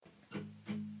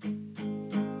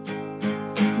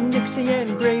Nixie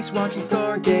and Grace watching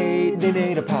Stargate. They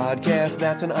made a podcast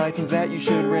that's on iTunes that you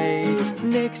should rate.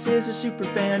 Nix is a super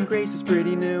fan, Grace is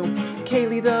pretty new.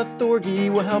 Kaylee the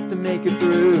Thorgy will help them make it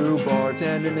through.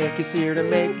 Bartender Nick is here to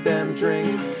make them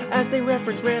drinks as they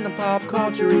reference random pop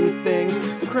culture-y things.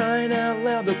 Crying out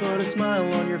loud, they'll put a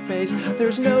smile on your face.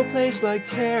 There's no place like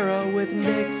Tara with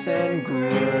Nix and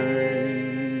Grace.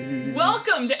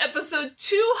 Welcome to episode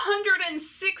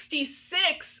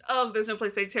 266 of There's No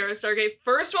Place Like Tara Stargate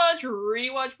First Watch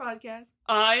Rewatch Podcast.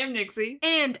 I am Nixie.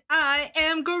 And I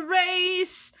am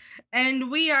Grace. And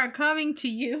we are coming to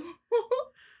you.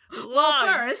 Well,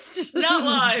 first. Not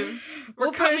live.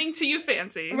 We're coming first, to you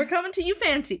fancy. We're coming to you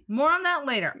fancy. More on that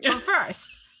later. But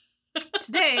first,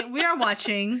 today we are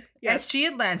watching SG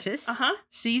Atlantis,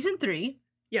 Season 3.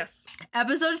 Yes.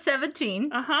 Episode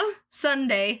 17.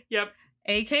 Sunday. Yep.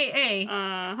 AKA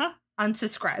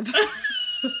unsubscribe.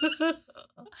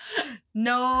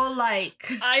 No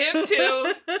like. I am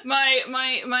too.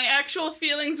 My actual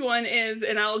feelings one is,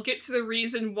 and I'll get to the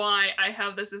reason why I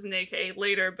have this as an AKA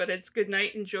later, but it's good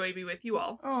night and joy be with you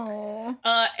all. Oh.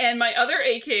 And my other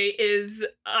AKA is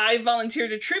I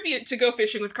volunteered a tribute to Go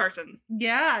Fishing with Carson.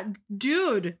 Yeah,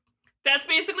 dude. That's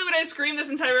basically what I screamed this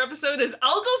entire episode is,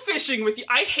 I'll go fishing with you.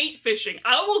 I hate fishing.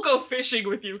 I will go fishing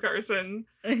with you, Carson.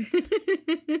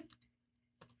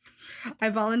 I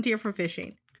volunteer for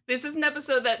fishing. This is an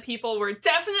episode that people were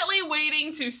definitely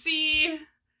waiting to see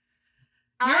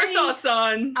your thoughts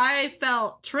on. I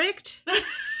felt tricked.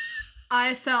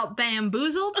 I felt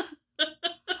bamboozled.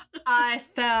 I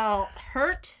felt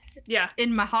hurt. Yeah.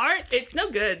 In my heart. It's no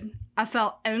good. I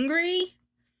felt angry.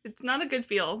 It's not a good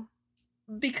feel.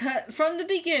 Because from the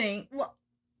beginning,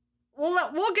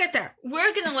 we'll get there.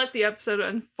 We're gonna let the episode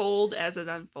unfold as it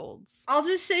unfolds. I'll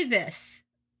just say this.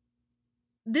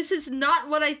 This is not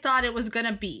what I thought it was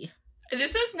gonna be.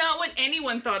 This is not what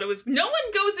anyone thought it was. No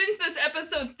one goes into this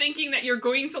episode thinking that you're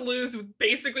going to lose with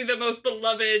basically the most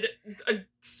beloved,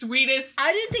 sweetest.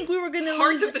 I didn't think we were going to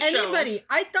lose anybody. Show.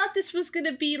 I thought this was going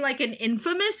to be like an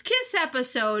infamous kiss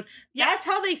episode. Yep. That's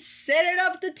how they set it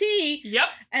up the tea. Yep.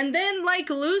 And then like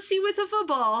Lucy with a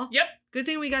football. Yep. Good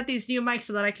thing we got these new mics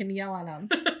so that I can yell on them.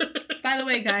 By the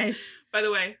way, guys. By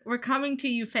the way. We're coming to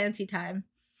you fancy time.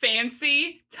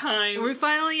 Fancy time. We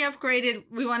finally upgraded.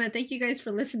 We want to thank you guys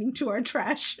for listening to our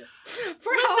trash.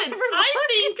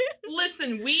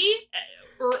 Listen, we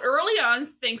early on,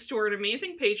 thanks to our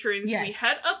amazing patrons, we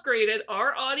had upgraded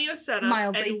our audio setup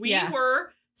mildly, and we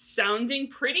were sounding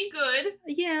pretty good.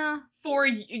 Yeah. For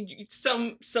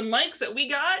some mics that we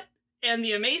got and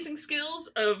the amazing skills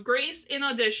of Grace in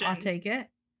audition. I'll take it.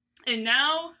 And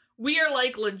now we are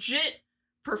like legit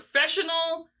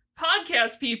professional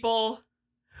podcast people.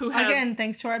 Again,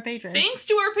 thanks to our patrons. Thanks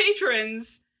to our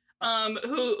patrons,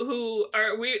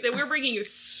 we're bringing you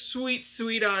sweet,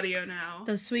 sweet audio now.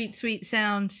 The sweet, sweet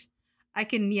sounds. I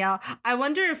can yell. I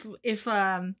wonder if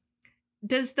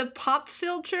does the pop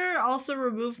filter also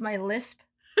remove my lisp?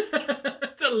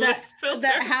 It's a lisp filter.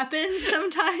 That happens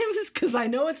sometimes because I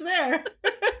know it's there.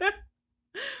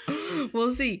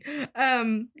 We'll see.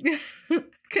 Can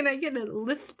I get a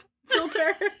lisp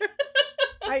filter?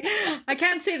 I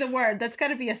can't say the word. That's got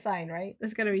to be a sign, right?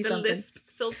 That's got to be something. The lisp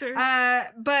filter.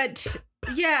 But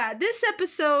yeah, this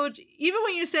episode, even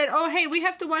when you said, "Oh, hey, we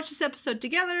have to watch this episode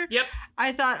together," yep,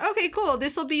 I thought, okay, cool.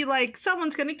 This will be like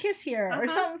someone's gonna kiss here or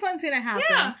something fun's gonna happen.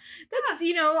 Yeah. That's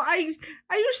I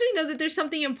usually know that there's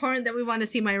something important that we want to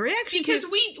see my reaction because to.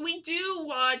 we do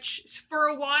watch for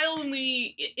a while when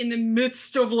in the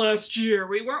midst of last year,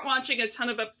 we weren't watching a ton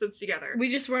of episodes together. We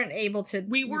just weren't able to.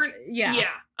 We weren't. Yeah.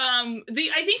 Yeah.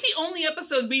 I think the only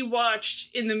episode we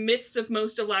watched in the midst of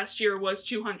most of last year was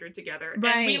 200 together.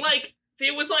 Right. And we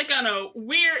it was like on a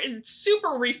weird, super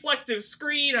reflective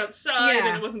screen outside,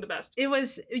 and it wasn't the best. It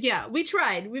was, we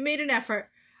tried. We made an effort.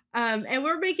 And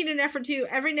we're making an effort too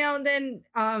every now and then,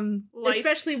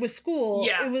 especially with school.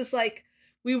 Yeah. It was like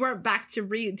we weren't back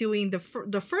to doing the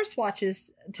first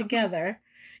watches together.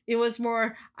 It was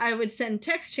more, I would send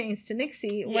text chains to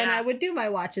Nixie when I would do my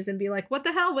watches and be like, what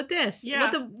the hell with this?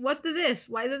 Yeah. What the this?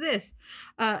 Why the this?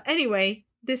 Anyway,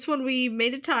 this one we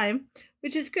made a time,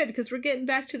 which is good because we're getting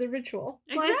back to the ritual.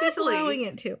 Exactly. Life is allowing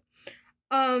it to.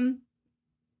 I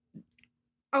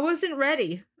wasn't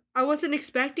ready. I wasn't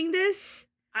expecting this.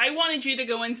 I wanted you to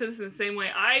go into this in the same way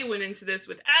I went into this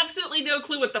with absolutely no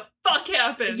clue what the fuck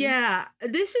happens. Yeah,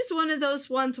 this is one of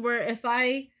those ones where if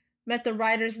I met the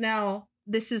writers now,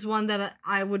 this is one that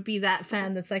I would be that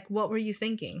fan that's like, what were you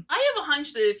thinking? I have a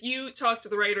hunch that if you talk to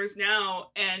the writers now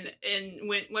and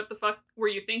went, what the fuck were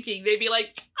you thinking? They'd be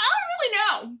like, I don't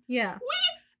really know. Yeah.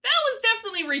 That was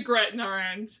definitely regret in our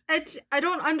end. I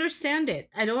don't understand it.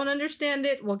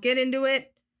 We'll get into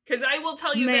it. Because I will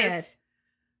tell you this.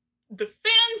 The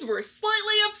fans were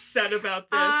slightly upset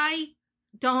about this. I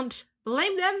don't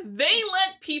blame them. They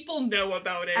let people know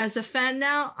about it. As a fan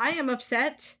now, I am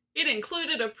upset. It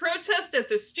included a protest at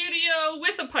the studio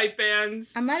with a pipe band.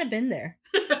 I might have been there.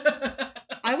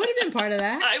 I would have been part of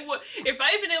that. I would, if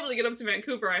I had been able to get up to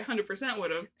Vancouver, I 100%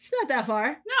 would have. It's not that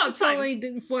far. No, it's fine.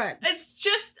 Only what? It's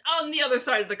just on the other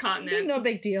side of the continent. No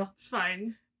big deal. It's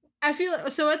fine. I feel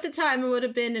so. At the time, it would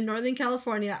have been in Northern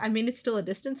California. I mean, it's still a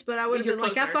distance, but I would have been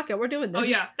like, "Ah, fuck it, we're doing this." Oh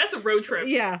yeah, that's a road trip.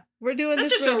 Yeah, we're doing that's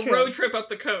this. That's just a road trip up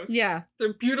the coast. Yeah,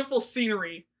 the beautiful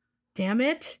scenery. Damn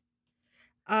it.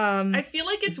 I feel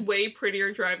like it's way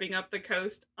prettier driving up the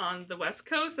coast on the West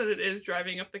Coast than it is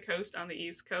driving up the coast on the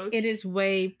East Coast. It is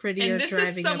way prettier. And this driving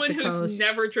is someone up the who's coast.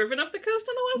 never driven up the coast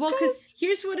on the West Coast. Well,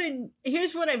 because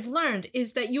here's what I've learned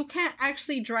is that you can't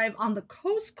actually drive on the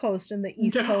coast and the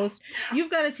East Coast. No.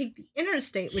 You've got to take the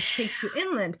interstate, which takes you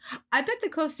inland. I bet the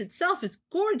coast itself is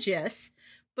gorgeous,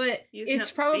 but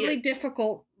it's probably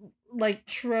difficult, like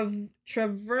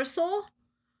traversal.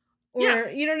 Or,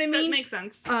 you know what I mean? That makes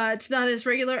sense. It's not as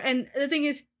regular. And the thing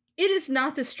is, it is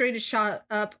not the straightest shot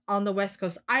up on the West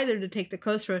Coast either to take the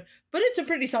coast road, but it's a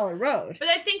pretty solid road. But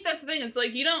I think that's the thing. It's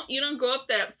like you don't go up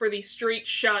that for the straight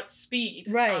shot speed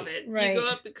of it. Right. You go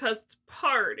up because it's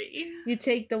party.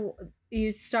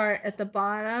 You start at the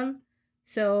bottom.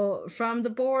 So from the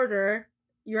border,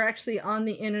 you're actually on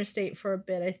the interstate for a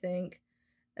bit, I think.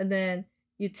 And then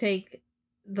you take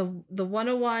the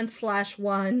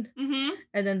 101/1,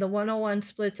 and then the 101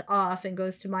 splits off and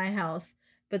goes to my house.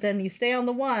 But then you stay on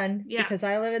the 1 because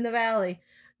I live in the valley.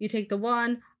 You take the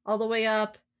 1 all the way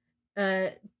up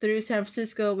through San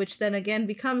Francisco, which then again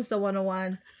becomes the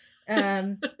 101.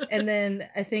 And then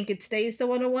I think it stays the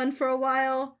 101 for a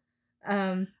while.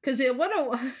 Because the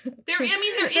 101 there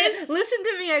is listen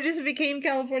to me, I just became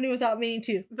California without meaning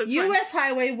to. That's US fine.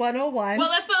 Highway 101 well,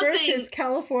 that's what I was versus saying.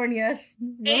 California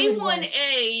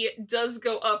A1A does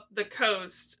go up the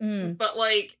coast, but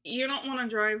like you don't want to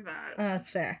drive that. That's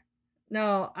fair.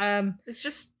 No, it's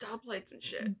just stoplights and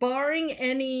shit. Barring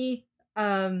any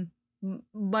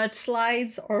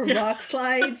mudslides or rock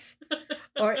slides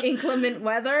or inclement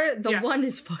weather, the 1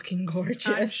 is fucking gorgeous.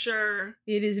 I'm sure.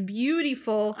 It is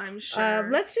beautiful. I'm sure.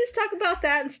 Let's just talk about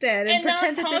that instead and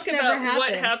pretend that this never happened.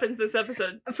 What happens this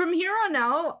episode? From here on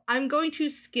out, I'm going to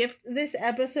skip this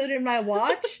episode in my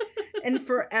watch, and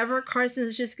forever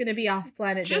Carson's just going to be off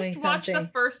planet doing something. Just watch the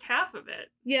first half of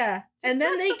it. Yeah. And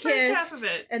then they kissed.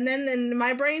 And then in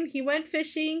my brain, he went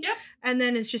fishing. Yep. And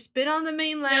then it's just been on the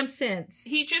mainland since.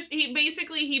 He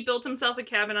built himself a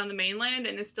cabin on the mainland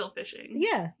and is still fishing.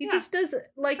 Yeah. He just does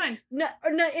like, and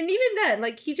even then,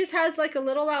 like he just has like a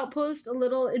little outpost, a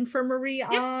little infirmary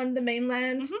on the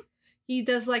mainland. Mm-hmm. He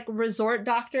does like resort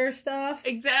doctor stuff.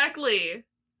 Exactly.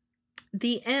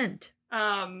 The end.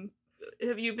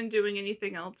 Have you been doing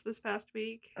anything else this past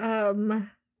week?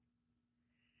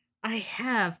 I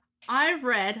have. I've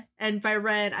read, and by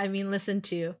read, I mean listened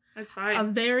to. That's fine. A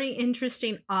very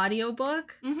interesting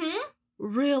audiobook. Mm-hmm.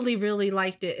 Really, really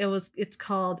liked it. It's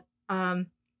called Eleanor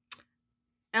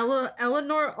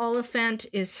Oliphant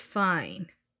is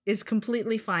Fine. Is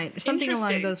completely fine. Something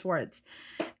along those words.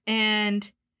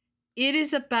 And it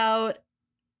is about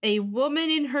a woman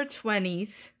in her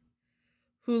 20s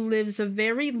who lives a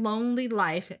very lonely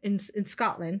life in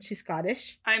Scotland. She's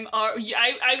Scottish. I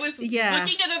was looking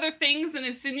at other things, and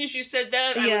as soon as you said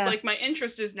that, I was like, my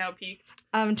interest is now piqued.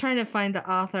 I'm trying to find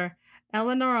the author.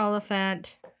 Eleanor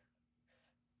Oliphant.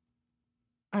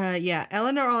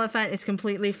 Eleanor Oliphant is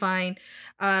completely fine.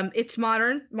 It's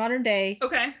modern day.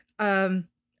 Okay.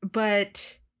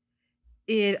 But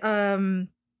it kind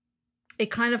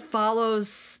of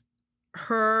follows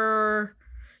her.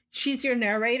 She's your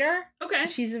narrator. Okay.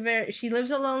 She lives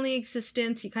a lonely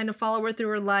existence. You kind of follow her through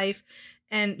her life,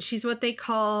 and she's what they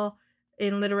call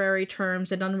in literary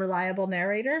terms an unreliable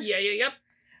narrator. Yep.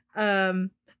 I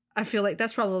feel like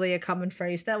that's probably a common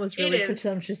phrase. That was really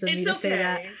presumptuous of me to say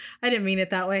that. I didn't mean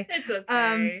it that way. It's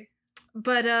okay.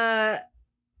 But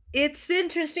it's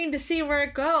interesting to see where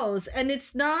it goes, and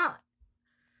it's not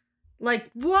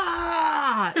like,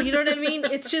 wow, you know what I mean?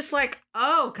 It's just like,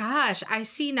 oh gosh, I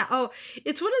see now. Oh,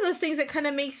 it's one of those things that kind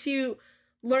of makes you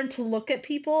learn to look at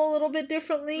people a little bit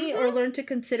differently, or learn to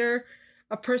consider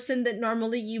a person that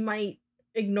normally you might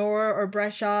ignore or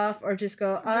brush off or just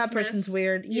go, oh, that person's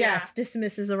weird. Yeah. Yes,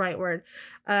 dismiss is the right word.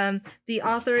 The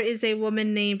author is a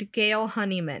woman named Gail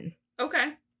Honeyman.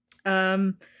 Okay.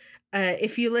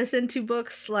 If you listen to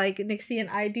books like Nixie and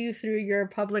I do through your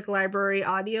public library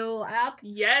audio app,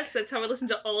 Yes, that's how I listen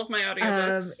to all of my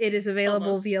audiobooks. it is available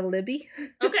Almost. via Libby.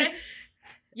 Okay.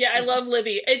 Yeah, I love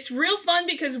Libby. It's real fun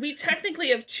because we technically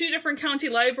have 2 different county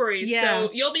libraries. Yeah. So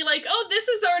you'll be like, oh, this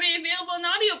is already available in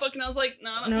audiobook. And I was like,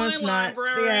 not at No, my it's not.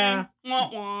 library. Yeah. Wah,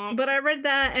 wah. But I read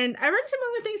that, and I read some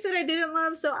other things that I didn't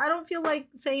love, so I don't feel like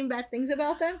saying bad things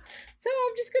about them. So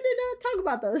I'm just gonna talk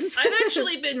about those. I've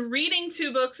actually been reading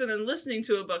 2 books and then listening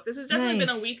to a book. This has definitely been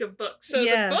a Nice. week of books. So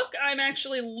Yeah. the book I'm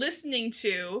actually listening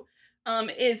to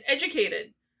is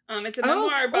Educated. It's a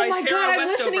memoir by oh my Tara god, I'm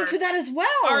Westover. listening to that as well.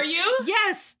 Are you?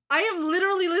 Yes, I am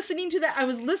literally listening to that. I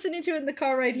was listening to it in the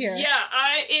car right here. Yeah,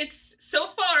 it's so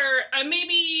far,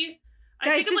 maybe...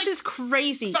 Guys, I think I'm this is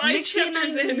crazy. 5 Nixie and I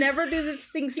chapters in. never do the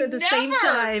things at the same Never!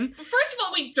 time. First of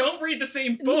all, we don't read the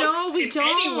same books. No, we in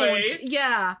don't. Any way.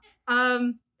 Yeah.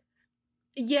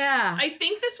 Yeah. I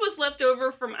think this was left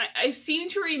over from. I seem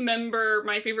to remember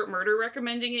My Favorite Murder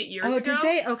recommending it years ago. Did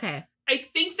they? Okay. I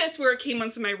think that's where it came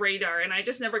onto my radar, and I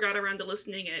just never got around to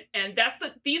listening it. And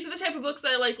these are the type of books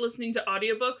I like listening to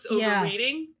audiobooks over Yeah.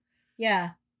 reading.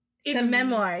 Yeah. It's a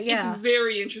memoir, yeah. It's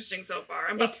very interesting so far.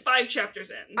 I'm about 5 chapters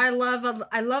in. I love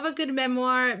a good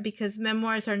memoir because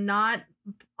memoirs are not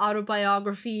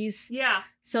autobiographies. Yeah.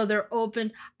 So they're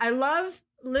open. I love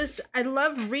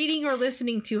reading or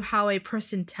listening to how a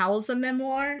person tells a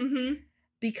memoir Mm-hmm.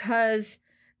 because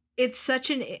it's such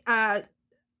an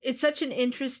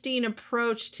interesting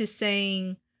approach to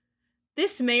saying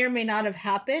this may or may not have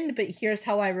happened, but here's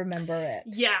how I remember it.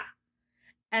 Yeah.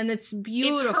 And it's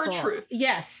beautiful. It's her truth.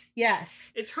 Yes.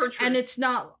 It's her truth. And it's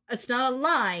not a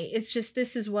lie. It's just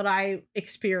this is what I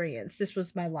experienced. This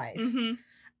was my life.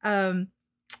 Mm-hmm.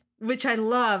 Which I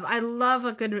love. I love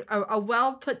a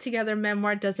well put together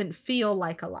memoir doesn't feel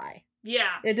like a lie.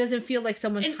 Yeah. It doesn't feel like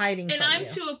someone's hiding and from I'm you.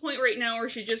 to a point right now where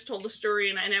she just told a story,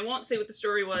 and I won't say what the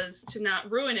story was to not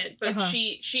ruin it, but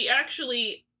she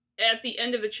actually, at the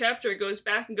end of the chapter, goes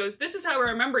back and goes, this is how I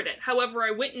remembered it. However,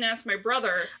 I went and asked my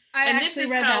brother, I and actually this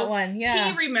is read how that one.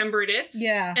 Yeah. he remembered it.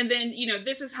 Yeah. And then,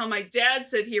 this is how my dad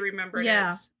said he remembered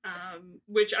it,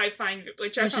 which I found very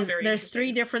There's interesting.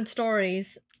 3 different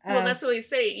stories. Well, that's what they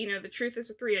say, the truth is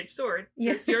a 3-edged sword.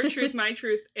 Yeah. It's your truth, my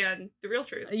truth, and the real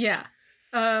truth. Yeah.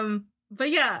 But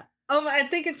yeah. I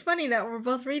think it's funny that we're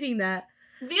both reading that.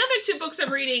 The other 2 books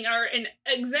I'm reading are in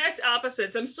exact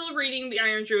opposites. I'm still reading the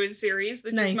Iron Druid series,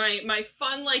 which is my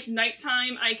fun,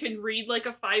 nighttime, I can read,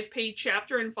 a 5-page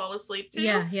chapter and fall asleep to.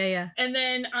 Yeah. And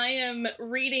then I am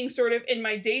reading sort of in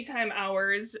my daytime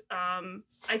hours.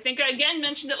 I think I again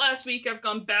mentioned it last week. I've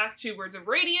gone back to Words of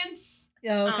Radiance.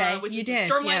 Oh, okay. Which you is did.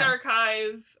 the Stormlight yeah.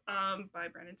 Archive by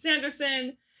Brandon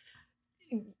Sanderson.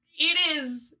 It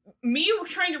is me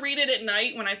trying to read it at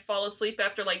night when I fall asleep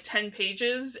after 10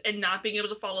 pages and not being able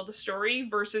to follow the story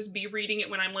versus me reading it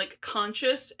when I'm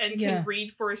conscious and can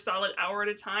read for a solid hour at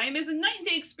a time is a night and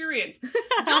day experience.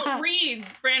 Don't read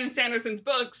Brandon Sanderson's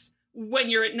books when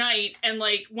you're at night and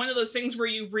one of those things where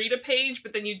you read a page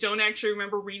but then you don't actually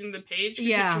remember reading the page because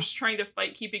you're just trying to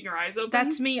fight keeping your eyes open.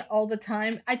 That's me all the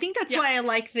time. I think that's why I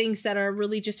like things that are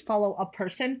really just follow a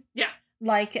person. Yeah.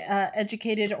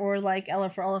 Educated or Ella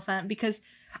for Elephant, because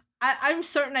I'm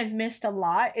certain I've missed a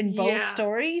lot in both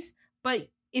stories, but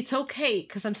it's okay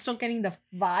because I'm still getting the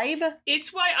vibe.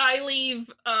 It's why I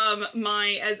leave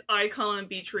my, as I call them,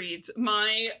 beach reads,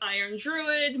 my Iron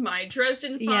Druid, my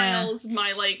Dresden Files,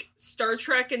 my Star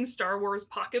Trek and Star Wars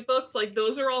pocketbooks.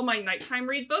 Those are all my nighttime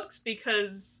read books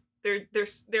because they're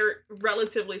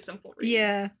relatively simple reads.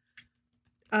 Yeah.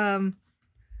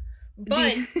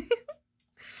 But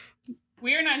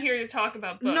we are not here to talk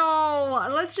about books. No,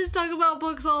 let's just talk about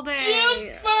books all day. June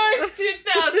 1st,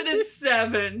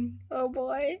 2007. Oh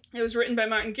boy. It was written by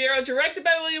Martin Gero, directed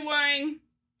by William Waring.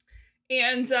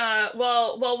 And,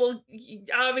 we'll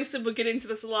get into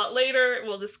this a lot later.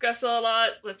 We'll discuss it a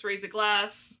lot. Let's raise a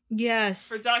glass. Yes.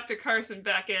 For Dr. Carson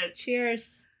Beckett.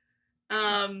 Cheers.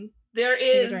 There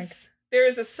is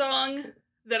a song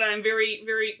that I'm very,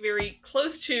 very, very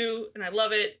close to, and I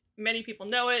love it. Many people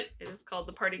know it. It is called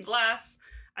The Parting Glass.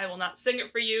 I will not sing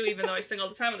it for you, even though I sing all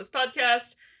the time on this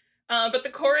podcast. But the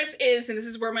chorus is, and this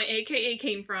is where my AKA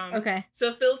came from. Okay.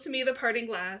 So fill to me the parting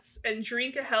glass, and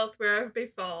drink a health wherever may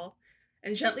fall,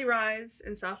 and gently rise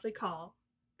and softly call.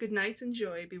 Good night and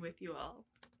joy be with you all.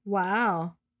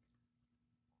 Wow.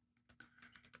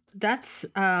 That's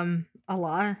a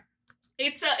lot.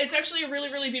 It's actually a really,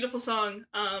 really beautiful song.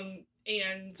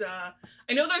 And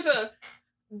I know there's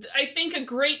I think a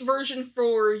great version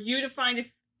for you to find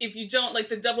if you don't,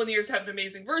 the Dublineers have an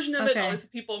amazing version of it. All these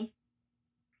people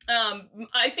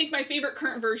I think my favorite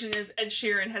current version is Ed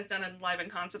Sheeran has done it live in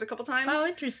concert a couple times. Oh,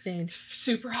 interesting. It's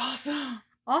super awesome.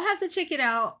 I'll have to check it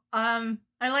out.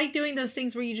 I like doing those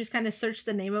things where you just kind of search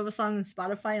the name of a song on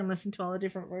Spotify and listen to all the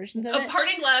different versions of it.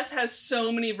 Parting Glass has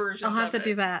so many versions. I'll have to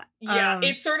do that. Yeah,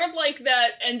 it's sort of like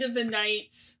that end of the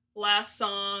night last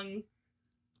song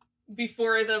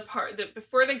before the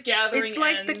gathering. It's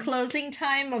like ends. the closing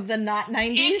time of the not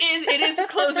 90s. It is the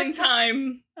closing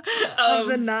time of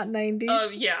the not 90s.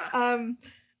 Yeah.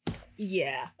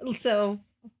 Yeah. So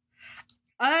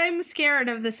I'm scared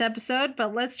of this episode,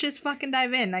 but let's just fucking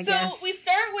dive in, I guess. So we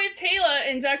start with Taylor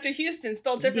and Dr. Houston,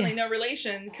 spelled differently, Yeah. no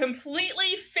relation,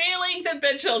 completely failing the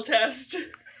Bedchill test.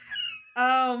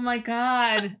 Oh my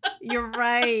god. You're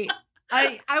right.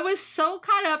 I was so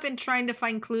caught up in trying to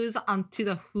find clues onto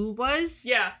the who was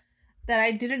Yeah. that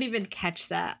I didn't even catch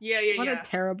that. Yeah. What a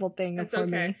terrible thing That's for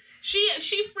okay. me.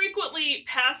 She frequently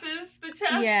passes the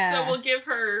test, Yeah. so we'll give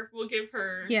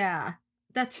her Yeah,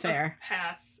 that's fair. a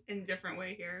pass in a different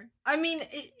way here. I mean,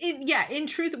 in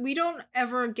truth, we don't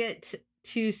ever get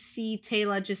to see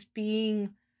Taylor just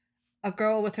being a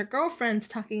girl with her girlfriends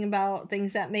talking about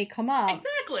things that may come up.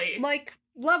 Exactly. Like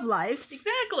love lives.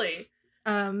 Exactly.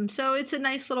 So it's a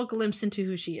nice little glimpse into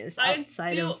who she is I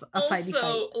outside do of a fighty fight.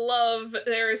 also love,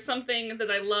 there is something that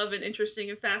I love and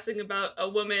interesting and fascinating about a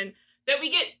woman that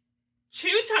we get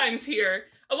 2 times here.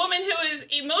 A woman who is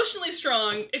emotionally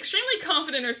strong, extremely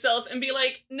confident in herself, and be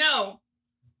like, no,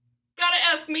 gotta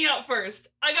ask me out first.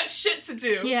 I got shit to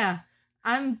do. Yeah,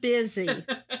 I'm busy.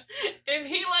 If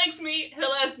he likes me,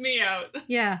 he'll ask me out.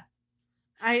 Yeah.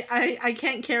 I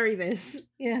can't carry this.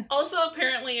 Yeah. Also,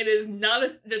 apparently, it is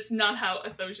that's not how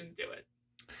Athosians do it.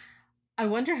 I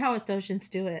wonder how Athosians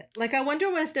do it. Like, I wonder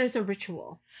if there's a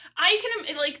ritual. I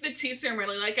can, like, the tea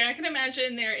ceremony, like, I can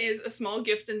imagine there is a small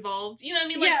gift involved. You know what I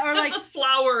mean? Like, Yeah, or like the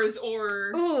flowers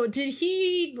or... Oh, did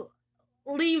he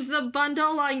leave the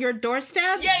bundle on your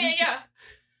doorstep? Yeah.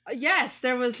 Yes,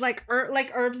 there was like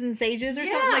herbs and sages or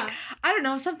something. Like, I don't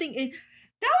know, something.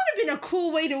 That would have been a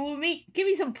cool way to give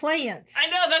me some plants. I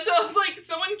know, that's what I was like,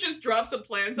 someone just dropped some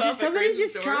plants off Did at somebody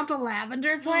Grace's just door. drop a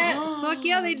lavender plant? Oh. Fuck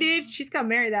yeah, they did. She's gonna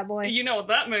marry that boy. You know what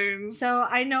that means. So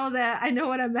I know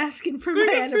what I'm asking for Squeaky,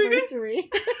 my squeaky. anniversary.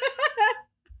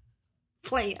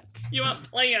 Plants. You want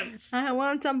plants. I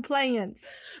want some plants.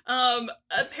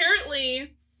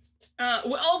 Apparently...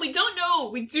 we don't know.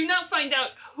 We do not find out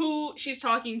who she's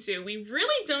talking to. We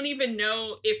really don't even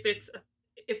know if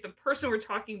the person we're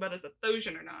talking about is a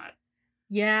Thosian or not.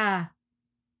 Yeah.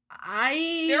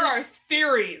 There are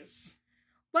theories.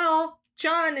 Well,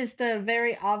 John is the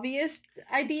very obvious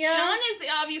idea. John is the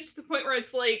obvious to the point where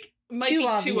it's like might be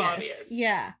too obvious.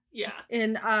 Yeah. Yeah.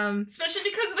 And Especially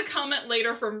because of the comment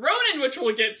later from Ronan, which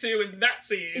we'll get to in that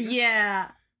scene.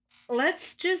 yeah.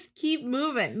 Let's just keep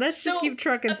moving. Let's just keep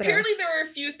trucking through. Apparently there are a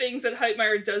few things that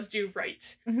Heitmeyer does do right.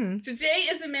 Mm-hmm. Today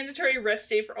is a mandatory rest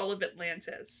day for all of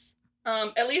Atlantis.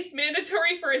 At least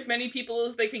mandatory for as many people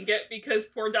as they can get, because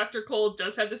poor Dr. Cole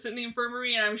does have to sit in the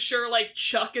infirmary, and I'm sure, like,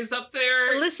 Chuck is up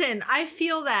there. Listen, I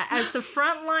feel that as the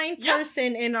frontline Yeah.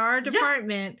 person in our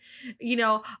department, you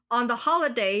know, on the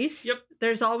holidays, Yep.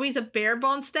 there's always a bare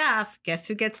bone staff. Guess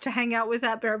who gets to hang out with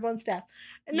that bare bone staff?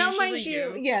 Now, mind Usually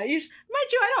you, you. yeah, mind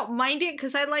you, I don't mind it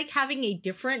because I like having a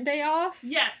different day off.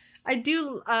 Yes. I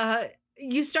do.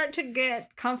 You start to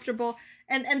get comfortable,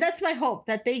 and that's my hope,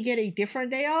 that they get a different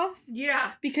day off,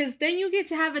 Yeah. because then you get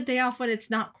to have a day off when it's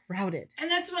not crowded. And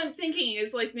that's what I'm thinking,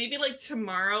 is, like, maybe, like,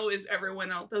 tomorrow is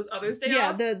everyone else, those others' day Yeah,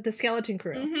 off. the skeleton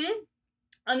crew. Mm-hmm.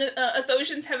 And the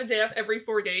Athosians have a day off every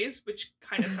 4 days, which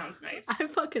kind of sounds nice. I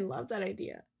fucking love that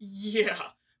idea. Yeah.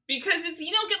 Because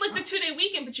you don't get, like, the 2-day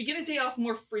weekend, but you get a day off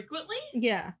more frequently?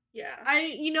 Yeah. Yeah.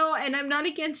 And I'm not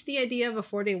against the idea of a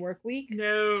 4-day work week.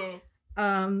 No.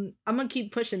 I'm gonna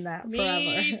keep pushing that Me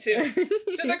forever. too.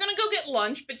 So they're gonna go get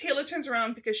lunch, but Taylor turns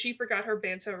around because she forgot her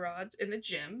Banto rods in the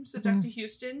gym. So Dr.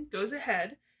 Houston goes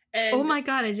ahead and Oh my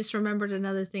god, I just remembered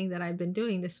another thing that I've been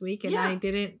doing this week, and Yeah. I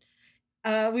didn't.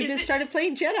 We Is just it- started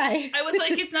playing Jedi. I was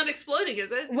like, it's not exploding,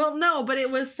 is it? Well, no, but it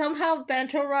was somehow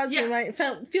Banto rods. Yeah.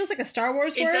 Feels like a Star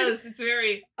Wars It word. does. It's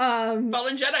very Um,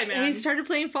 Fallen Jedi, man. we started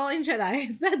playing Fallen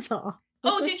Jedi. That's all.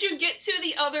 Oh, did you get to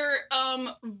the other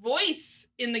voice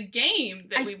in the game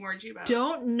that I we warned you about?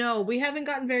 Don't know. We haven't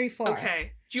gotten very far.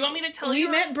 Okay. Do you want me to tell We you?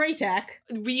 met Braytek.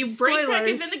 Braytek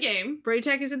is in the game.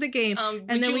 Braytek is in the game. Would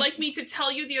then you we- like me to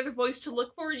tell you the other voice to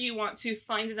look for, or do you want to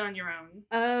find it on your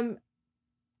own?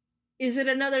 Is it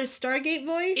another Stargate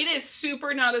voice? It is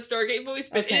super not a Stargate voice,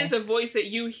 but Okay. it is a voice that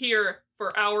you hear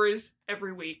for hours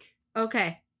every week.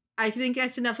 Okay. I think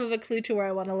that's enough of a clue to where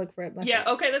I want to look for it myself.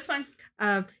 Yeah, okay, that's fine.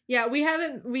 Yeah,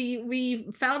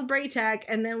 we found Braytac,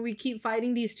 and then we keep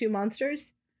fighting these two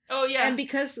monsters. Oh, yeah. And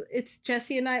because it's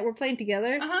Jesse and I, we're playing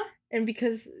together. Uh-huh. And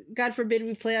because, God forbid,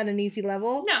 we play on an easy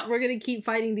level, No. we're going to keep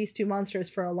fighting these two monsters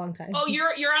for a long time. Oh, you're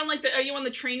on are you on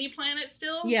the trainee planet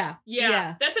still? Yeah.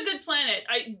 Yeah. That's a good planet.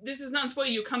 This is not spoil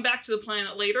you. Come back to the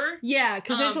planet later. Yeah,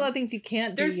 because there's a lot of things you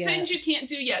can't do There's yet. things you can't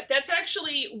do yet. That's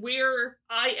actually where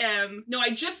I am. No,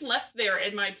 I just left there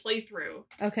in my playthrough.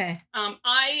 Okay.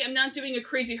 I am not doing a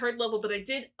crazy hard level, but I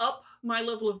did up my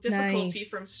level of difficulty Nice.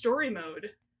 from story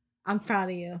mode. I'm proud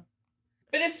of you.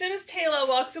 But as soon as Taylor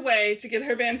walks away to get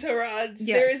her Banto rods,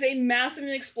 Yes. there is a massive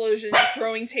explosion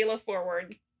throwing Taylor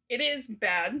forward. It is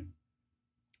bad.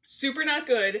 Super not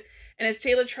good. And as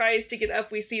Taylor tries to get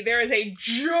up, we see there is a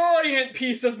giant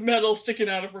piece of metal sticking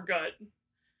out of her gut.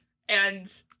 And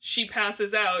she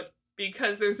passes out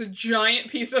because there's a giant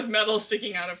piece of metal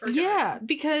sticking out of her gut. Yeah,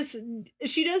 because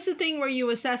she does the thing where you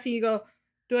assess and you go,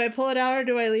 do I pull it out or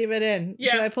do I leave it in?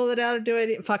 Yeah. Do I pull it out or do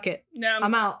I... Fuck it. No,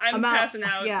 I'm out. I'm out. passing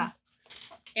out. Yeah.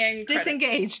 And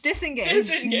credits.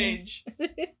 Disengage.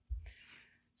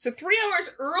 So 3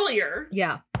 hours earlier,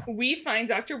 Yeah. we find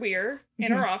Dr. Weir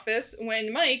in her office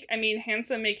when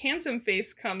Handsome Make Handsome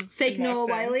Face comes. Fake and walks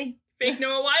Noah in. Wiley. Fake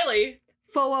Noah Wiley.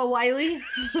 Foa Wiley.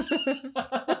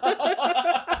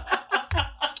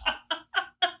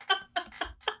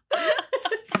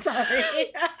 Sorry.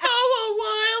 Noah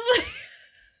Wiley.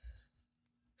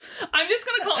 I'm just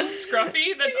gonna call him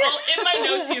Scruffy. That's all in my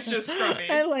notes. He's just Scruffy.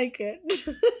 I like it.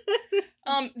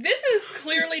 This is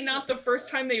clearly not the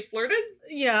first time they flirted.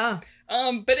 Yeah.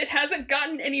 But it hasn't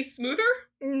gotten any smoother.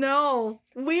 No.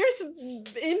 Weir's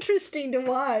interesting to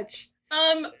watch.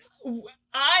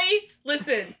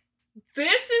 Listen,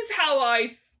 this is how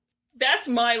that's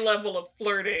my level of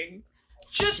flirting.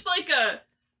 Just like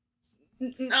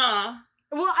nah.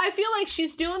 Well, I feel like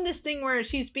she's doing this thing where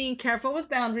she's being careful with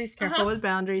boundaries,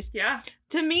 Yeah.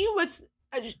 To me,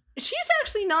 she's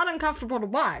actually not uncomfortable to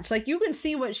watch. Like, you can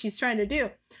see what she's trying to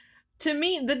do. To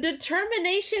me, the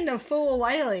determination of Foa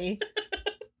Wiley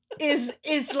is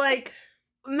like,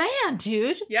 man,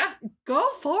 dude, Yeah. go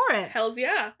for it. Hells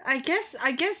yeah. I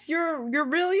guess you're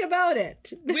really about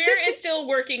it. Weir is still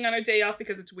working on her day off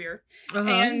because it's Weir.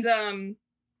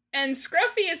 And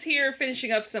Scruffy is here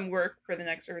finishing up some work for the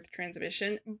next Earth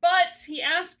transmission, but he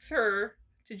asks her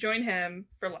to join him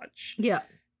for lunch. Yeah.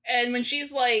 And when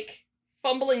she's like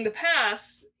fumbling the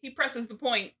pass, he presses the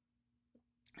point.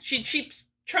 She keeps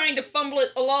trying to fumble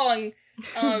it along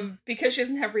because she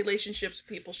doesn't have relationships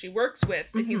with people she works with.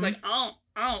 And he's like, I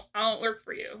don't work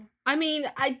for you. I mean,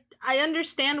 I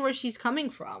understand where she's coming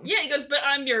from. Yeah, he goes, but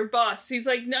I'm your boss. He's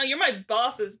like, no, you're my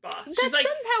boss's boss. That's She's like,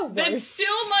 somehow worse. that's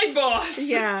still my boss.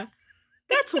 Yeah.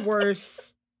 That's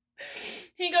worse.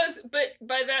 He goes, but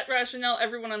by that rationale,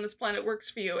 everyone on this planet works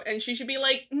for you. And she should be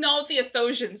like, no, the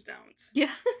Athosians don't.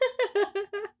 Yeah.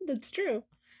 That's true.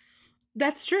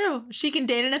 That's true. She can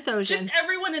date an Athosian. Just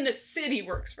everyone in the city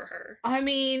works for her. I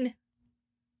mean,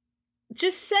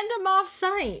 just send him off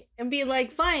site and be like,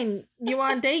 fine, you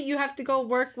want a date? You have to go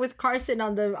work with Carson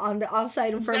on the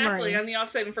offsite infirmary. Exactly, on the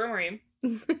offsite infirmary.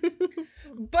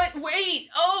 But wait,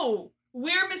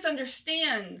 Weir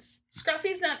misunderstands.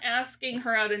 Scruffy's not asking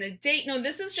her out on a date. No,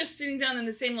 this is just sitting down in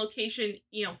the same location,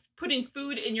 putting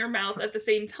food in your mouth at the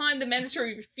same time, the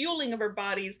mandatory refueling of our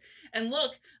bodies. And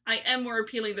look, I am more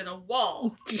appealing than a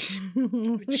wall.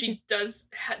 But she does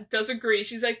agree.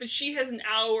 She's like, but she has an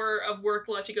hour of work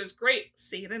left. She goes, great,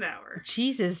 see you in an hour.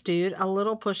 Jesus, dude, a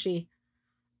little pushy.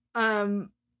 I'll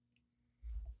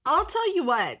tell you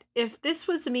what, if this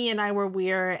was me and I were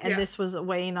Weir and this was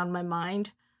weighing on my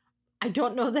mind, I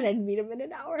don't know that I'd meet him in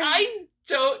an hour.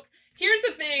 Here's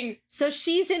the thing. So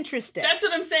she's interested. That's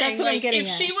what I'm saying. That's what I'm getting if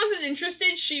at. she wasn't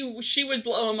interested, she would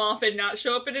blow him off and not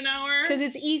show up in an hour. Because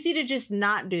it's easy to just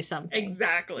not do something.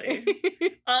 Exactly.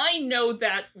 I know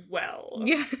that well.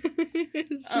 Yeah.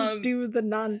 It's just do the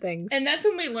non-things. And that's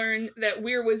when we learn that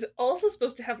Weir was also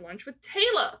supposed to have lunch with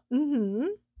Taylor. Mm-hmm.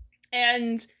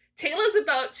 And Taylor's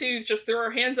about to just throw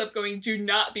her hands up going, do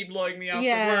not be blowing me off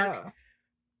for work.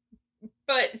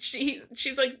 But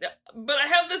she's like, but I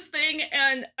have this thing,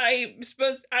 and I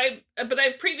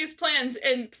have previous plans,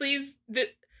 and please,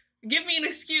 give me an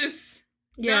excuse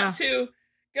not to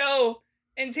go.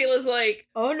 And Taylor's like,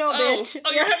 oh no, bitch.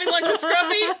 Oh, you're having lunch with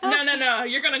Scruffy? No,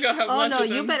 you're gonna go have lunch with him.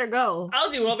 Oh no, you better go.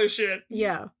 I'll do other shit.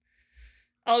 Yeah.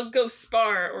 I'll go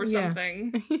spar or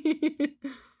something.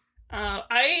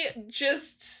 I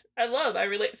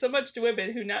relate so much to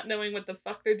women who not knowing what the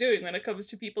fuck they're doing when it comes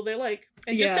to people they like.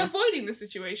 And just avoiding the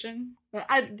situation.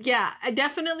 I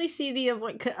definitely see the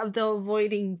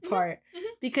avoiding part. Mm-hmm.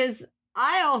 Because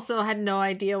I also had no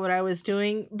idea what I was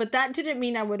doing, but that didn't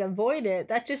mean I would avoid it.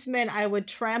 That just meant I would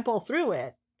trample through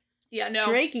it. Yeah, no.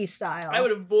 Drakey style. I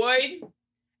would avoid.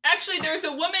 Actually, there's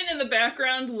a woman in the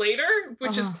background later,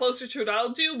 which is closer to what I'll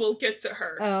do. We'll get to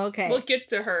her. Oh, okay. We'll get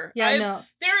to her. Yeah, no.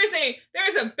 There is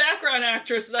a background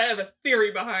actress that I have a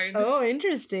theory behind. Oh,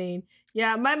 interesting.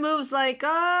 Yeah, my move's like,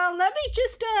 let me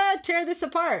just tear this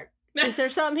apart. Is there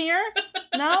something here?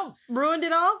 No? Ruined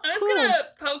it all? I'm just gonna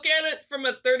poke at it from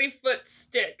a 30-foot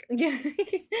stick. Yeah.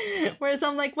 Whereas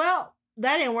I'm like, well,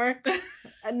 that didn't work.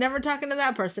 I'm never talking to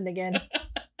that person again.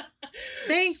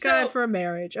 Thank God for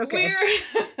marriage. Okay.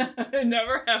 We're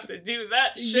never have to do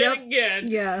that shit again.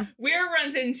 Yeah. Weir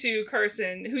runs into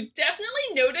Carson, who definitely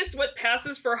noticed what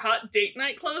passes for hot date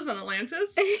night clothes on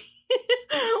Atlantis.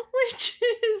 Which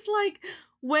is like,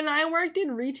 when I worked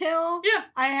in retail,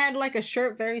 I had like a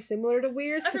shirt very similar to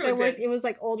Weir's because it was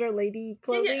like older lady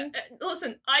clothing. Yeah.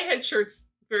 Listen, I had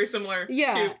shirts very similar to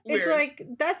Weir's. It's like,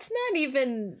 that's not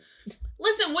even...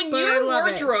 Listen, when your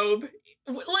wardrobe...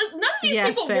 None of these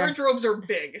people's wardrobes are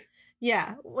big.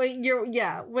 Yeah, when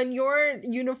your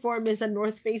uniform is a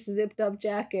North Face zipped up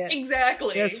jacket.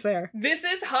 Exactly. That's fair. This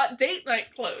is hot date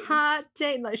night clothes. Hot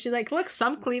date night. She's like, look,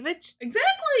 some cleavage.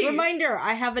 Exactly. Reminder,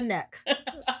 I have a neck. No,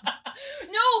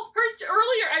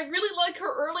 I really like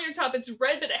her earlier top. It's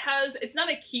red, but it's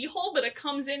not a keyhole, but it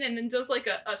comes in and then does like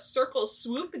a circle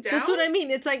swoop down. That's what I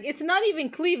mean. It's like, it's not even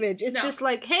cleavage. It's just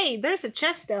like, hey, there's a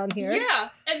chest down here. Yeah.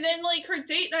 And then like her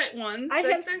date night ones,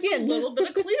 there's skin. a little bit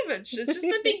of cleavage. It's just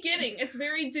the beginning. It's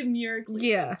very demure cleavage.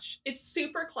 Yeah. It's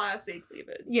super classy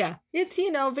cleavage. Yeah. It's,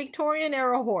 Victorian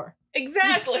era whore.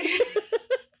 Exactly.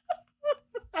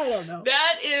 I don't know.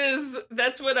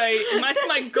 That's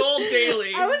my goal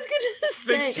daily. I was gonna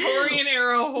say Victorian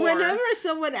era whore. Whenever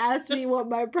someone asks me what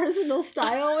my personal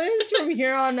style is from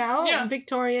here on out,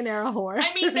 Victorian era whore.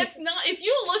 I mean, that's not, if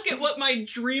you look at what my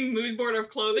dream mood board of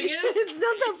clothing is, it's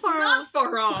not that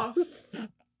far off.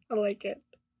 I like it.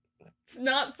 It's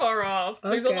not far off. Okay.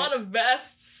 There's a lot of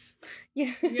vests.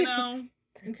 Yeah.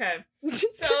 Okay.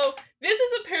 So this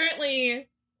is apparently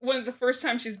one of the first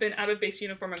times she's been out of base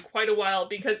uniform in quite a while,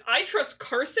 because I trust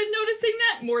Carson noticing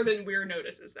that more than Weir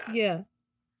notices that. Yeah.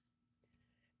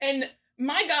 And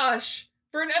my gosh,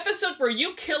 for an episode where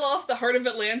you kill off the heart of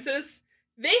Atlantis,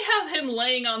 they have him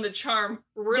laying on the charm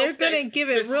real They're gonna give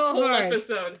it this real whole hard.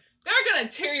 episode. They're gonna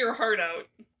tear your heart out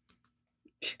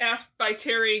by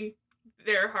tearing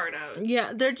their heart out.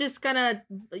 Yeah, they're just gonna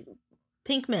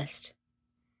pink mist.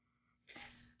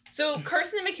 So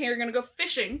Carson and McKay are going to go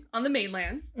fishing on the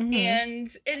mainland, and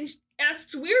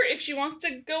asks Weir if she wants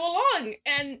to go along.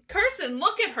 And Carson,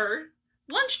 look at her,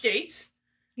 lunch date.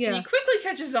 Yeah. And he quickly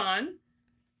catches on.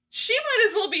 She might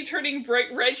as well be turning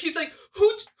bright red. She's like,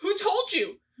 who told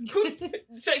you?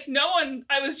 It's like, no one.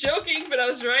 I was joking, but I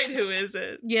was right. Who is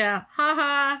it? Yeah.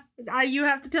 Haha. You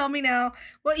have to tell me now.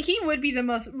 Well, he would be the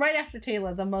most, right after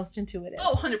Taylor, the most intuitive.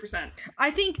 Oh, 100%. I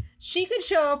think she could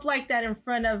show up like that in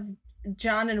front of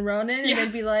John and Ronan, and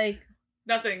they'd be like,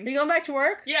 nothing. Are you going back to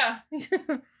work? Yeah.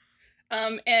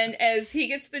 And as he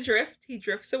gets the drift, he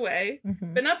drifts away,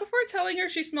 but not before telling her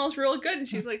she smells real good, and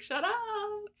she's like, shut up.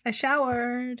 I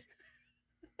showered.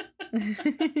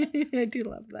 I do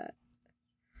love that.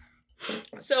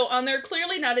 So on their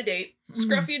clearly not a date,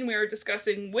 Scruffy and Weir are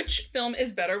discussing which film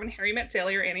is better, When Harry Met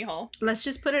Sally or Annie Hall. Let's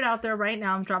just put it out there right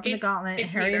now. I'm dropping the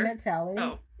gauntlet. Harry Met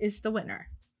Sally is the winner.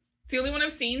 It's the only one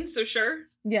I've seen, so sure.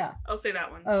 Yeah. I'll say that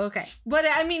one. Oh, okay. But,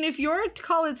 I mean, if your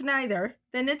call it's neither,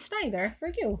 then it's neither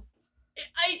for you.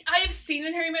 I have seen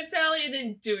In Harry Met Sally. It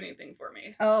didn't do anything for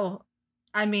me. Oh.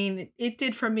 I mean, it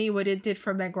did for me what it did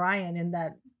for Meg Ryan in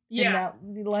that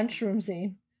lunchroom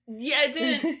scene. Yeah, it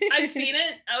didn't. I've seen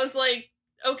it. I was like,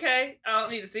 okay, I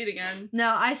don't need to see it again.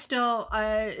 No, I still,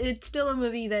 it's still a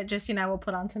movie that Jesse and I will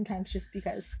put on sometimes just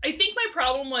because. I think my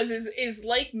problem is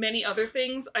like many other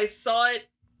things, I saw it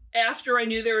after I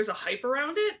knew there was a hype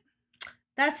around it.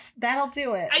 That'll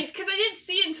do it. Because I didn't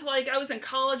see it until like I was in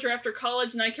college or after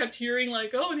college, and I kept hearing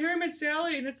like, "Oh, and Harry Met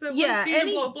Sally," and it's that one scene, and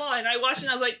blah blah. And I watched it,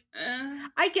 and I was like,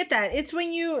 I get that. It's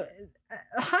when you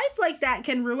hype like that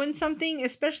can ruin something,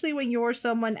 especially when you're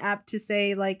someone apt to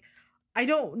say like, I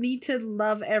don't need to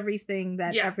love everything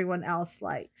that everyone else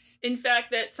likes. In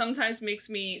fact, that sometimes makes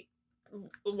me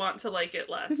want to like it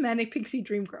less. Manic Pixie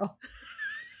Dream Girl.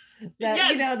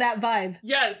 That, that vibe.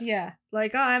 Yes. Yeah.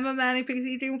 Like, oh, I'm a Manic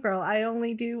Pixie Dream Girl. I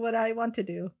only do what I want to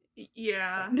do.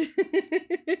 Yeah.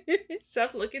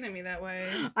 Stop looking at me that way.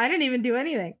 I didn't even do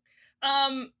anything.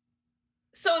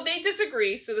 So they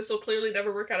disagree, so this will clearly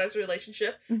never work out as a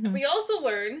relationship. And we also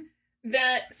learn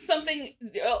that something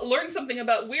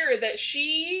about Weir, that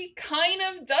she kind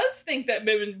of does think that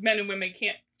men and women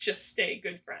can't just stay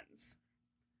good friends.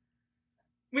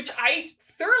 Which I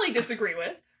thoroughly disagree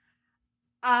with.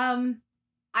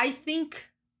 I think...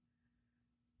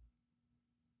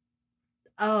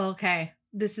 Oh, okay.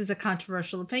 This is a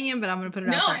controversial opinion, but I'm going to put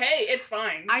it out there. No, hey, it's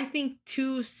fine. I think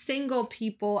two single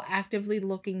people actively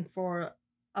looking for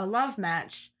a love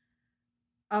match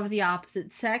of the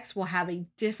opposite sex will have a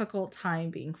difficult time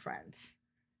being friends.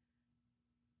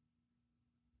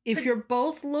 If you're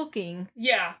both looking...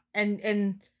 Yeah.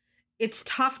 And it's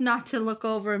tough not to look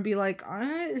over and be like,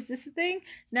 is this a thing?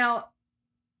 Now...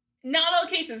 Not all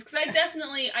cases, because I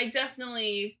definitely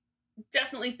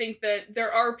think that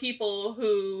there are people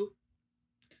who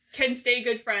can stay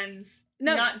good friends,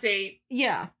 not date.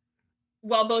 Yeah.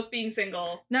 While both being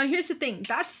single. Now, here's the thing.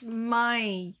 That's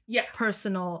my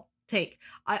personal take.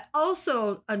 I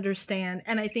also understand,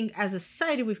 and I think as a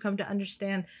society we've come to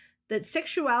understand, that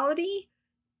sexuality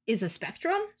is a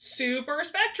spectrum. Super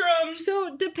spectrum.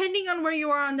 So depending on where you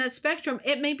are on that spectrum,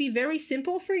 it may be very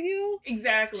simple for you.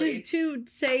 Exactly. To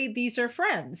say these are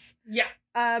friends. Yeah.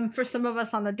 For some of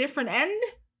us on a different end,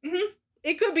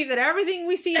 it could be that everything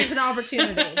we see is an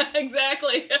opportunity.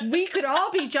 Exactly. We could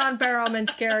all be John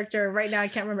Barrowman's character right now. I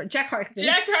can't remember. Jack Harkness.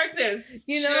 Jack Harkness.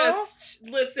 You know? Just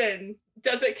listen.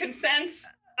 Does it consent?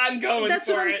 I'm going That's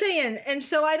for what I'm it. saying. And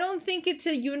so I don't think it's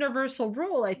a universal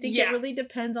rule. I think it really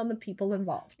depends on the people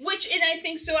involved. And I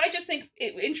think so. I just think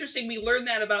it interesting we learned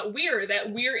that about Weir,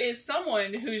 that Weir is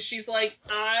someone who she's like,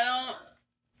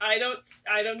 I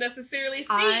don't necessarily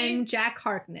see. I'm Jack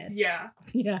Harkness. Yeah.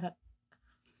 Yeah.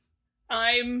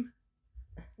 I'm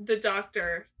the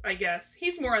doctor, I guess.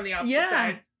 He's more on the opposite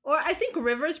side. Or I think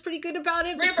River's pretty good about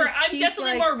it. River, I'm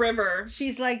definitely more River.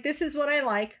 She's like, this is what I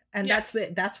like, and that's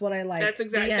it. That's what I like. That's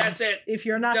exactly. That's it. If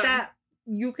you're not that,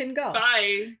 you can go.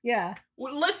 Bye. Yeah.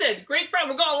 Well, listen, great friend.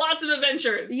 We're going on lots of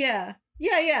adventures. Yeah.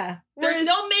 Yeah. There's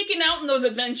no making out in those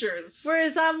adventures.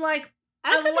 Whereas I'm like,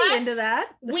 I could be into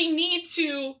that. We need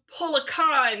to pull a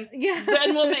con. Yeah.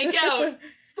 Then we'll make out.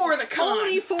 For the con.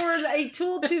 Only for a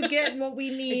tool to get what we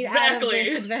need out of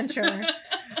this adventure.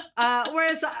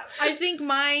 Whereas I think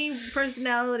my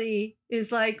personality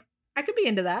is like, I could be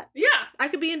into that. Yeah. I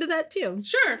could be into that too.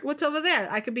 Sure. What's over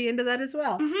there? I could be into that as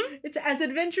well. Mm-hmm. It's as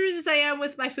adventurous as I am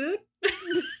with my food.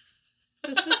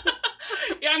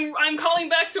 Yeah, I'm calling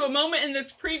back to a moment in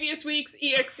this previous week's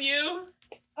EXU.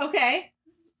 Okay.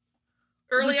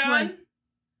 Early on. One?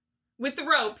 With the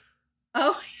rope.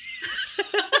 Oh.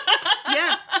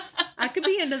 Yeah, I could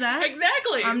be into that.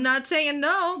 Exactly. I'm not saying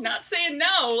no. Not saying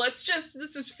no. Let's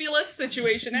just feel this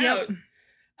situation out.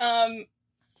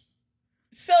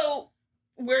 So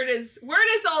where does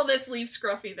all this leave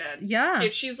Scruffy then? Yeah.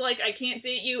 If she's like, I can't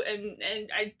date you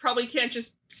and I probably can't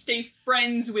just stay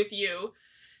friends with you.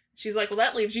 She's like, well,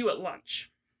 that leaves you at lunch.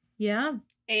 Yeah.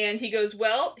 And he goes,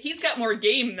 well, he's got more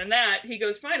game than that. He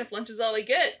goes, fine, if lunch is all I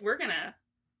get, we're gonna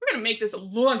make this a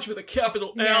lunch with a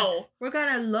capital L. We're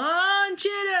gonna launch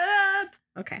it up.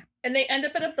 Okay. And they end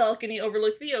up at a balcony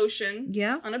overlooking the ocean.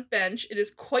 Yeah. On a bench. It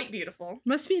is quite beautiful.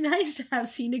 Must be nice to have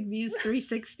scenic views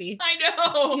 360. I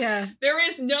know. Yeah. There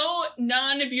is no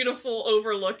non-beautiful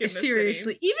overlook in this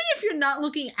Seriously. city. Even if you're not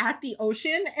looking at the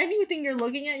ocean, anything you're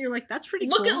looking at, you're like, that's pretty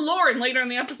cool. Look at Lauren later in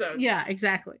the episode. Yeah,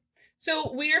 exactly.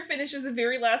 So Weir finishes the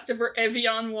very last of her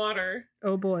Evian water.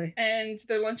 Oh boy. And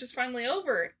their lunch is finally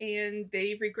over. And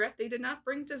they regret they did not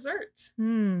bring dessert.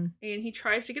 And he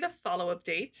tries to get a follow-up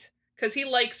date. Because he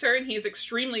likes her and he's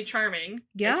extremely charming.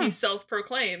 Yeah. As he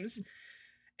self-proclaims.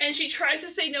 And she tries to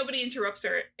say nobody interrupts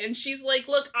her. And she's like,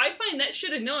 look, I find that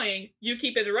shit annoying. You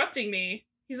keep interrupting me.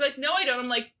 He's like, no, I don't. I'm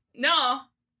like, no.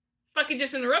 Fucking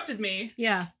just interrupted me.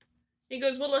 Yeah. He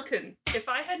goes, well, look, if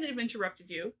I hadn't have interrupted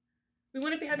you, we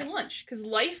wouldn't be having lunch. Because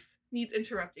life needs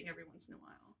interrupting every once in a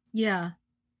while. Yeah.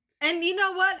 And you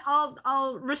know what?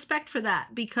 I'll respect for that.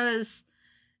 Because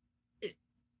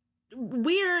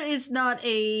Weir is not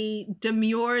a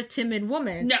demure, timid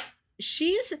woman. No.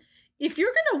 If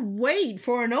you're gonna wait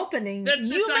for an opening,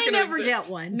 you may never get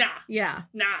one. Nah. Yeah.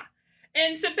 Nah.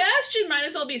 And Sebastian might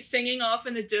as well be singing off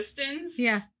in the distance.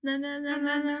 Yeah. Na, na, na,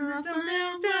 na, na,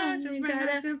 na, you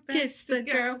gotta kiss the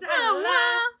girl.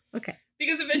 Okay.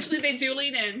 Because eventually they do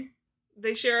lean in.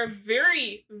 They share a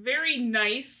very, very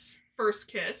nice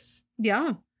first kiss.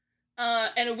 Yeah.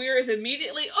 And Weir is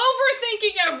immediately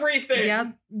overthinking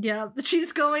everything. Yep.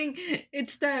 She's going,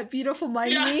 it's that beautiful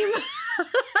mind meme. 100%.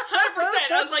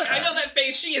 I was like, I know that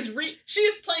face. She is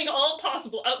playing all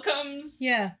possible outcomes.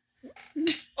 Yeah.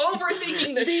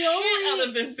 overthinking the shit out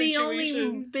of this The situation.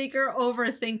 only bigger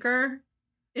overthinker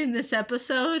in this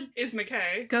episode is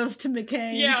McKay. goes to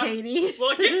McKay Yeah. and Katie.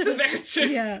 Well, it gets in there too.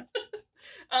 Yeah.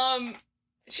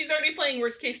 She's already playing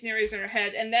worst case scenarios in her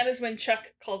head, and that is when Chuck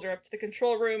calls her up to the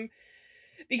control room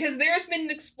because there's been an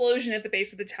explosion at the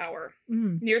base of the tower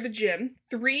near the gym.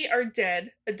 3 are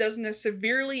dead, a dozen are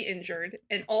severely injured,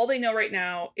 and all they know right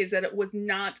now is that it was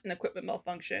not an equipment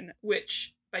malfunction,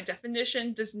 which by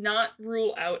definition does not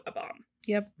rule out a bomb.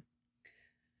 Yep.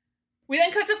 We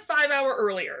then cut to 5 hours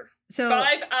earlier. So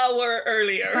 5 hours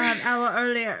earlier. 5 hours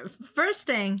earlier. First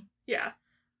thing, Yeah.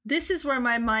 this is where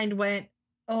my mind went,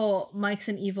 oh, Mike's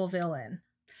an evil villain.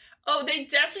 Oh, they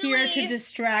definitely Here to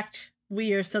distract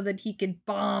Weir so that he could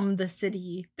bomb the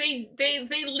city. They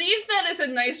leave that as a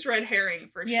nice red herring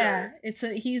for Yeah,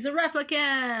 sure. he's a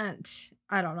replicant.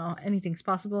 I don't know, anything's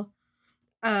possible.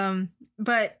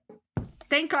 But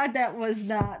thank God that was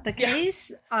not the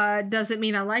case. Doesn't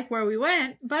mean I like where we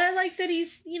went, but I like that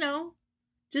he's,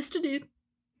 just a dude.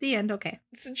 The end, okay.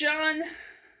 So John,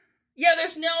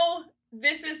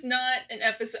 this is not an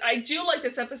episode. I do like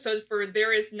this episode for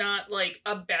there is not like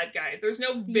a bad guy. There's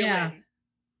no villain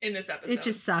in this episode. It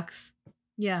just sucks.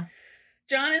 Yeah.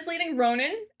 John is leading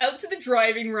Ronan out to the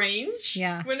driving range.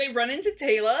 Yeah. When they run into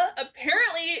Taylor.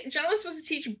 Apparently, John was supposed to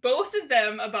teach both of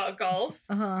them about golf.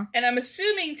 Uh-huh. And I'm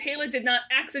assuming Taylor did not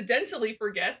accidentally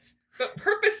forget, but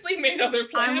purposely made other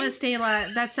plans. I'm with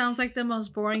Taylor. That sounds like the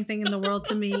most boring thing in the world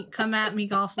to me. Come at me,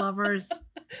 golf lovers.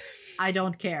 I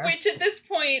don't care. Which at this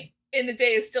point in the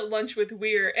day is still lunch with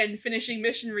Weir and finishing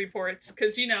mission reports,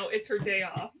 because, it's her day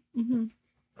off. Mm-hmm.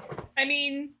 I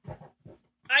mean,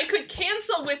 I could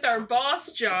cancel with our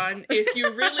boss, John, if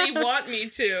you really want me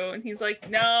to. And he's like,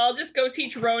 no, I'll just go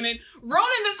teach Ronan.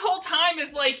 Ronan this whole time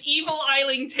is like evil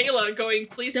Eileen Taylor going,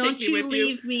 please Don't take me you with you.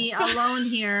 leave me alone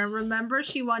here. Remember,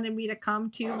 she wanted me to come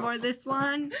to for this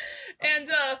one? And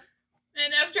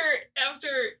after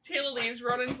Taylor leaves,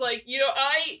 Ronan's like,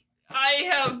 I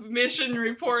have mission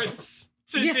reports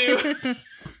to do.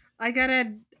 I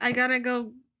gotta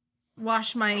go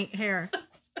wash my hair.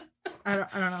 I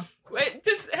don't know. Wait,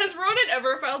 has Ronan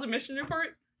ever filed a mission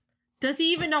report? Does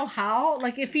he even know how?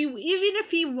 Like, even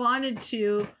if he wanted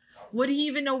to, would he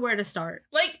even know where to start?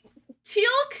 Like,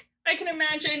 Teal'c, I can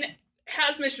imagine,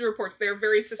 has mission reports. They're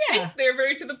very succinct. Yeah. They're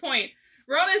very to the point.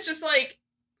 Ronan's just like,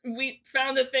 we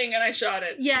found a thing and I shot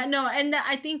it. Yeah, no, and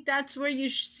I think that's where you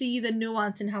see the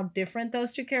nuance in how different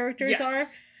those two characters are.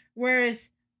 Whereas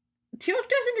Teal'c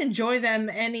doesn't enjoy them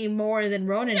any more than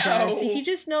Ronan does. He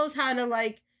just knows how to,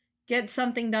 like, get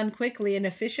something done quickly and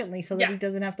efficiently so that he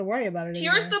doesn't have to worry about it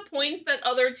anymore. Here's the points that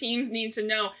other teams need to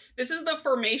know. This is the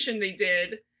formation they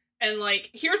did. And, like,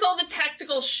 here's all the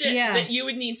tactical shit that you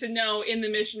would need to know in the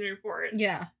mission report.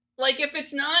 Yeah. Like, if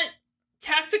it's not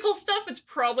tactical stuff, it's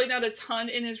probably not a ton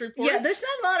in his reports. Yeah, there's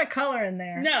not a lot of color in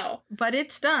there. No. But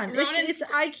it's done. It's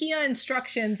IKEA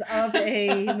instructions of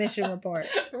a mission report.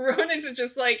 Ronan's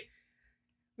just like,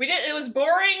 it was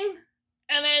boring,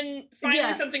 and then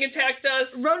finally something attacked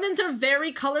us. Ronans are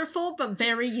very colorful, but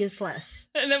very useless.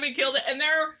 And then we killed it, and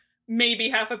they're maybe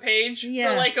half a page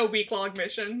for like a week-long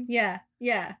mission. Yeah.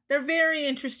 They're very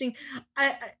interesting.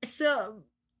 So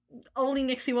only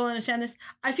Nixie will understand this.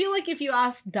 I feel like if you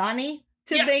ask Donnie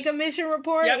to make a mission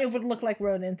report, it would look like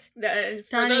Ronan's.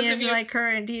 Donnie is my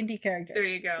current D&D character. There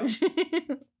you go.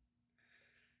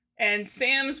 And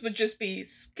Sam's would just be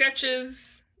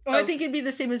sketches. Oh, I think it'd be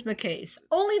the same as McKay's.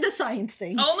 Only the science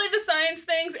things. Only the science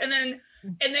things, and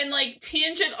then like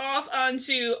tangent off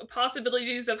onto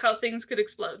possibilities of how things could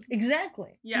explode.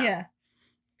 Exactly. Yeah.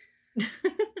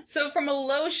 So from a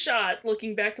low shot,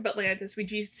 looking back up Atlantis, we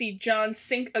see John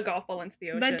sink a golf ball into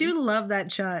the ocean. I do love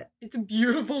that shot. It's a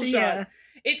beautiful shot. Yeah.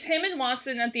 It's him and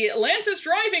Watson at the Atlantis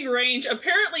driving range,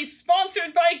 apparently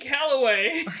sponsored by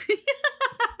Callaway.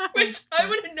 Which I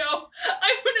wouldn't know.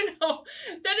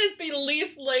 That is the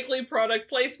least likely product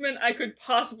placement I could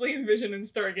possibly envision in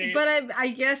Stargate. But I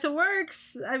guess it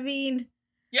works. I mean...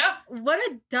 Yeah. What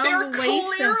a dumb They're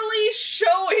clearly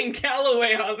showing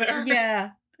Callaway on there.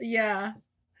 Yeah.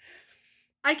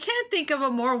 I can't think of a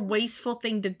more wasteful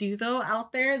thing to do, though,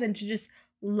 out there than to just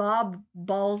lob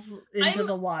balls into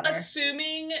the water.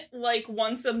 Assuming, like,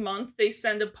 once a month they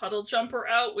send a puddle jumper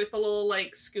out with a little,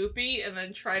 like, scoopy and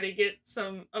then try to get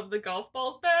some of the golf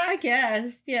balls back. I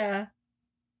guess, yeah.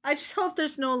 I just hope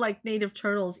there's no, like, native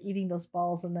turtles eating those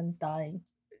balls and then dying.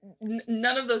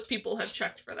 None of those people have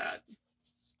checked for that.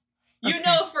 You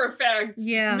know for a fact,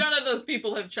 none of those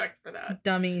people have checked for that.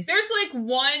 Dummies. There's, like,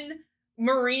 one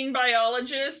marine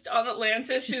biologist on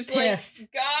Atlantis who's pissed.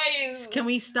 like, guys... Can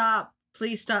we stop?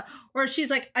 please stop. Or she's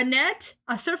like, a net,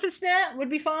 a surface net would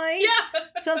be fine.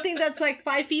 Yeah. Something that's like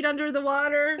 5 feet under the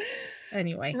water.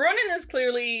 Anyway. Ronan is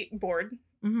clearly bored.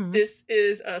 Mhm. This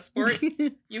is a sport.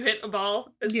 You hit a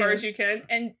ball as far Yeah. as you can.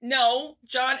 And no,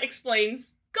 John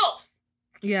explains golf.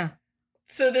 Yeah.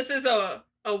 So this is a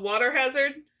water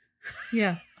hazard.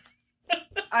 Yeah.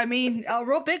 I mean, a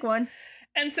real big one.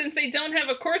 And since they don't have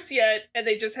a course yet and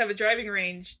they just have a driving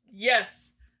range,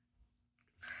 yes.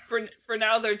 For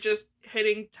now, they're just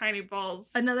hitting tiny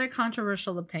balls Another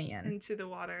controversial opinion. into the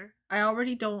water. I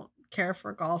already don't care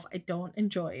for golf. I don't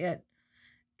enjoy it.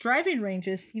 Driving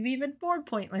ranges seem even more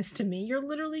pointless to me. You're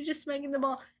literally just smacking the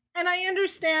ball. And I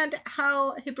understand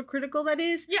how hypocritical that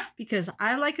is. Yeah. Because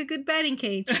I like a good batting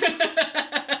cage. Which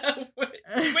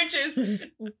is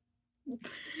the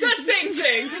same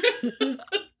thing.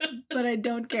 But I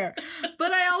don't care.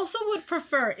 But I also would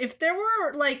prefer if there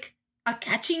were like a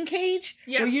catching cage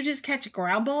Yeah. where you just catch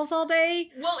ground balls all day.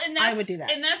 Well, and I that's, would do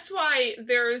that. And that's why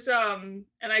there's and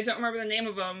I don't remember the name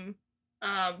of them,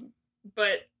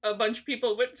 but a bunch of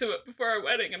people went to it before our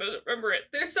wedding, and I don't remember it.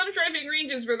 There's some driving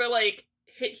ranges where they're like,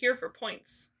 hit here for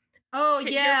points. Oh, Hit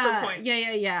here yeah. for points.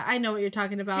 Yeah. I know what you're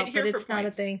talking about, Hit but here for it's not a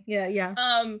points. thing. Yeah.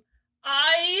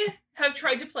 I have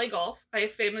tried to play golf. I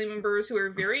have family members who are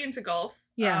very into golf.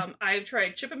 Yeah. I've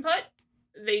tried chip and putt.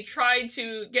 They tried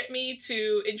to get me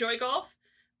to enjoy golf.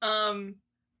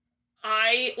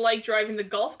 I like driving the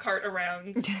golf cart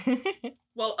around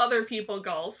while other people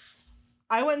golf.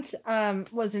 I once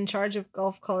was in charge of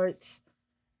golf carts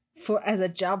as a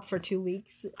job for 2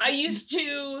 weeks. I used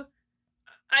to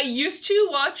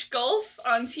watch golf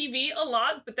on TV a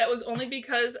lot, but that was only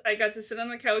because I got to sit on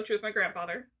the couch with my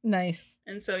grandfather. Nice.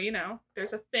 And so,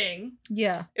 there's a thing.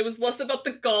 Yeah. It was less about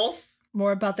the golf,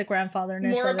 More about the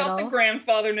grandfatherness more of about it the all.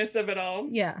 grandfatherness of it all.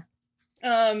 Yeah.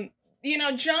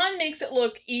 John makes it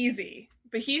look easy,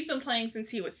 but he's been playing since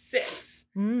he was 6.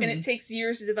 Mm. And it takes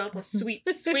years to develop a sweet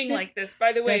swing like this.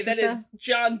 By the way, Does it that is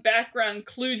John background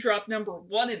clue drop number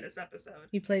 1 in this episode.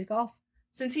 He played golf.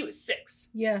 Since he was 6.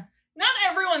 Yeah. Not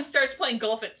everyone starts playing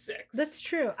golf at 6. That's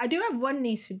true. I do have one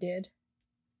niece who did.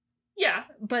 Yeah,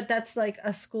 But that's like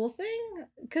a school thing?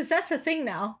 Because that's a thing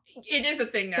now. it is a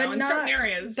thing now But in certain not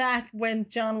areas. Back when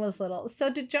John was little. So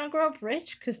did John grow up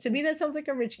rich? Because to me that sounds like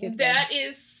a rich kid. That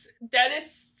is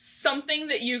something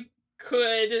that you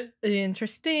could. thing.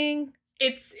 Interesting.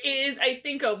 It is, I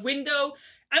think, a window.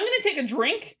 I'm gonna take a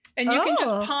drink, and you can Oh.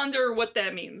 just ponder what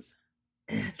that means.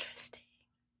 Interesting.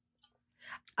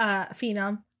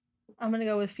 Phenom. I'm gonna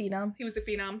go with Phenom. He was a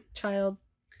phenom. Child.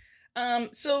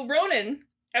 So Ronan,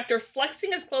 after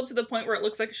flexing his club to the point where it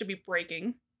looks like it should be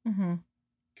breaking,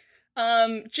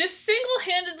 Mm-hmm. just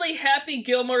single-handedly Happy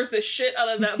Gilmore's the shit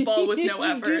out of that ball with no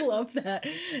I effort. do love that.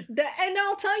 And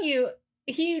I'll tell you,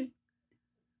 he,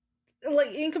 like,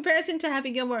 in comparison to Happy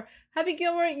Gilmore,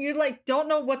 you, like, don't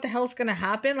know what the hell's gonna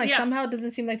happen. Like, Yeah. somehow it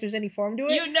doesn't seem like there's any form to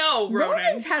it. Ronan.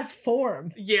 Ronan's has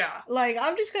form. Yeah. Like,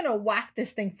 I'm just gonna whack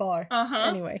this thing far. Uh-huh.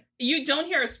 Anyway. You don't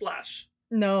hear a splash.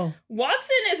 No.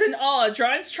 Watson is in awe.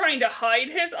 John's trying to hide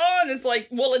his awe and is like,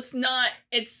 well, it's not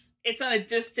a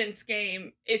distance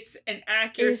game. It's an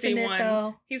accuracy Isn't it, one.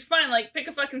 though? He's fine, like, pick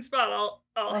a fucking spot.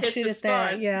 I'll hit shoot the it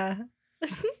spot. there. Yeah.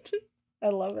 I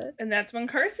love it. And that's when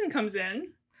Carson comes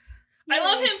in. I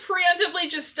love him preemptively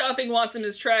just stopping Watson in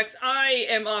his tracks. I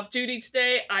am off duty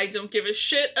today. I don't give a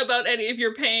shit about any of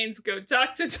your pains. Go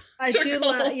talk to I Dr. do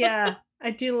Cole.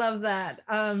 I do love that.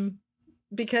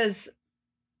 Because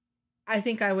I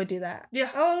think I would do that.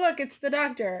 Yeah. Oh, look, it's the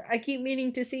doctor. I keep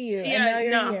meaning to see you. Yeah, and now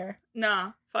you're no. here.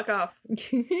 Nah, fuck off.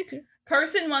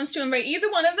 Carson wants to invite either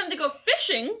one of them to go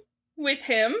fishing with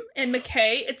him and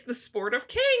McKay. It's the sport of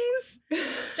kings.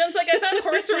 John's like, I thought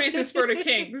horse racing sport of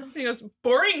kings. He goes,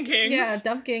 boring kings. Yeah,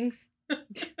 dump kings.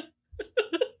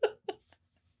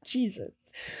 Jesus.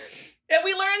 And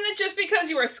we learn that just because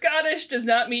you are Scottish does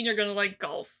not mean you're gonna like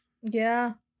golf.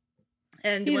 Yeah.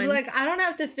 And He's when, like, I don't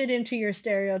have to fit into your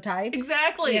stereotypes.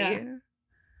 exactly. Yeah.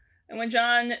 And when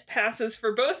John passes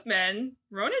for both men,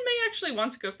 Ronan may actually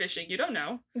want to go fishing. You don't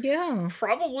know. Yeah.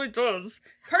 Probably does.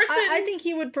 Carson. I think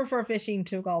he would prefer fishing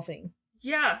to golfing.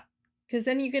 Yeah, Because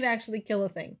then you can actually kill a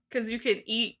thing. because you can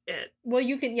eat it. Well,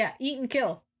 you can, eat and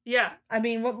kill. Yeah. I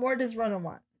mean, what more does Ronan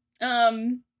want?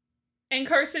 And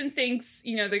Carson thinks,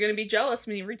 they're going to be jealous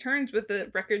when he returns with the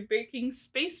record-breaking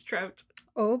space trout.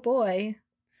 Oh, boy.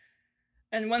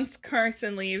 And once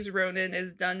Carson leaves, Ronan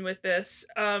is done with this.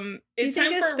 Do you It's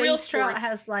think time a for real space trout sports.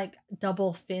 has, like,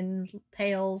 double fin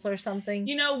tails or something?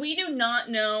 We do not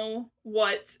know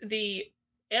what the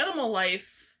animal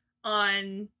life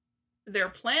on their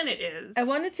planet is. I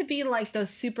want it to be like those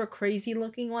super crazy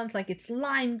looking ones, like it's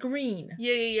lime green.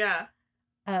 Yeah.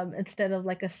 instead of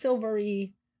like a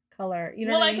silvery color. You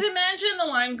know Well, what I I mean? can imagine the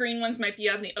lime green ones might be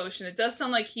out in the ocean. It does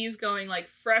sound like he's going like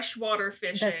freshwater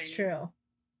fishing. That's true.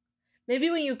 Maybe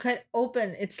when you cut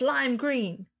open, it's lime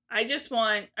green. I just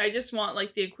want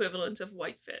like the equivalent of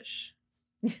whitefish.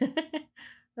 I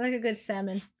like a good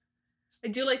salmon. I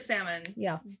do like salmon.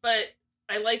 Yeah. But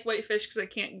I like whitefish because I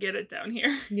can't get it down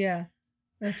here. Yeah.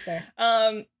 That's fair.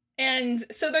 And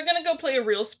so they're gonna go play a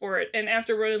real sport, and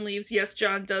after Ronan leaves, yes,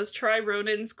 John does try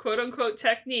Ronan's quote-unquote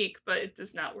technique, but it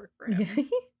does not work for him.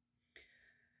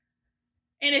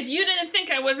 And if you didn't think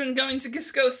I wasn't going to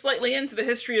just go slightly into the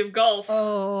history of golf,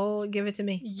 Oh, give it to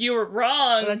me. you were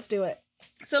wrong. Let's do it.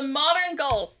 So modern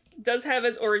golf does have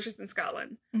its origins in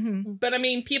Scotland. Mm-hmm. But I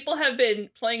mean, people have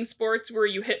been playing sports where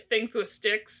you hit things with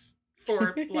sticks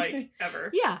for like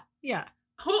ever. Yeah. Yeah.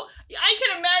 I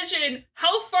can imagine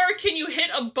how far can you hit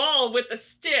a ball with a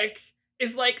stick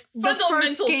is like The fundamental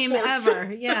first game sports.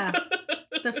 ever. Yeah.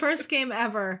 The first game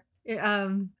ever. Yeah.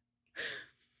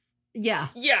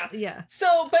 Yeah. Yeah.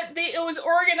 So, but it was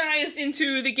organized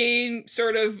into the game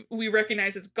sort of we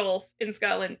recognize as golf in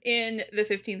Scotland in the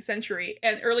 15th century.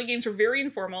 And early games were very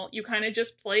informal. You kind of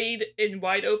just played in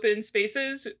wide open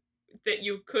spaces that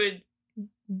you could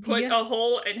put a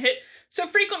hole and hit. So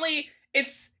frequently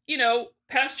it's,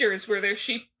 pastures where there's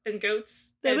sheep and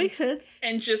goats. That makes sense.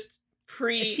 And just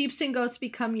Sheeps and goats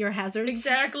become your hazards.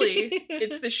 Exactly.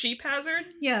 It's the sheep hazard.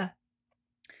 Yeah.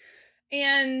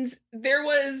 And there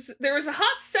was a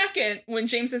hot second when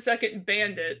James II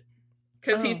banned it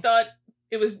because he thought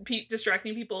it was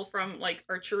distracting people from like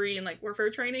archery and like warfare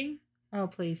training. Oh,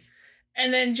 please.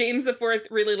 And then James IV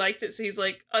really liked it, so he's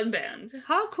like, unbanned.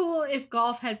 How cool if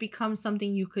golf had become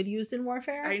something you could use in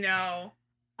warfare? I know.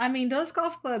 I mean, those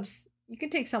golf clubs, you can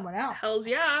take someone out. Hells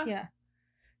yeah. Yeah.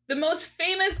 The most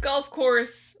famous golf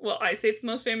course, well, I say it's the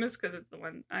most famous because it's the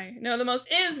one I know the most,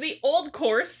 is the Old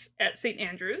Course at St.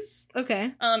 Andrews.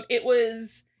 Okay. It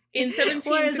was in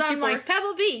 1764. Whereas I'm like,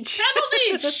 Pebble Beach. Pebble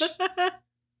Beach!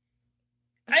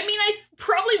 I mean,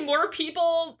 probably more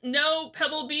people know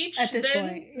Pebble Beach at this than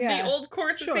point. Yeah. the Old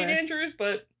Course at Sure. St. Andrews,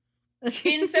 but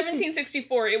in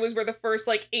 1764, it was where the first,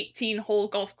 18-hole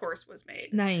golf course was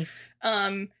made. Nice.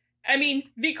 I mean,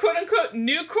 the quote-unquote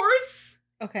new course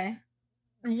Okay.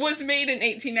 was made in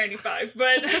 1895,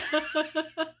 but...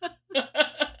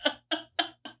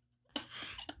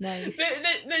 Nice.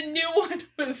 The new one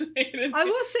was made in... I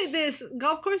will say this,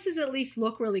 golf courses at least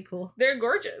look really cool. They're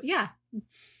gorgeous. Yeah.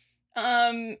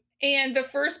 And the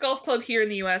first golf club here in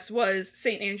the U.S. was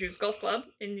St. Andrews Golf Club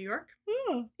in New York.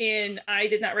 I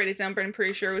did not write it down, but I'm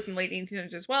pretty sure it was in the late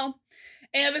 1800s as well.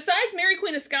 And besides Mary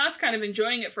Queen of Scots kind of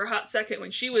enjoying it for a hot second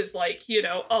when she was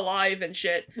alive and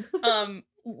shit,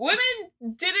 women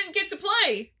didn't get to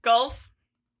play golf.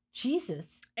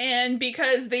 Jesus. And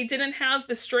because they didn't have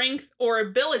the strength or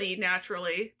ability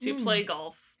naturally to play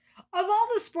golf. Of all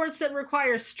the sports that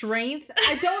require strength,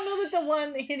 I don't know that the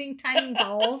one hitting tiny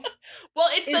balls well,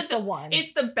 is the one.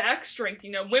 It's the back strength,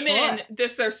 women,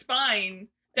 their spine.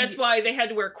 That's why they had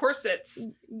to wear corsets,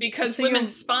 because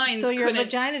women's spines couldn't... So your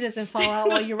vagina doesn't fall out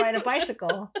while you ride a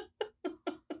bicycle.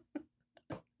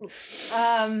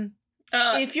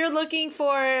 If you're looking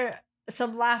for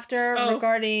some laughter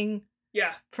regarding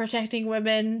protecting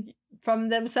women from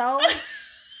themselves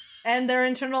and their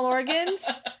internal organs,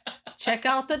 check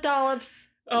out the Dollops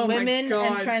Women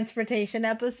and Transportation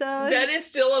episode. That is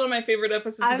still one of my favorite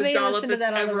episodes of the Dollop that's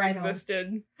ever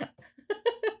existed.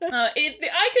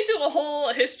 I could do a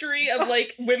whole history of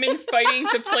women fighting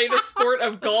to play the sport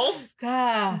of golf,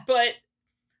 but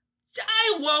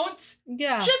I won't.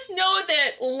 Yeah. Just know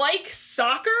that, like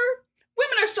soccer,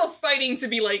 women are still fighting to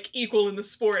be equal in the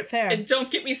sport. Fair. And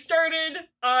don't get me started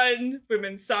on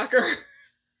women's soccer.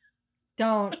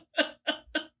 Don't.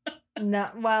 No.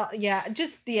 Well, yeah.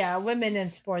 Just women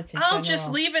in sports. In I'll general. just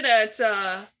leave it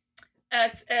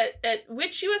at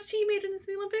which U.S. team made it into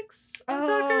the Olympics in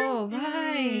soccer? Oh,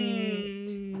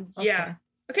 right. Yeah.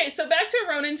 Okay, so back to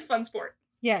Ronan's fun sport.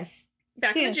 Yes.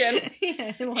 Back in the gym.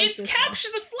 It's capture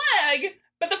the flag,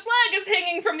 but the flag is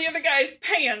hanging from the other guy's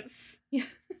pants.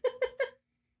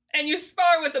 And you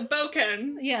spar with a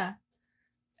boken. Yeah.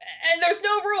 And there's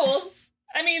no rules.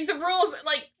 I mean, the rules,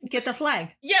 get the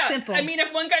flag. Yeah. Simple. I mean,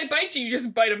 if one guy bites you, you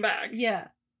just bite him back. Yeah.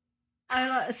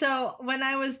 So when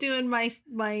I was doing my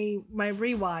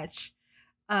rewatch,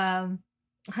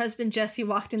 husband Jesse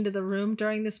walked into the room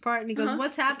during this part and he goes,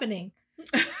 "What's happening?"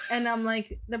 And I'm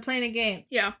like, "They're playing a game."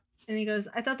 Yeah. And he goes,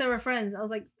 "I thought they were friends." I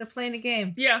was like, "They're playing a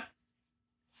game." Yeah.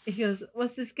 He goes,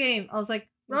 "What's this game?" I was like,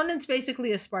 "Ronan's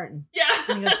basically a Spartan." Yeah.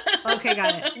 And he goes, "Okay,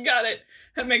 got it." Got it.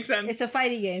 That makes sense. It's a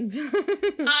fighting game.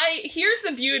 Here's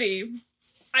the beauty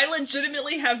I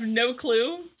legitimately have no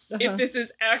clue if this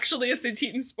is actually a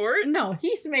Sateetan sport. No,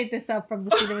 he's made this up from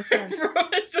the seat of his pants.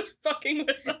 Ronan's just fucking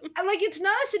with them. Like, it's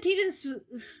not a Sateetan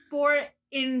sport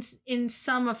in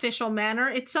some official manner.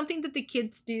 It's something that the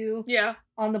kids do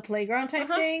on the playground type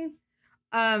thing.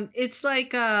 It's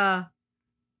like, yeah.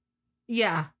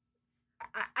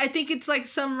 I think it's like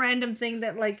some random thing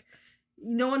that, like,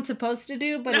 no one's supposed to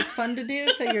do, but it's fun to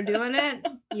do, so you're doing it.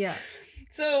 Yeah.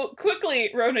 So,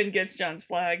 quickly, Ronan gets John's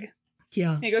flag.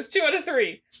 Yeah. He goes 2 out of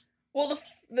 3. Well,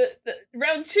 the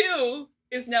round 2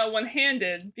 is now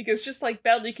one-handed, because just like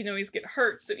battle, you can always get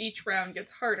hurt, so each round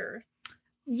gets harder.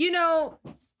 You know,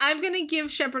 I'm going to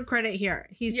give Shepard credit here.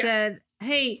 He said,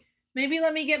 hey, maybe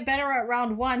let me get better at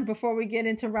round 1 before we get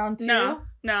into round 2. No.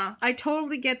 I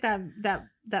totally get that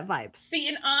vibe. See,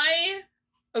 and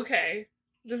okay,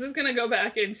 this is going to go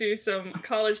back into some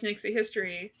college Nixie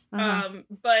history,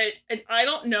 but and I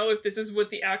don't know if this is what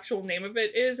the actual name of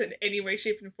it is in any way,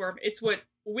 shape, and form. It's what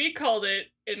we called it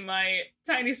in my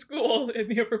tiny school in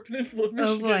the Upper Peninsula of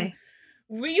Michigan. Oh boy.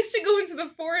 We used to go into the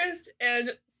forest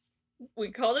and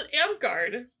we called it Amp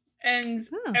Guard. And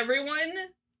everyone,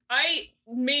 I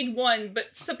made one,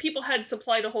 but some people had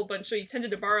supplied a whole bunch, so you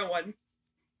tended to borrow one.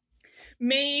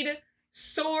 Made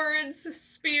swords,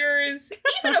 spears,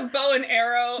 even a bow and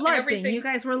arrow, and everything. You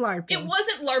guys were LARPing. It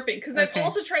wasn't LARPing, because I've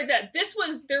also tried that.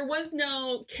 There was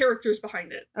no characters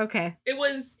behind it. Okay. It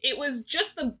was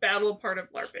just the battle part of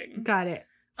LARPing. Got it.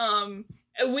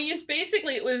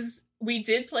 We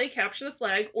did play Capture the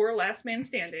Flag or Last Man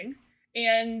Standing,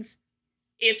 and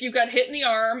if you got hit in the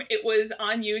arm, it was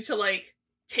on you to, like,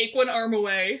 take one arm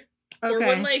away or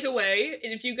one leg away,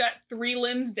 and if you got 3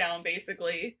 limbs down,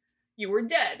 basically, you were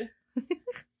dead.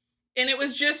 And it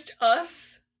was just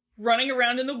us running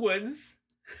around in the woods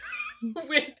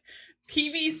with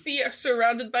PVC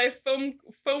surrounded by pool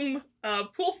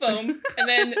foam, and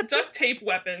then duct tape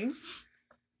weapons.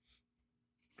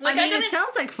 Like, it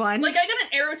sounds like fun. Like, I got an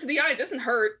arrow to the eye. It doesn't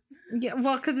hurt. Yeah,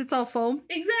 well, because it's all foam.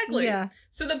 Exactly. Yeah.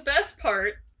 So the best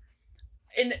part,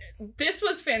 and this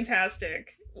was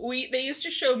fantastic, they used to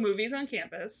show movies on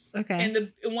campus. Okay.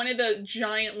 In one of the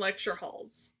giant lecture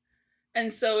halls.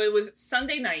 And so it was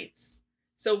Sunday nights.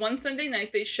 So one Sunday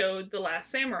night they showed The Last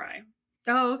Samurai.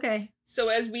 Oh, okay. So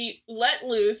as we let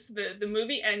loose, the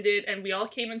movie ended and we all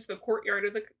came into the courtyard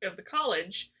of the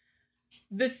college.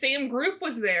 The same group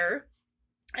was there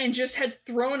and just had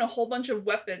thrown a whole bunch of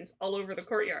weapons all over the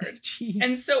courtyard. Jeez.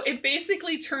 And so it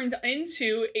basically turned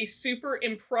into a super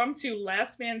impromptu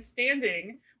Last Man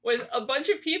Standing with a bunch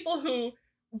of people who,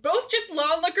 both just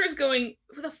onlookers going,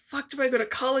 who the fuck do I go to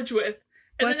college with?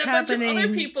 And What's then a bunch happening? of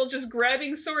other people just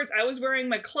grabbing swords. I was wearing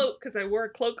my cloak because I wore a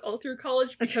cloak all through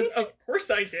college because of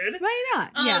course I did. Why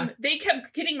not? Yeah. They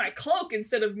kept getting my cloak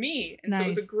instead of me. And so it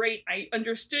was I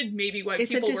understood maybe why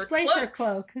people wear cloaks. It's a displacer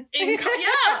cloak.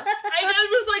 I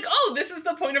was like, oh, this is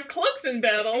the point of cloaks in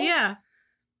battle. Yeah.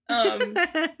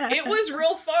 It was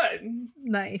real fun.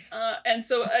 Nice. And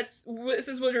so this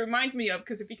is what it reminded me of,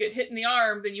 because if you get hit in the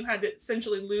arm, then you had to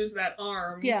essentially lose that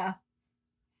arm. Yeah.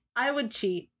 I would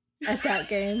cheat at that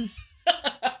game.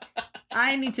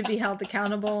 I need to be held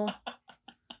accountable.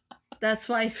 That's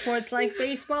why sports like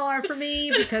baseball are for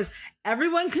me, because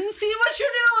everyone can see what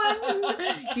you're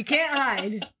doing. You can't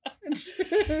hide.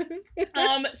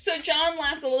 So John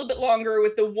lasts a little bit longer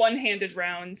with the one-handed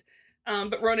round,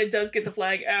 but Ronan does get the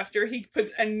flag after he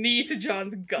puts a knee to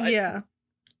John's gut. Yeah.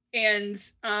 And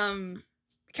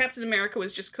Captain America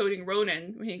was just coding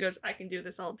Ronan when he goes, I can do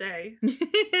this all day.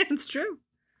 It's true.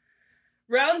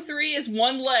 Round 3 is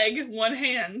one leg, one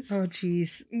hand. Oh,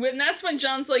 jeez. And that's when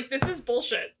John's like, this is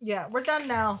bullshit. Yeah, we're done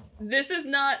now. This is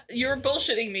not, you're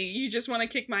bullshitting me. You just want to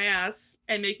kick my ass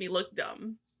and make me look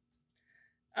dumb.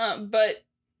 But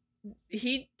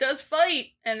he does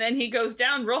fight, and then he goes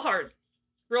down real hard.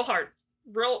 Real hard.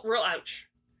 Real ouch.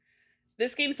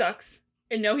 This game sucks.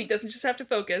 And no, he doesn't just have to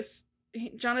focus.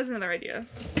 John has another idea.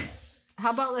 How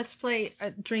about let's play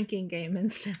a drinking game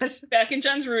instead? Back in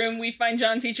John's room, we find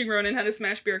John teaching Ronan how to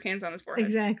smash beer cans on his forehead.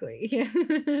 Exactly. Yeah.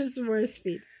 It's worse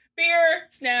speed. Beer,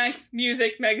 snacks,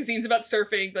 music, magazines about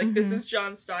surfing. Like, this is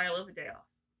John's style of a day off.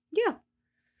 Yeah.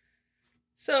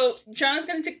 So, John is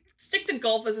going to stick to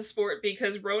golf as a sport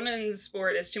because Ronan's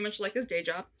sport is too much like his day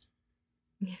job.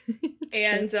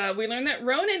 And we learned that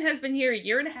Ronan has been here a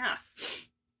year and a half.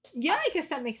 Yeah, I guess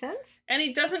that makes sense. And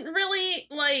he doesn't really,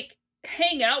 like,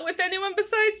 hang out with anyone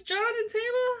besides John and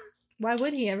Taylor. Why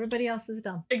would he? Everybody else is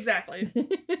dumb. Exactly.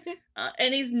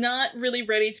 And he's not really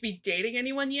ready to be dating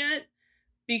anyone yet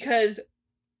because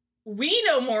we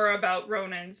know more about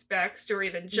Ronan's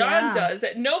backstory than John does.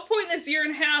 At no point in this year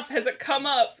and a half has it come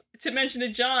up to mention to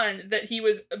John that he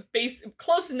was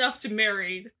close enough to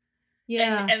married.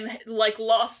 Yeah. And like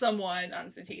lost someone on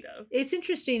Satita. It's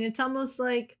interesting. It's almost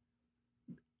like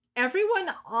everyone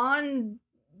on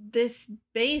this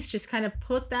base just kind of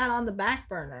put that on the back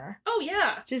burner. Oh,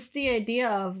 yeah. Just the idea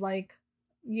of like,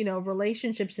 you know,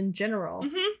 relationships in general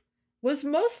was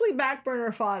mostly back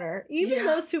burner fodder. Even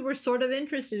those who were sort of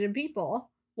interested in people,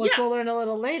 which we'll learn a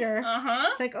little later.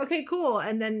 It's like, okay, cool.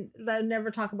 And then they'll never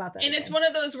talk about that And again. it's one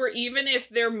of those where even if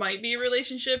there might be a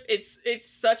relationship, it's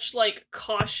such like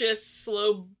cautious,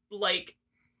 slow, like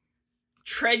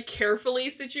tread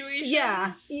carefully situations.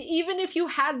 Yeah. Even if you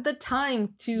had the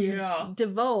time to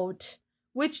devote,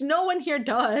 which no one here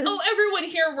does. Oh, everyone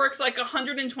here works like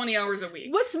 120 hours a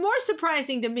week. What's more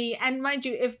surprising to me, and mind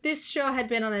you, if this show had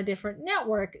been on a different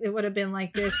network, it would have been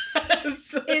like this,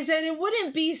 is that it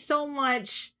wouldn't be so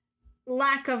much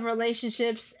lack of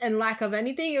relationships and lack of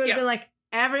anything. It would have been like,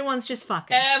 everyone's just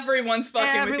fucking. Everyone's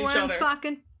fucking with each other. Everyone's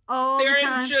fucking all the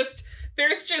time.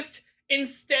 There's just,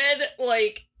 instead,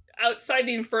 like, outside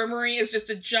the infirmary is just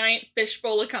a giant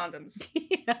fishbowl of condoms.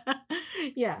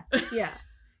 Yeah.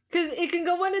 Because it can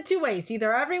go one of two ways.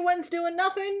 Either everyone's doing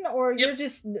nothing, or you're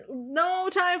just no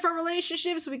time for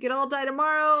relationships. We could all die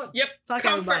tomorrow. Yep. Fuck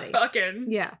Comfort everybody. fucking.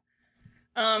 Yeah.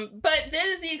 But that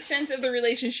is the extent of the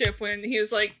relationship when he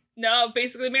was like, no,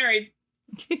 basically married.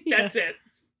 That's it.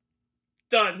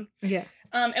 Done. Yeah.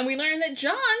 And we learned that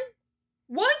John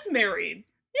was married.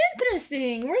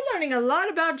 Interesting. We're learning a lot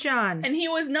about John. And he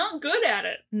was not good at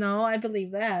it. No, I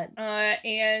believe that.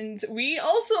 And we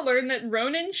also learned that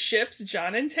Ronan ships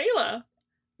John and Taylor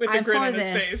with a grin on his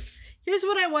face. Here's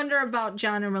what I wonder about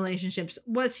John in relationships.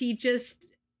 Was he just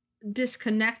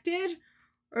disconnected?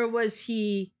 Or was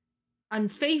he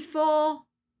unfaithful?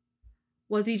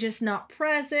 Was he just not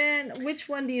present? Which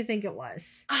one do you think it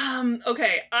was?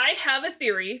 Okay, I have a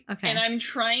theory. Okay. And I'm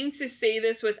trying to say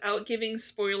this without giving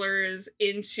spoilers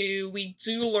into we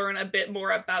do learn a bit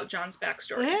more about John's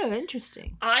backstory. Oh,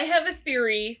 interesting. I have a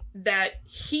theory that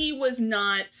he was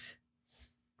not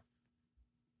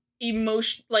he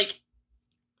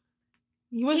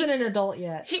wasn't an adult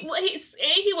yet. He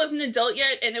wasn't an adult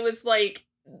yet, and it was like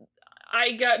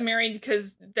I got married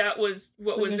because that was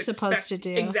what was you're supposed to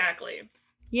do. Exactly.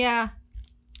 Yeah,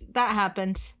 that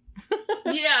happens.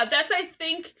 Yeah, that's, I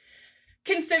think,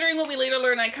 considering what we later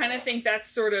learn, I kind of think that's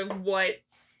sort of what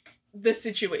the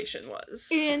situation was.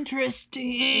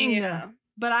 Interesting. Yeah.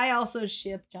 But I also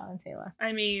ship John and Taylor.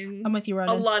 I mean, I'm with you,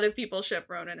 Ronan. A lot of people ship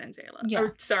Ronan and Taylor. Yeah.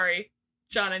 Or, sorry,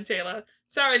 John and Taylor.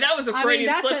 Sorry, that was a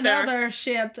Freudian slip there. That's another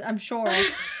ship, I'm sure.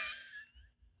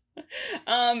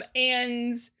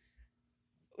 And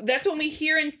that's when we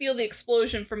hear and feel the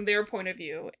explosion from their point of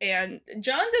view. And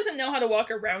John doesn't know how to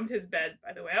walk around his bed,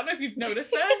 by the way. I don't know if you've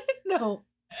noticed that. No.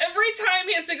 Every time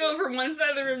he has to go from one side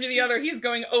of the room to the other, he's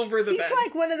going over the bed. He's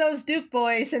like one of those Duke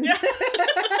boys. And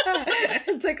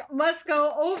it's like, must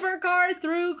go over car,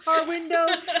 through car window.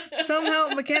 Somehow,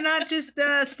 cannot just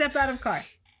step out of car.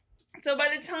 So by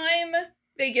the time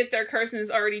they get there, Carson is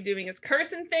already doing his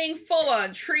Carson thing. Full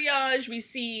on triage. We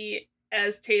see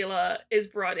as Taylor is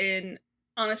brought in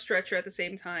on a stretcher at the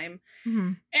same time.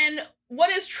 Mm-hmm. And what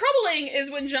is troubling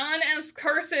is when John asks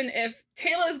Carson if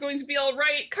Taylor is going to be all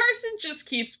right, Carson just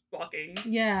keeps walking.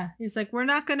 Yeah, he's like, we're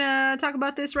not gonna talk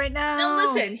about this right now. Now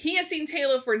listen, he has seen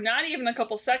Taylor for not even a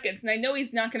couple seconds, and I know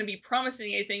he's not going to be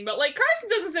promising anything, but like Carson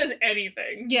doesn't say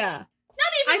anything. Yeah.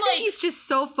 Not even I think he's just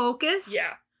so focused.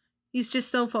 Yeah. He's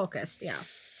just so focused, yeah.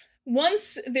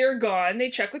 Once they're gone, they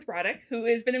check with Roddick, who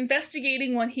has been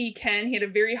investigating when he can. He had a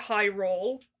very high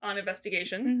role on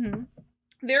investigation. Mm-hmm.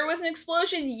 There was an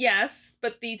explosion, yes,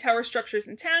 but the tower structure is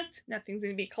intact. Nothing's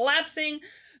going to be collapsing.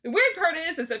 The weird part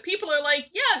is that people are like,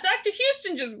 yeah, Dr.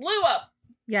 Houston just blew up.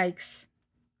 Yikes.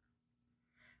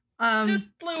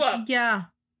 Just blew up. Yeah.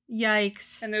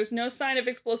 Yikes. And there's no sign of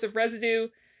explosive residue,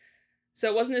 so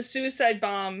it wasn't a suicide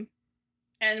bomb.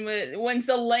 And when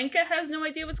Zelenka has no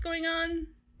idea what's going on,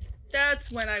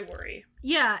 that's when I worry.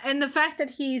 Yeah, and the fact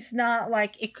that he's not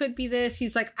like, it could be this,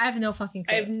 he's like, I have no fucking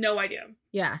clue. I have no idea.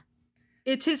 Yeah.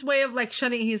 It's his way of like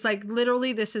shutting, he's like,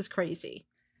 literally, this is crazy.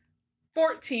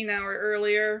 14 hours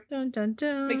earlier, Dun dun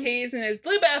dun. McKay's in his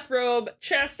blue bathrobe,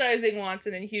 chastising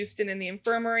Watson and Houston in the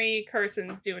infirmary.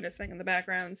 Carson's doing his thing in the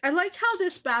background. I like how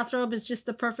this bathrobe is just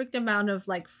the perfect amount of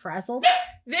like frazzled.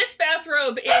 This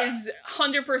bathrobe is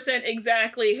 100%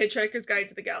 exactly Hitchhiker's Guide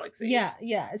to the Galaxy. Yeah.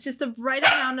 It's just the right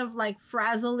amount of like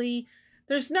frazzly.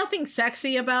 There's nothing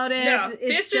sexy about it. No,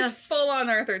 It's this is full on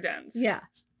Arthur Dent. Yeah.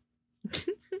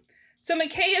 So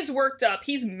McKay is worked up.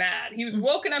 He's mad. He was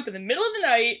woken up in the middle of the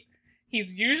night.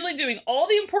 He's usually doing all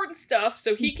the important stuff,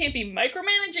 so he can't be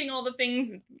micromanaging all the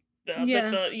things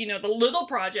the little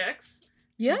projects.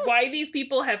 Yeah. Why these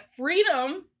people have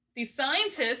freedom, these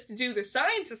scientists, to do their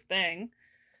scientist thing.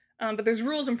 But there's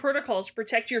rules and protocols to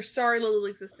protect your sorry little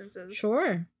existences.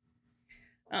 Sure.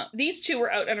 These two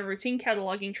were out on a routine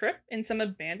cataloging trip in some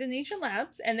abandoned ancient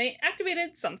labs, and they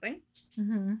activated something.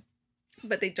 Mm-hmm.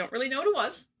 But they don't really know what it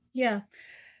was. Yeah.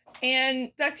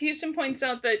 And Dr. Houston points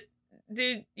out that,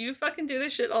 dude, you fucking do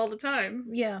this shit all the time.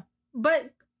 Yeah.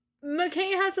 But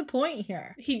McKay has a point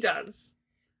here. He does.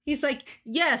 He's like,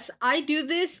 yes, I do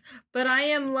this, but I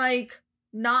am like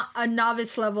not a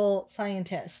novice level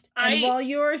scientist. And while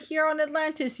you're here on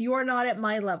Atlantis, you are not at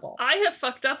my level. I have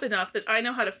fucked up enough that I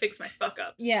know how to fix my fuck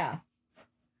ups. Yeah.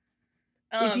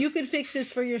 If you could fix this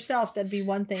for yourself, that'd be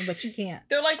one thing, but you can't.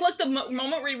 They're like, look, the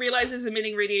moment we realize it's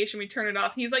emitting radiation, we turn it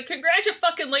off. He's like,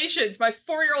 congratulations, my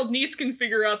 4-year-old niece can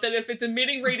figure out that if it's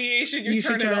emitting radiation, you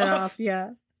turn it off. Yeah.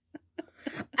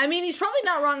 I mean, he's probably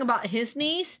not wrong about his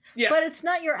niece, but it's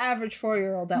not your average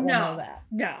 4-year-old that will know that.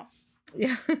 No.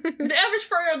 Yeah. The average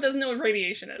 4-year-old doesn't know what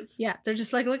radiation is. Yeah, they're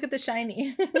just like, look at the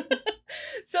shiny.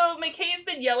 So McKay's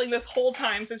been yelling this whole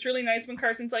time, so it's really nice when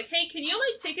Carson's like, hey, can you,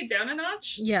 like, take it down a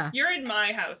notch? Yeah. You're in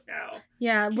my house now.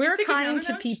 Yeah, we're kind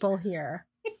to people here.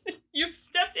 You've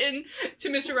stepped in to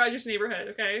Mr. Rogers' neighborhood,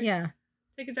 okay? Yeah.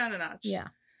 Take it down a notch. Yeah.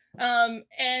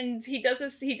 And he did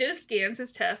his scans,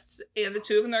 his tests, and the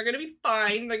two of them are going to be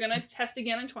fine. They're going to test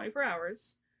again in 24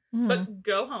 hours. But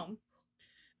go home.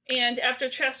 And after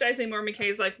chastising more,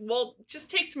 McKay's like, well, just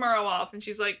take tomorrow off. And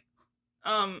she's like,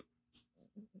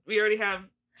 we already have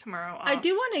tomorrow off. I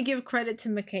do want to give credit to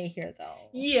McKay here, though.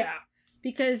 Yeah.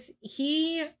 Because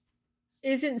he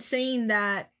isn't saying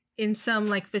that in some,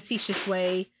 like, facetious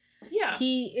way. Yeah.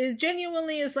 He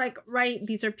genuinely is like, right,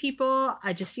 these are people.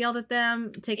 I just yelled at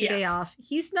them. Take a day off.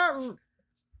 He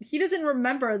doesn't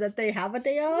remember that they have a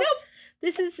day off.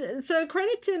 Nope. So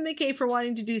credit to McKay for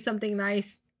wanting to do something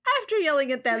nice after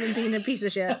yelling at them and being a piece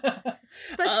of shit.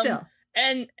 But still.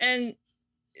 And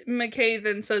McKay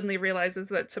then suddenly realizes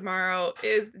that tomorrow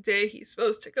is the day he's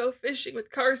supposed to go fishing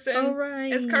with Carson. Oh,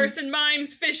 right. As Carson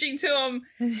mimes fishing to him.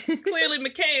 Clearly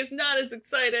McKay is not as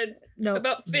excited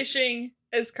about fishing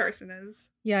as Carson is.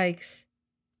 Yikes.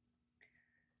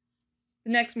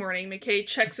 The next morning, McKay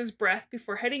checks his breath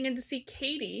before heading in to see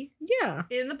Katie. Yeah.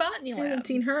 In the botany lab. Haven't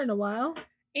seen her in a while.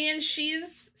 And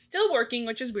she's still working,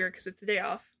 which is weird because it's a day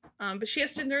off. But she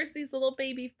has to nurse these little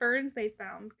baby ferns they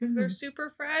found because they're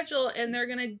super fragile and they're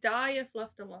going to die if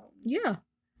left alone. Yeah.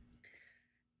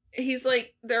 He's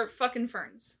like, they're fucking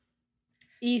ferns.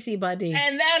 Easy, buddy.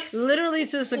 And that's literally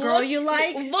just the girl you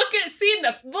like. Look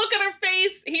at her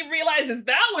face. He realizes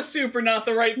that was super not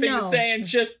the right thing to say and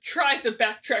just tries to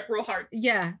backtrack real hard.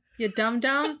 Yeah. You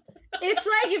dum-dum. It's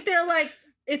like if they're like,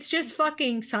 it's just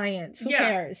fucking science. Who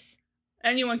cares?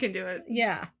 Anyone can do it.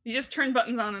 Yeah. You just turn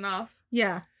buttons on and off.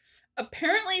 Yeah.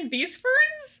 Apparently these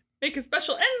ferns make a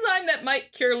special enzyme that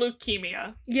might cure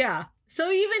leukemia. Yeah.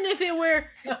 So even if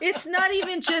it's not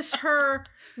even just her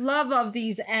love of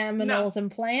these aminals and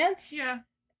plants. Yeah.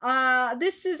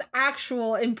 This is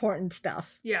actual important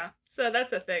stuff. Yeah. So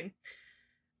that's a thing.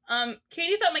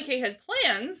 Katie thought McKay had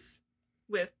plans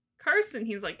with Carson.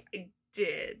 He's like, I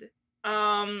did.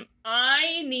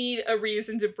 I need a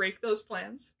reason to break those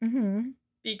plans. Mm-hmm.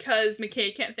 Because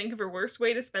McKay can't think of a worse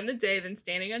way to spend the day than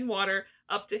standing in water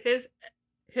up to his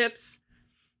hips.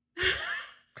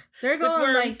 They're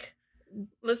going like...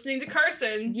 Listening to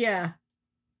Carson. Yeah.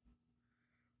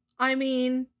 I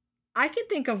mean, I can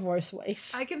think of worse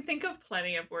ways. I can think of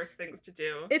plenty of worse things to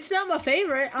do. It's not my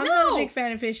favorite. I'm not a big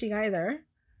fan of fishing either.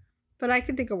 But I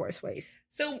can think of worse ways.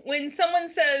 So when someone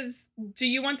says, do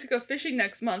you want to go fishing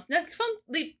next month? Next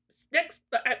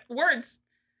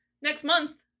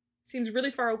month seems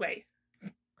really far away.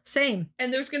 Same.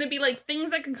 And there's going to be like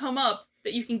things that can come up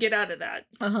that you can get out of that.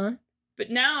 Uh-huh. But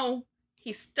now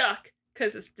he's stuck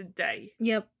because it's today.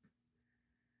 Yep.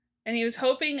 And he was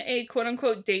hoping a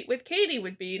quote-unquote date with Katie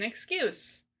would be an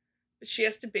excuse. But she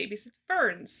has to babysit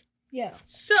ferns. Yeah.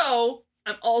 So,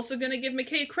 I'm also going to give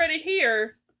McKay credit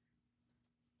here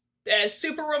as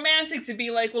super romantic to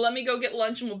be like, well, let me go get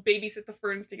lunch and we'll babysit the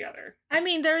ferns together. I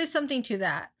mean, there is something to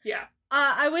that. Yeah.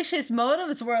 I wish his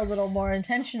motives were a little more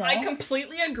intentional. I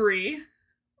completely agree.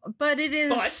 But it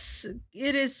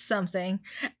is something.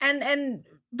 And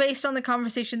based on the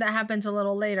conversation that happens a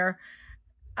little later,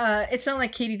 it's not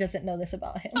like Katie doesn't know this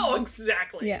about him. Oh,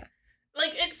 exactly. Yeah.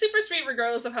 Like, it's super sweet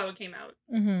regardless of how it came out.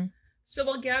 Mm-hmm. So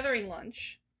while gathering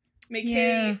lunch,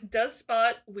 McKay does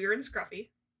spot Weir and Scruffy.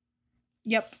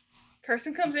 Yep.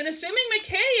 Carson comes in, assuming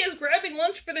McKay is grabbing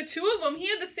lunch for the two of them. He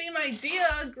had the same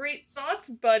idea. Great thoughts,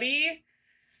 buddy.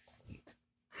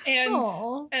 And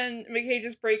McKay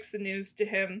just breaks the news to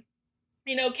him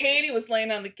Katie was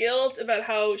laying on the guilt about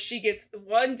how she gets the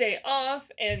one day off,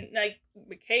 and like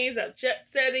McKay's out jet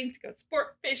setting to go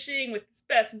sport fishing with his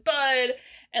best bud,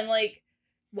 and like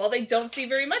while they don't see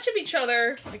very much of each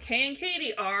other, McKay and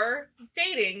Katie are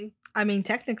dating. I mean,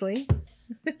 technically.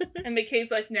 And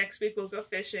McKay's like, next week we'll go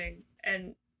fishing,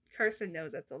 and Carson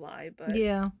knows that's a lie, but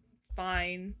Yeah.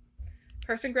 fine.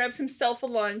 Carson grabs himself a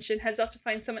lunch and heads off to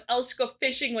find someone else to go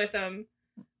fishing with him,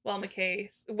 while McKay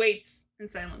waits and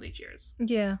silently cheers.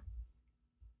 Yeah.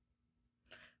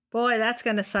 Boy, that's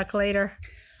gonna suck later.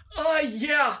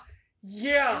 Yeah.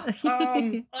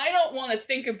 I don't want to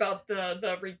think about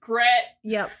the regret.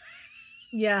 Yep.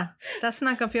 Yeah. That's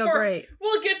not gonna feel For- great.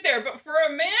 We'll get there, but for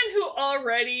a man who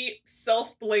already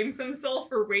self-blames himself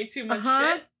for way too much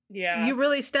shit, yeah. You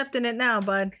really stepped in it now,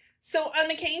 bud. So on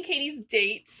McKay and Katie's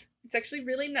date, it's actually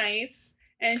really nice,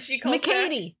 and she calls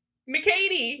McKady.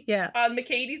 McKady. Yeah. On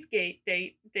McKady's date,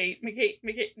 McKay.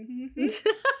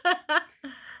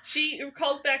 She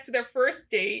calls back to their first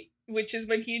date, which is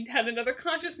when he had another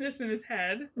consciousness in his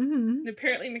head. Mm-hmm. And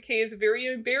apparently McKay is very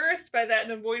embarrassed by that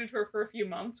and avoided her for a few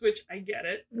months, which I get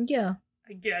it. Yeah.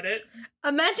 I get it.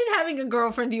 Imagine having a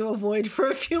girlfriend you avoid for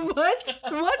a few months.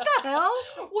 What the hell?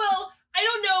 Well, I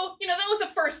don't know. That was a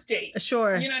first date.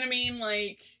 Sure. You know what I mean?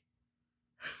 Like,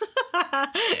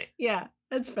 Yeah,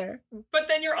 that's fair. but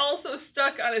then you're also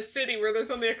stuck on a city where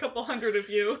there's only a couple hundred of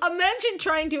you. Imagine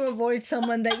trying to avoid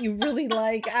someone that you really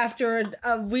like after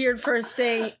a weird first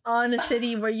date on a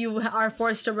city where you are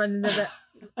forced to run into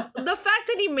the fact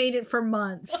that he made it for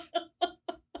months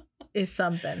is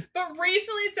something. But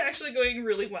recently it's actually going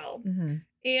really well. Mm-hmm.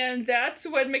 And that's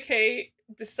when McKay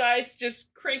decides to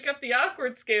just crank up the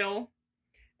awkward scale.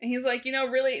 And he's like,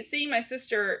 really seeing my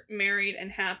sister married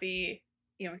and happy,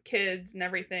 with kids and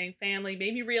everything, family,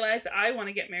 made me realize that I want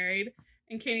to get married.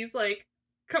 And Katie's like,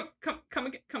 come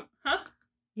again, huh?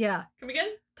 Yeah. Come again?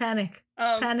 Panic.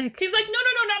 Panic. He's like, no,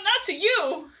 not to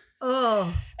you.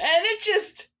 Oh. And it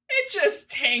just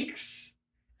tanks.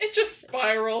 It just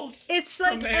spirals. It's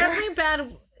like every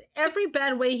bad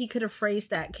way he could have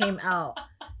phrased that came out.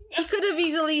 He could have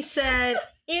easily said,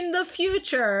 in the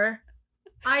future,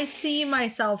 I see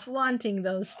myself wanting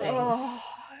those things. Oh,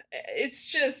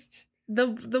 it's just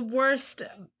the worst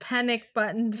panic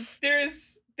buttons.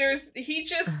 He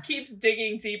just keeps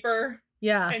digging deeper.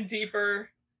 Yeah. And deeper.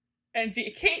 And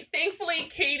thankfully,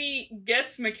 Katie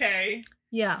gets McKay.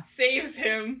 Yeah. Saves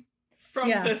him from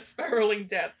the spiraling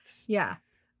depths. Yeah.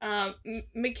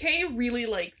 McKay really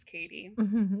likes Katie.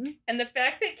 Mm-hmm. And the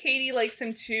fact that Katie likes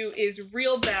him too is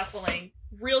real baffling,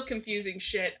 real confusing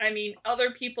shit. I mean,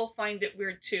 other people find it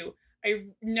weird too.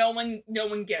 No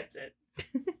one gets it.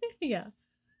 Yeah.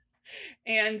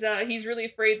 And he's really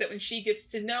afraid that when she gets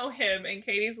to know him and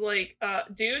Katie's like,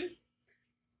 dude,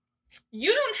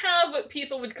 you don't have what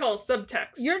people would call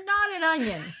subtext. You're not an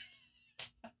onion.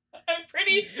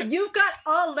 You've got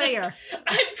a layer.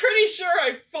 I'm pretty sure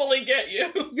I fully get you.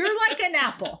 You're like an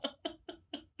apple.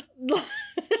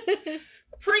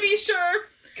 Pretty sure,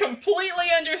 completely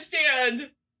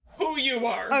understand who you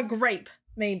are. A grape,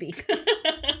 maybe.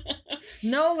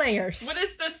 No layers. What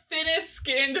is the thinnest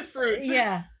skinned fruit?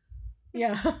 Yeah.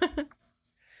 Yeah.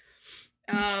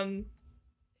 And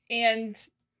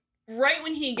right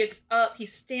when he gets up, he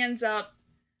stands up.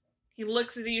 He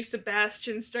looks at you,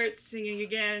 Sebastian, starts singing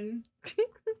again.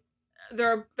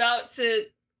 They're about to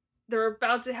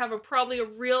have probably a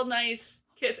real nice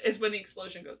kiss is when the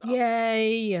explosion goes off.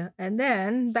 Yay. And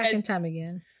then back in time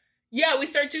again. Yeah, we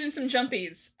start doing some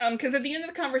jumpies. Because at the end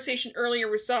of the conversation earlier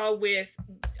we saw with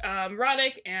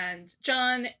Roddick and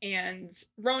John and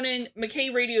Ronan,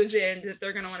 McKay radios in that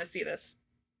they're going to want to see this.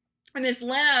 In this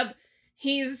lab,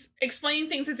 he's explaining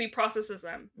things as he processes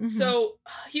them. Mm-hmm. So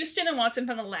Houston and Watson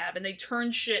found the lab and they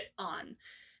turned shit on.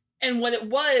 And what it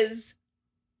was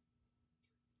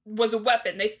a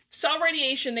weapon. They saw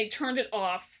radiation, they turned it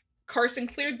off. Carson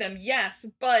cleared them, yes,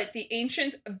 but the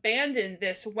ancients abandoned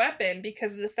this weapon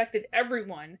because it affected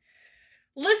everyone.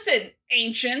 Listen,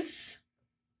 ancients.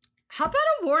 How about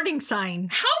a warning sign?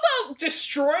 How about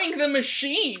destroying the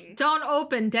machine? Don't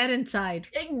open, dead inside.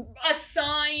 A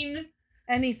sign.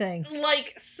 Anything.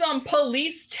 Like some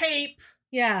police tape.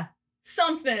 Yeah.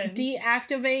 Something.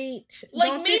 Deactivate.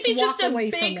 Like Don't maybe just a away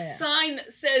big sign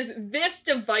that says this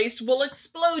device will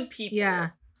explode people.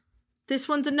 Yeah. This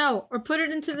one's a note. Or put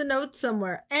it into the notes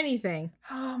somewhere. Anything.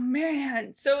 Oh,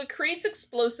 man. So it creates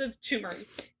explosive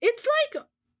tumors. It's like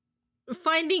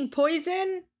finding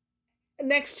poison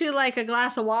next to like a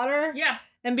glass of water. Yeah.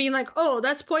 And being like, oh,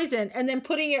 that's poison. And then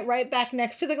putting it right back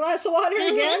next to the glass of water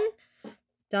again.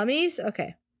 Dummies?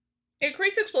 Okay. It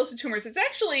creates explosive tumors. It's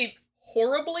actually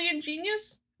horribly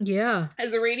ingenious. Yeah.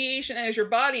 As the radiation enters your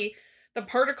body, the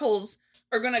particles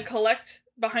are going to collect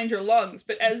behind your lungs.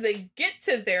 But as they get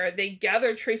to there, they gather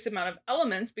a trace amount of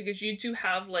elements because you do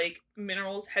have, like,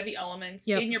 minerals, heavy elements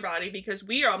in your body because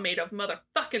we are all made of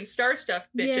motherfucking star stuff,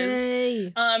 bitches.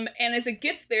 Yay. And as it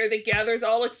gets there, they gathers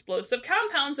all explosive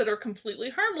compounds that are completely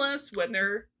harmless when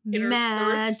they're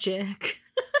interspersed. Magic.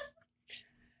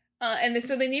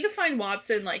 So they need to find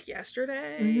Watson, like,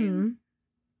 yesterday. Mm-hmm.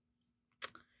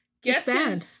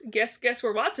 Guess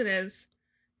where Watson is.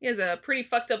 He has a pretty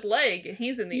fucked up leg.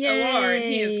 He's in the OR, and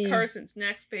he is Carson's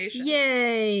next patient.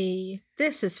 Yay!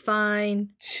 This is fine.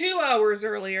 2 hours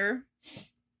earlier,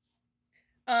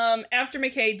 after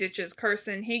McKay ditches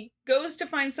Carson, he goes to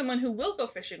find someone who will go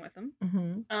fishing with him.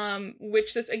 Mm-hmm.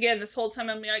 Which this whole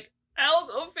time I'm like, I'll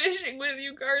go fishing with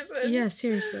you, Carson. Yeah,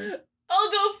 seriously.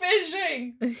 I'll go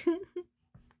fishing.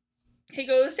 He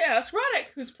goes to ask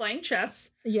Roddick, who's playing chess.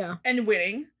 Yeah. And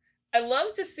winning. I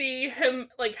love to see him,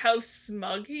 like, how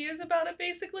smug he is about it,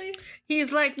 basically.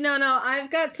 He's like, no, I've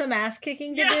got some ass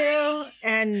kicking to do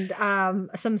and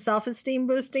some self-esteem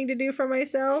boosting to do for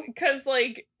myself. Because,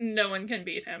 like, no one can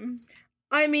beat him.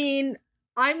 I mean,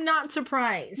 I'm not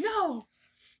surprised. No.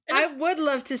 I would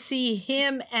love to see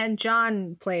him and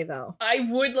John play, though. I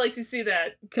would like to see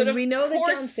that. Because we know that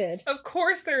John's good. Of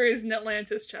course there is an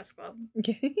Atlantis chess club.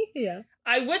 Yeah.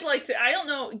 I would like to, I don't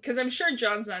know, because I'm sure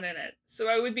John's not in it. So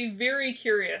I would be very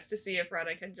curious to see if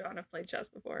Roddick and John have played chess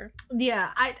before.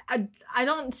 Yeah, I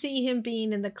don't see him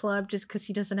being in the club just because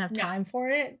he doesn't have time for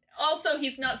it. Also,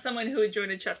 he's not someone who would join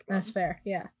a chess club. That's fair,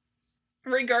 yeah.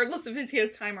 Regardless if he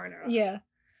has time or not. Yeah.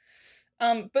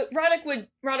 But Roddick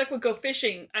would go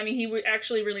fishing. I mean, he would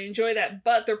actually really enjoy that.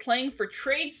 But they're playing for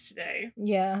trades today.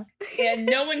 Yeah. And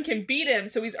no one can beat him,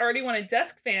 so he's already won a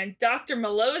desk fan. Dr.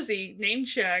 Malozzi, name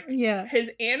check. Yeah. His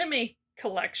anime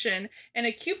collection, and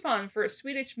a coupon for a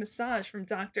Swedish massage from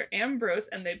Dr. Ambrose,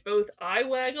 and they both eye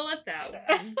waggle at that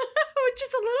one. Which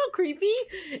is a little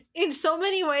creepy in so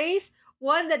many ways.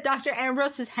 One, that Dr.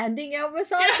 Ambrose is handing out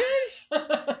massages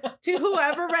to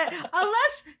whoever read.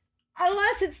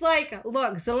 Unless it's like,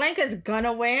 look, Zelenka's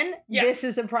gonna win. Yeah. This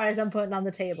is the prize I'm putting on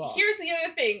the table. Here's the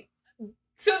other thing.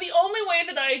 So the only way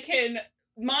that I can...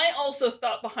 My also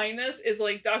thought behind this is,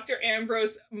 like, Dr.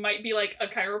 Ambrose might be, like, a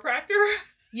chiropractor.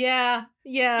 Yeah.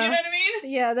 You know what I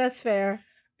mean? Yeah, that's fair.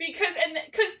 Because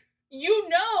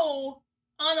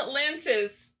on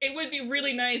Atlantis, it would be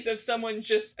really nice if someone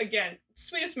just, again,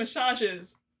 Swedish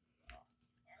massages...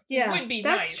 would be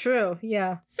nice. That's true,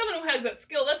 yeah. Someone who has that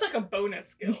skill, that's like a bonus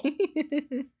skill.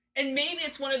 And maybe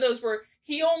it's one of those where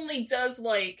he only does,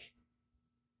 like,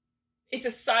 it's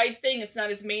a side thing, it's not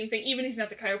his main thing, even if he's not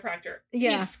the chiropractor.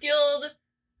 Yeah. He's skilled,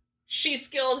 she's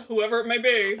skilled, whoever it may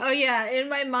be. Oh yeah, in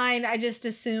my mind, I just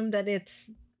assume that it's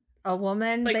a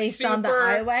woman, like, based on the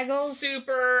eye waggles.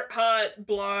 Super hot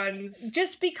blondes.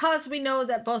 Just because we know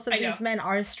that both of these men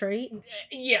are straight.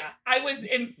 Yeah, I was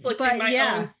inflicting my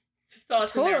own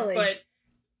thoughts in there, but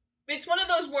it's one of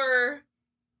those where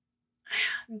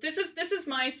this is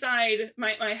my side,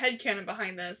 my headcanon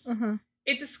behind this. Uh-huh.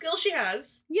 It's a skill she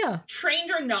has, trained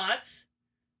or not,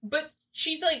 but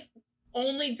she's, like,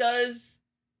 only does,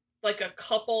 like, a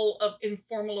couple of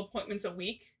informal appointments a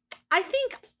week. I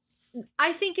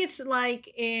think it's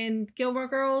like in Gilmore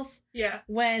Girls. Yeah.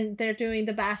 When they're doing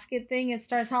the basket thing at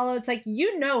Stars Hollow, it's like,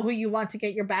 you know who you want to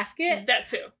get your basket. That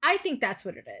too. I think that's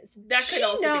what it is. That could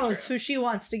also be true. She knows who she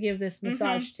wants to give this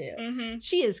massage to. Mm-hmm.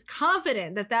 She is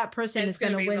confident that person is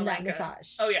going to win that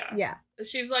massage. Oh, yeah. Yeah.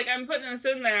 She's like, I'm putting this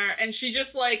in there. And she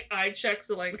just, like, eye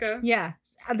checks Zelenka. Yeah.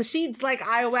 She's, like,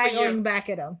 eye waggling back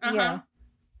at him. Uh-huh. Yeah.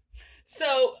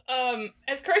 So,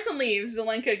 as Carson leaves,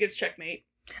 Zelenka gets checkmate.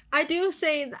 I do want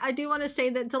to say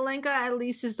that Zelenka at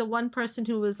least is the one person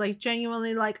who was, like,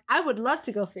 genuinely like, I would love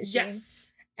to go fishing.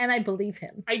 Yes. And I believe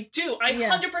him. I do.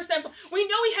 100%. We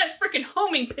know he has freaking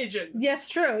homing pigeons. Yes,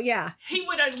 true. Yeah.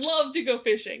 I'd love to go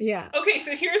fishing. Yeah. Okay,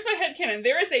 so here's my headcanon.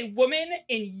 There is a woman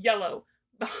in yellow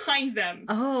behind them.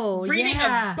 Oh, reading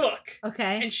a book.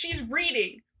 Okay. And she's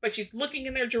reading, but she's looking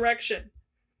in their direction.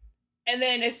 And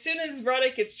then as soon as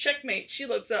Roddick gets checkmate, she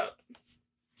looks up.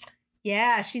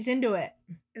 Yeah, she's into it.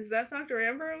 Is that Dr.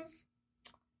 Ambrose?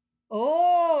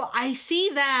 Oh, I see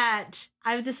that.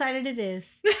 I've decided it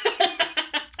is.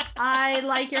 I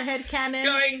like your headcanon.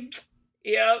 Going,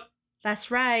 yep.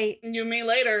 That's right. You me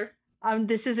later.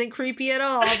 This isn't creepy at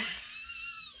all.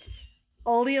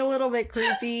 Only a little bit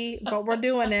creepy, but we're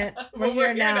doing it. We're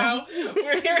here now.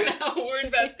 We're here now. We're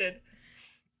invested.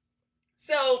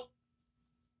 So,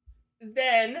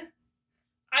 then,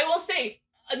 I will say,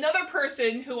 another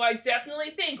person who I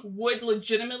definitely think would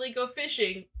legitimately go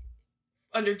fishing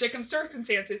under different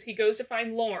circumstances, he goes to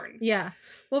find Lorne. Yeah.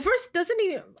 Well, first, doesn't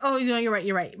he? Oh, no, you're right.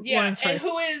 You're right. Yeah, Lawrence and first.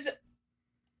 who is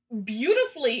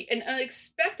beautifully and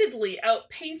unexpectedly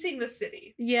outpainting the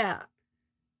city. Yeah.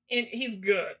 And he's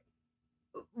good.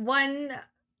 One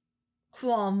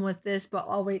qualm with this, but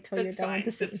I'll wait till That's you're done fine.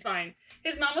 with the That's fine.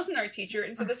 His mom was an art teacher,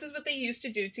 and so this is what they used to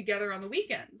do together on the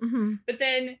weekends. Mm-hmm. But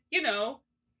then,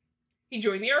 he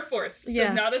joined the Air Force, so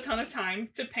Yeah. not a ton of time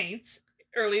to paint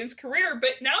early in his career.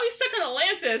 But now he's stuck on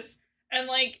Atlantis, and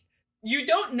you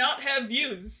don't not have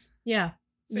views. Yeah.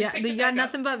 So Yeah. picked it You got back up.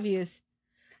 nothing but views.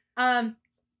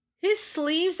 His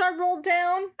sleeves are rolled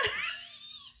down,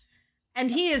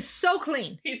 and he is so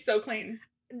clean. He's so clean.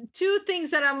 Two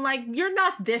things that I'm like, you're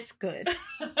not this good.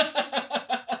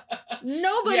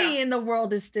 Nobody in the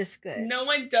world is this good. No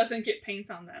one doesn't get paint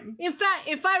on them. In fact,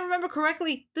 if I remember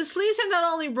correctly, the sleeves are not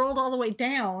only rolled all the way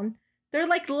down, they're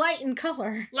like light in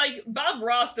color. Like, Bob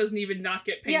Ross doesn't even not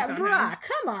get paint on him.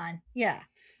 Come on. Yeah.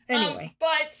 Anyway.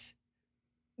 But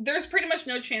there's pretty much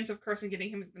no chance of Carson getting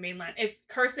him to the mainland. If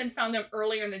Carson found him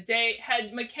earlier in the day,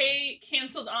 had McKay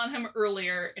canceled on him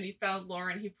earlier and he found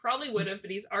Lorne, he probably would have,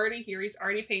 but he's already here. He's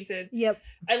already painted. Yep.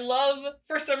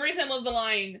 For some reason, I love the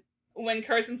line when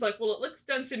Carson's like, well, it looks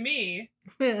done to me.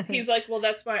 He's like, well,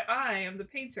 that's why I am the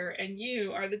painter and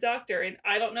you are the doctor. And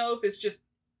I don't know if it's just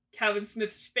Kevin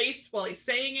Smith's face while he's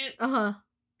saying it. Uh-huh.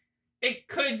 It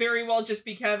could very well just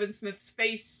be Kevin Smith's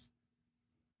face.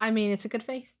 I mean, it's a good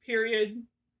face. Period.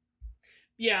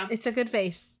 Yeah. It's a good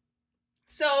face.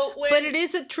 So but it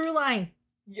is a true line.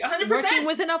 100%. Working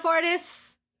with enough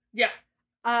artists. Yeah.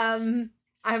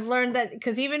 I've learned that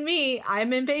because even me,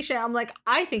 I'm impatient. I'm like,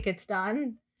 I think it's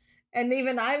done. And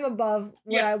even I'm above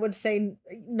what I would say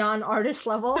non-artist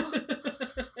level.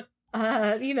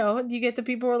 You get the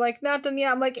people who are like, not done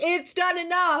yet. I'm like, it's done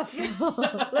enough.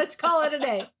 Let's call it a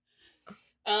day.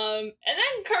 And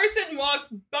then Carson walks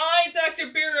by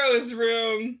Dr. Barrow's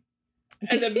room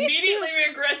and immediately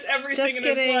regrets everything in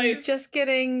his life. Just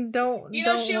kidding. Don't.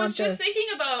 She was just thinking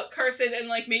about Carson and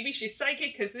maybe she's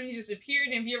psychic because then he just appeared.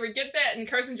 And if you ever get that, and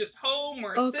Carson just home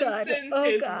or Simpsons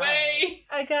his way.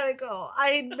 I gotta go.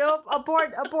 Nope.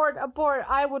 Abort.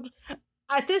 I would.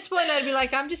 At this point, I'd be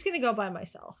like, I'm just gonna go by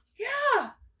myself.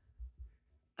 Yeah.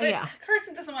 But yeah.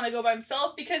 Carson doesn't want to go by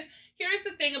himself because here's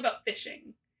the thing about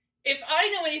fishing. If I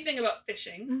know anything about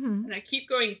fishing, and I keep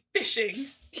going fishing,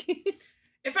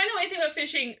 if I know anything about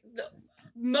fishing,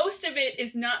 most of it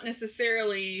is not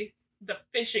necessarily the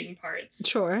fishing parts.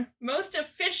 Sure. Most of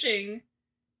fishing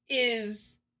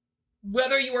is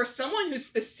whether you are someone who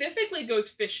specifically goes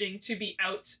fishing to be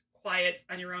out quiet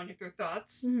on your own with your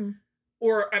thoughts,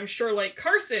 or I'm sure like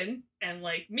Carson and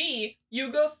like me,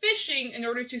 you go fishing in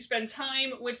order to spend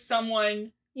time with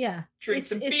someone. Yeah. Drink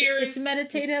some beers. It's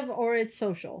meditative or it's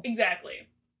social. Exactly.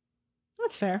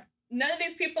 That's fair. None of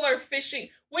these people are fishing,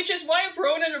 which is why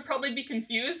Ronan would probably be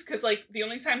confused, because the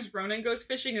only times Ronan goes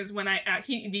fishing is when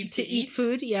he needs to eat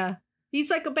food. Yeah. He's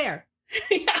like a bear.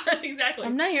 Yeah, exactly.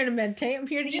 I'm not here to meditate. I'm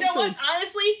here to eat food. You know what?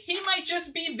 Honestly, he might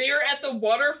just be there at the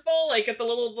waterfall, at the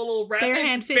little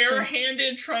rapids,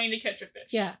 barehanded, trying to catch a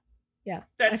fish. Yeah. Yeah.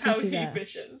 That's how he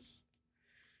fishes.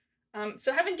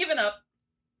 So having given up,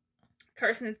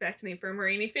 Carson is back to the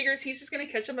infirmary, and he figures he's just going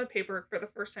to catch up on paperwork for the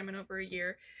first time in over a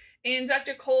year. And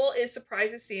Dr. Cole is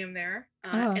surprised to see him there,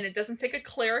 and it doesn't take a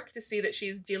cleric to see that she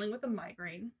is dealing with a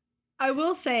migraine. I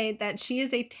will say that she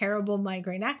is a terrible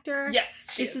migraine actor.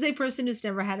 Yes, this is a person who's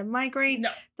never had a migraine. No.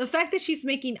 The fact that she's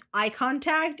making eye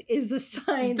contact is a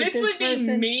sign this that would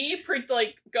be me,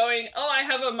 going, oh, I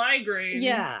have a migraine.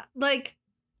 Yeah,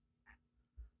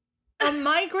 a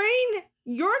migraine,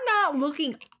 you're not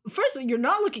looking... First of all, you're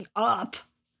not looking up.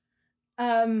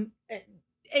 And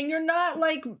you're not,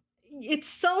 it's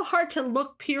so hard to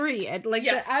look, period.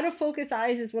 The out of focus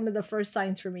eyes is one of the first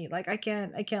signs for me. I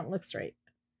can't look straight.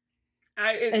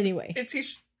 Anyway. It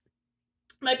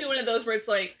might be one of those where it's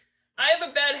like, I have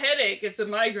a bad headache, it's a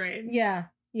migraine. Yeah,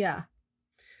 yeah.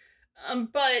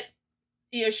 But,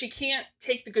 she can't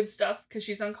take the good stuff because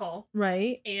she's on call.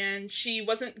 Right. And she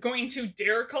wasn't going to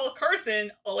dare call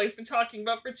Carson, all he's been talking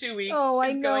about for 2 weeks. Oh,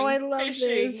 I know, I love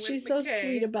this. She's so McKay.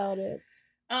 sweet about it.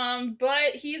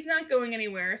 But he's not going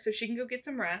anywhere, so she can go get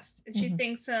some rest. And she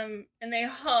thanks him, and they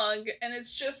hug, and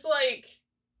it's just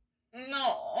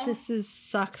no. This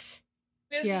sucks.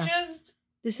 It's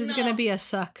This is gonna be a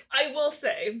suck. I will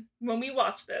say, when we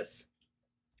watched this,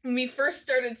 when we first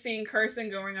started seeing Carson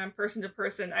going on person to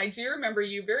person, I do remember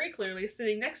you very clearly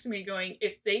sitting next to me going,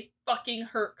 if they fucking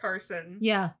hurt Carson.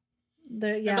 Yeah.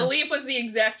 I believe was the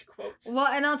exact quote. Well,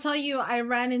 and I'll tell you, I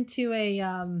ran into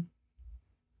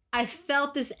I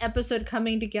felt this episode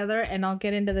coming together, and I'll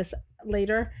get into this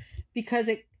later, because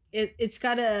it's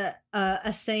got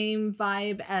a same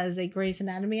vibe as a Grey's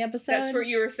Anatomy episode. That's what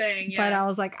you were saying, yeah. But I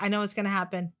was like, I know it's gonna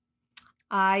happen.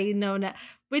 I know now,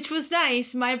 which was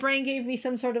nice. My brain gave me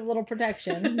some sort of little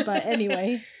protection. But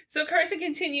anyway. So Carson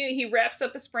continued. He wraps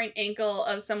up a sprained ankle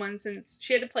of someone since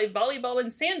she had to play volleyball in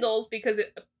sandals because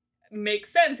it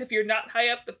makes sense. If you're not high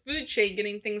up the food chain,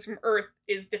 getting things from Earth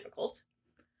is difficult.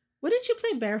 Wouldn't you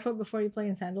play barefoot before you play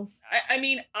in sandals? I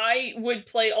mean, I would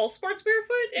play all sports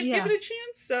barefoot if Yeah. given a chance,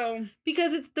 so...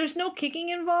 Because there's no kicking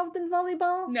involved in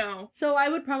volleyball. No. So I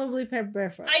would probably play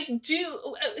barefoot. I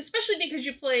do, especially because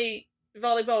you play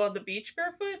volleyball on the beach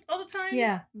barefoot all the time.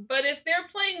 Yeah. But if they're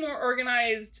playing more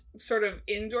organized sort of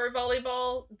indoor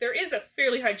volleyball, there is a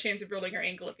fairly high chance of rolling your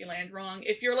ankle if you land wrong.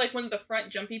 If you're like one of the front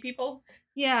jumpy people.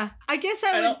 Yeah. I guess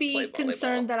I I would don't be play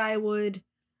concerned volleyball. that I would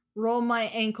roll my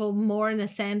ankle more in a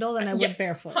sandal than I would yes,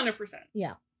 barefoot. 100%.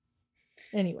 Yeah.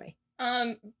 Anyway.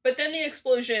 But then the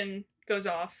explosion goes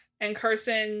off and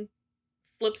Carson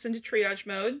flips into triage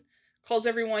mode, calls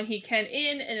everyone he can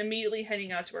in, and immediately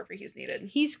heading out to wherever he's needed.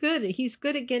 He's good. He's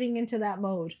good at getting into that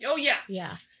mode. Oh, yeah.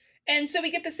 Yeah. And so we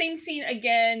get the same scene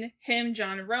again, him,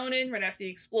 John, and Ronan, right after the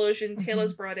explosion. Mhm.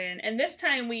 Taylor's brought in. And this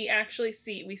time we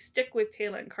stick with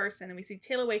Taylor and Carson, and we see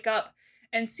Taylor wake up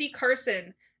and see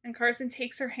Carson. And Carson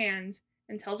takes her hand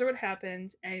and tells her what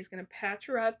happened, and he's going to patch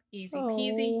her up, easy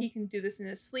peasy. Oh. He can do this in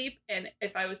his sleep. And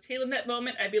if I was Taylor in that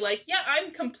moment, I'd be like, yeah,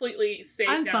 I'm completely safe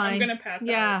I'm now. fine. I'm going to pass out.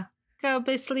 Yeah. Go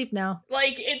to sleep now.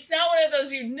 Like, it's not one of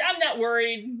those, I'm not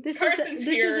worried. Carson's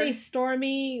this here. is a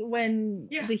stormy when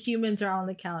Yeah. the humans are on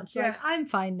the couch. Yeah. Like, I'm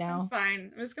fine I'm now.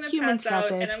 fine. I'm just going to Humans pass got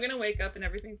out, and this. I'm going to wake up, and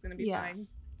everything's going to be Yeah. fine.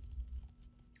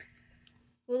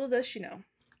 Little does she know.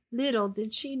 Little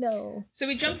did she know. So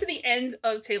we jump to the end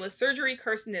of Taylor's surgery.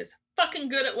 Carson is fucking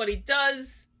good at what he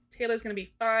does. Taylor's gonna be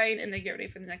fine, and they get ready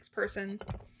for the next person.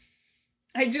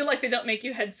 I do like they don't make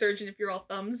you head surgeon if you're all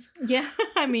thumbs. Yeah,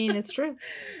 I mean, it's true.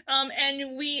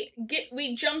 And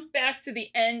we jump back to the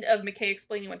end of McKay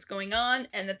explaining what's going on,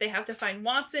 and that they have to find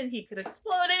Watson. He could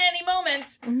explode at any moment.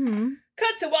 Mm-hmm.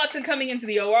 Cut to Watson coming into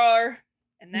the OR,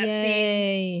 and that scene.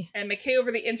 Yay. And McKay over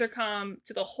the intercom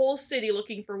to the whole city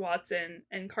looking for Watson,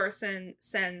 and Carson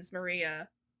sends Maria.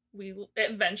 We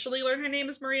eventually learn her name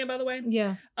is Maria, by the way.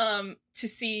 Yeah. To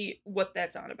see what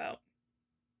that's on about.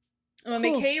 And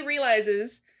when Cool. McKay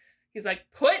realizes, he's like,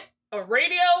 put a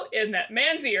radio in that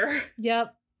man's ear.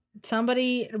 Yep.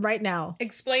 Somebody right now.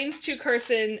 Explains to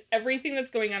Carson everything that's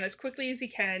going on as quickly as he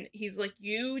can. He's like,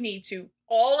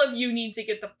 all of you need to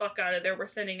get the fuck out of there. We're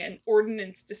sending an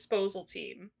ordnance disposal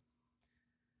team.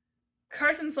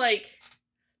 Carson's like,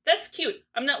 that's cute.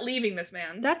 I'm not leaving this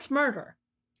man. That's murder.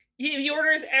 He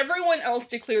orders everyone else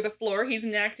to clear the floor. He's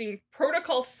enacting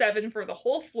Protocol 7 for the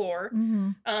whole floor.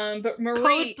 Mm-hmm. But Marie...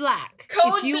 Code Black.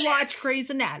 Code if you Black. watch Grey's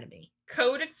Anatomy.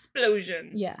 Code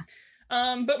Explosion. Yeah.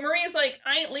 But Maria's like,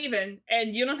 I ain't leaving,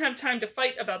 and you don't have time to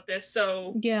fight about this,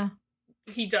 so Yeah.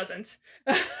 he doesn't.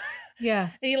 Yeah.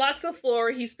 And he locks the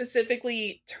floor. He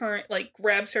specifically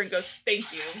grabs her and goes,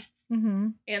 thank you. Mm-hmm.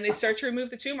 And they start to remove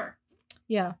the tumor.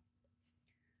 Yeah.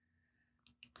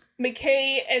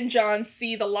 McKay and John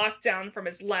see the lockdown from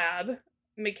his lab.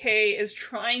 McKay is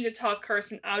trying to talk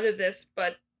Carson out of this,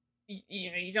 but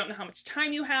you don't know how much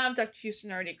time you have. Dr.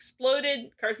 Houston already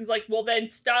exploded. Carson's like, well, then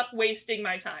stop wasting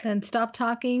my time. Then stop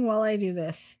talking while I do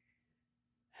this.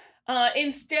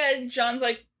 Instead, John's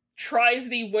like, tries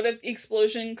the what if the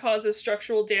explosion causes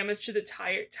structural damage to the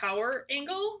tower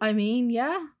angle, I mean,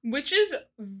 yeah. which is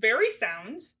very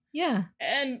sound. Yeah.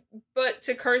 But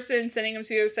to Carson, sending him to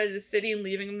the other side of the city and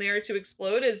leaving him there to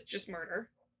explode is just murder.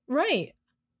 Right.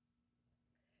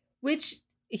 Which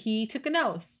he took an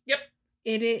oath. Yep.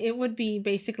 It would be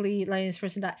basically letting this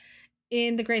person die.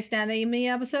 In the Grey's Anatomy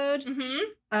episode,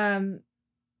 Mm-hmm.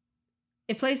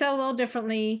 it plays out a little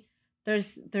differently.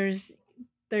 There's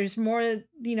more,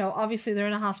 obviously they're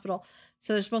in a hospital.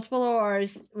 So there's multiple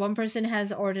ORs. One person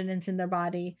has ordnance in their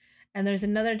body. And there's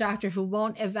another doctor who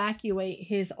won't evacuate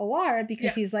his OR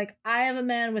because he's like, I have a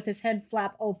man with his head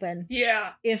flap open. Yeah.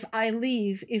 If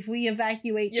we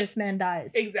evacuate, Yep. this man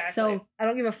dies. Exactly. So I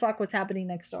don't give a fuck what's happening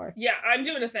next door. Yeah, I'm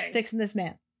doing a thing. Fixing this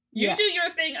man. You Yeah. do your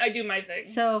thing, I do my thing.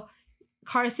 So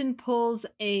Carson pulls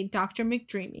a Dr.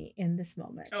 McDreamy in this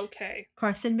moment. Okay.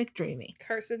 Carson McDreamy.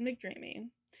 Carson McDreamy.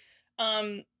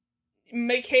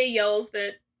 McKay yells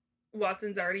that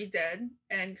Watson's already dead,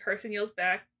 and Carson yells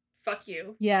back, fuck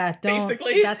you. Yeah,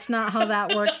 Basically. That's not how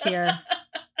that works here.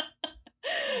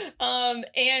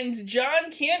 And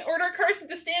John can't order Carson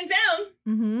to stand down,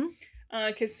 Mm-hmm.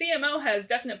 because CMO has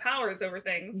definite powers over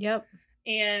things. Yep.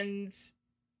 And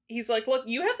he's like, look,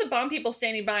 you have the bomb people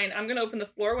standing by, and I'm going to open the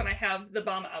floor when I have the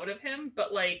bomb out of him,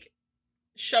 but,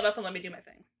 shut up and let me do my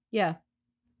thing. Yeah.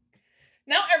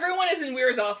 Now everyone is in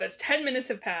Weir's office. 10 minutes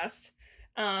have passed.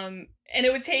 And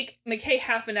it would take McKay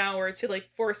half an hour to like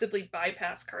forcibly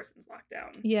bypass Carson's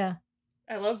lockdown. Yeah.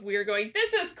 I love Weir going,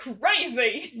 this is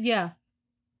crazy! Yeah.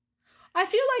 I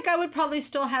feel like I would probably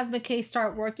still have McKay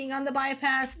start working on the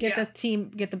bypass, get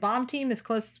the bomb team as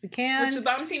close as we can. Which the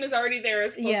bomb team is already there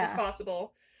as close as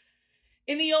possible.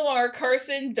 In the OR,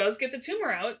 Carson does get the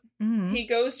tumor out. Mm-hmm. He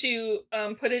goes to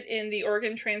put it in the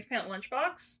organ transplant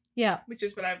lunchbox. Yeah. Which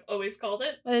is what I've always called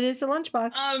it. It is a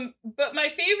lunchbox. But my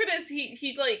favorite is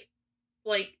he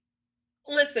like,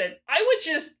 listen, I would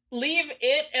just leave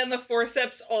it and the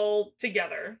forceps all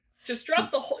together. Just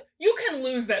drop the whole... You can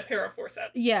lose that pair of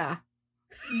forceps. Yeah.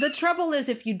 The trouble is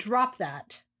if you drop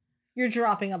that, you're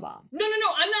dropping a bomb. No.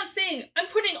 I'm not saying... I'm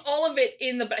putting all of it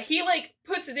in the... He, like,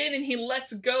 puts it in and he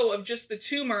lets go of just the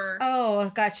tumor.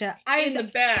 Oh, gotcha. In the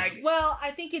bag. Well,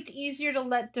 I think it's easier to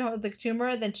let go of the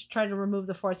tumor than to try to remove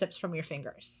the forceps from your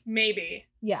fingers. Maybe.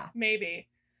 Yeah. Maybe.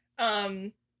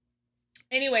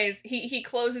 Anyways, he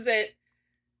closes it.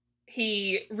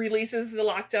 He releases the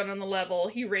lockdown on the level.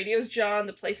 He radios John.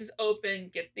 The place is open.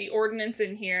 Get the ordnance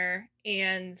in here.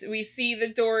 And we see the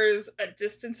doors a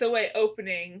distance away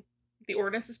opening. The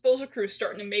ordnance disposal crew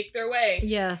starting to make their way.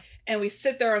 Yeah. And we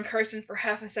sit there on Carson for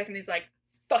half a second. He's like,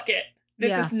 fuck it.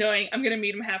 This is annoying. I'm going to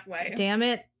meet him halfway. Damn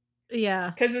it.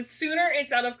 Yeah. Because the sooner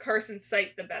it's out of Carson's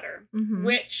sight, the better. Mm-hmm.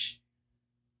 Which,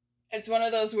 it's one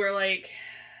of those where, like,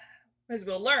 as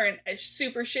we'll learn, as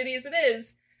super shitty as it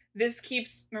is, this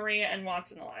keeps Maria and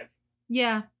Watson alive.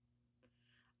 Yeah.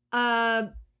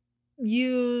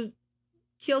 You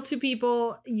kill 2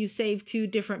 people, you save 2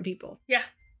 different people. Yeah.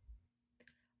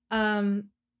 And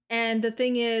the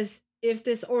thing is, if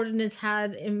this ordinance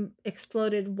had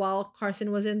exploded while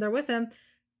Carson was in there with him,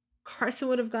 Carson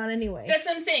would have gone anyway. That's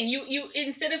what I'm saying. You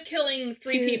instead of killing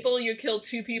 3 people, you kill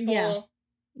 2 people.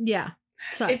 Yeah.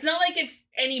 Sucks. It's not like it's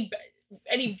any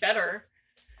better.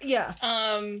 Yeah.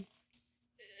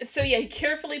 So yeah, he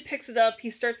carefully picks it up. He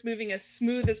starts moving as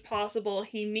smooth as possible.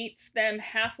 He meets them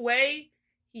halfway.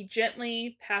 He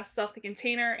gently passes off the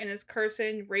container, and as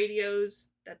Carson radios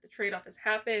that the trade-off has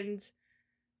happened.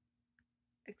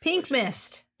 Pink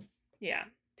mist. Yeah.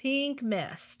 Pink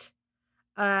mist.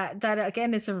 That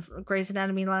again is a Grey's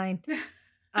Anatomy line.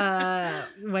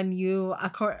 When you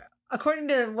according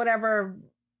to whatever,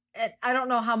 I don't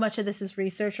know how much of this is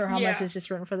research or how much is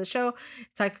just written for the show.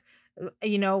 It's like,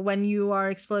 you know, when you are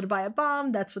exploded by a bomb,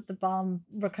 that's what the bomb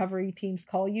recovery teams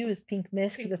call you, is pink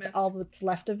mist. That's all that's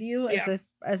left of you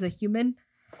as a human.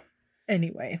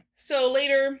 Anyway. So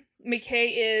later,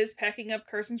 McKay is packing up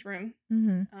Carson's room,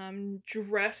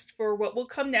 dressed for what will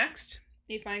come next.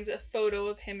 He finds a photo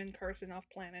of him and Carson off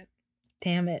planet.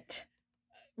 Damn it.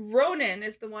 Ronan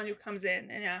is the one who comes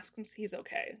in and asks him if he's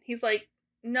okay. He's like,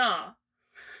 nah.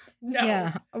 No.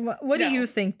 Yeah. What do you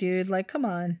think, dude? Like, come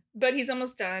on. But he's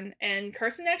almost done, and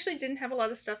Carson actually didn't have a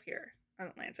lot of stuff here on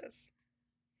Atlantis.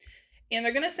 And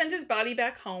they're going to send his body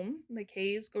back home.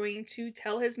 McKay's going to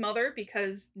tell his mother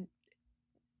because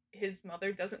his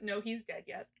mother doesn't know he's dead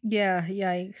yet. Yeah,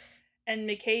 yikes. And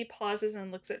McKay pauses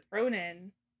and looks at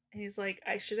Ronan, and he's like,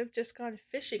 I should have just gone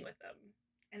fishing with them.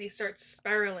 And he starts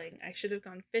spiraling. I should have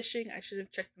gone fishing. I should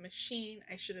have checked the machine.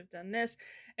 I should have done this.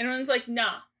 And Ronan's like,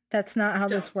 nah. That's not how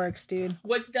this works, dude.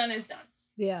 What's done is done.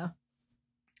 Yeah.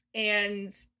 And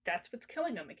that's what's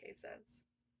killing him, McKay says.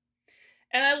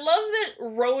 And I love that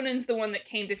Ronan's the one that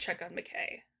came to check on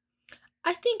McKay.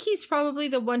 I think he's probably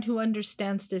the one who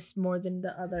understands this more than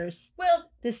the others.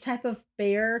 Well, this type of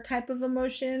bear type of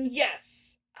emotion.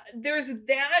 Yes. There's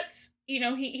that, you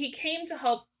know, he came to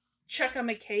help check on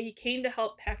McKay. He came to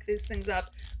help pack these things up.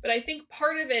 But I think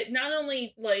part of it, not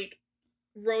only like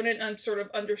Ronan sort of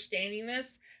understanding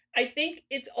this, I think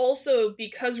it's also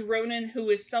because Ronan, who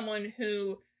is someone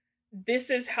who this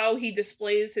is how he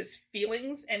displays his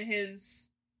feelings and his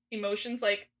emotions.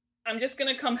 Like, I'm just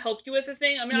going to come help you with a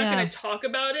thing. I'm not going to talk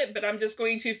about it, but I'm just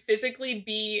going to physically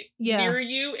be near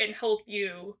you and help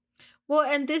you. Well,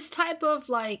 and this type of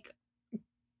like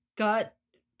gut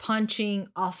punching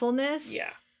awfulness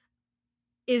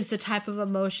is the type of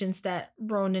emotions that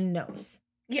Ronan knows.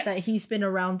 Yes. That he's been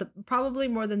around probably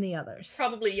more than the others.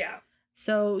 Probably, yeah.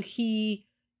 So he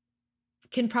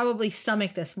can probably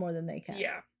stomach this more than they can.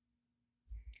 Yeah.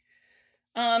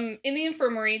 In the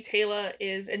infirmary, Taylor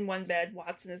is in one bed.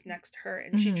 Watson is next to her,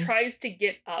 and she tries to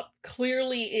get up,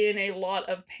 clearly in a lot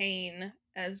of pain.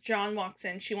 As John walks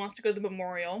in, she wants to go to the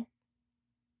memorial.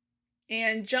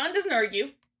 And John doesn't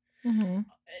argue.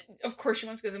 Of course she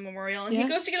wants to go to the memorial. And he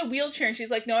goes to get a wheelchair, and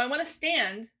she's like, no, I want to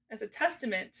stand as a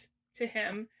testament to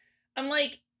him. I'm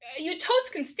like, you totes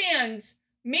can stand,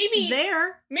 maybe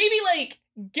like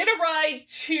get a ride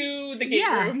to the gate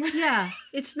room. Yeah.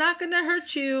 It's not gonna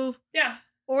hurt you. Yeah.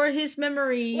 Or his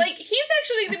memory. Like, he's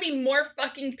actually going to be more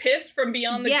fucking pissed from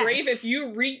beyond the grave if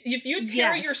you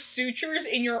tear your sutures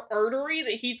in your artery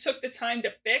that he took the time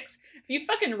to fix. If you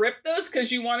fucking rip those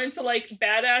because you wanted to, like,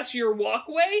 badass your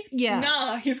walkway,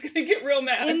 he's going to get real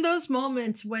mad. In those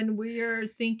moments when we're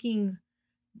thinking,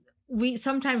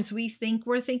 sometimes we think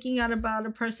we're thinking out about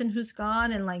a person who's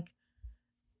gone, and, like,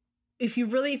 if you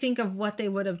really think of what they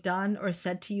would have done or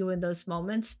said to you in those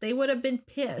moments, they would have been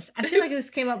pissed. I feel like this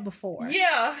came up before.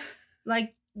 Yeah.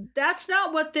 Like, that's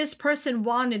not what this person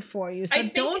wanted for you. So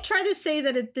don't try to say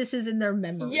that this is in their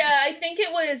memory. Yeah, I think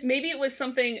maybe it was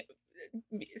something,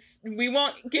 we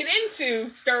won't get into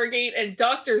Stargate and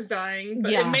doctors dying,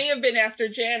 but it may have been after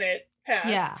Janet passed.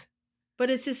 Yeah.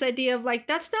 But it's this idea of, like,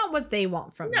 that's not what they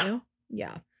want from you.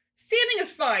 Yeah. Standing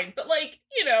is fine, but, like,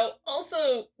 you know,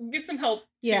 also get some help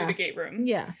to the gate room.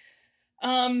 Yeah.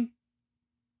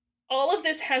 All of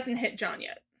this hasn't hit John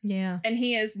yet. Yeah. And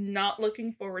he is not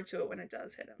looking forward to it when it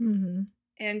does hit him. Mm-hmm.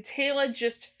 And Teyla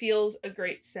just feels a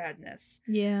great sadness.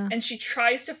 Yeah. And she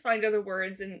tries to find other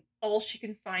words, and all she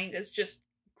can find is just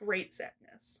great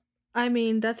sadness. I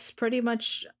mean, that's pretty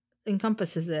much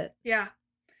encompasses it. Yeah.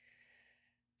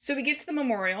 So we get to the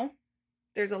memorial.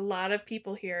 There's a lot of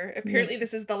people here. Apparently,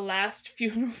 this is the last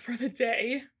funeral for the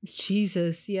day.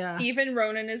 Jesus, yeah. Even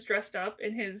Ronan is dressed up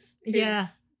in his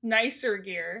nicer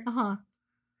gear. Uh-huh.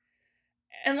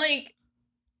 And, like,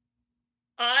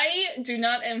 I do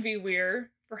not envy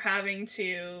Weir for having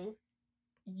to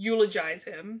eulogize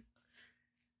him.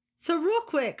 So, real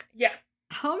quick. Yeah.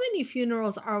 How many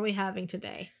funerals are we having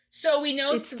today? So, we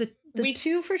know... It's the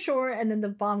two for sure, and then the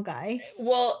bomb guy.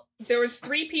 Well, there was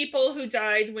 3 people who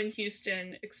died when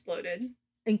Houston exploded.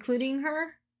 Including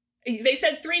her? They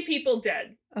said 3 people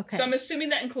dead. Okay. So I'm assuming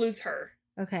that includes her.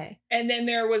 Okay. And then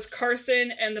there was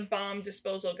Carson and the bomb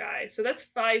disposal guy. So that's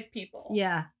 5 people.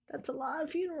 Yeah. That's a lot of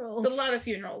funerals. It's a lot of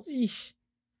funerals. Eesh.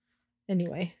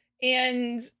 Anyway.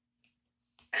 And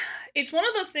it's one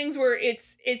of those things where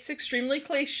it's extremely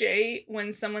cliche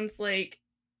when someone's like,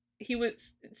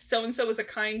 so-and-so was a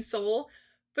kind soul.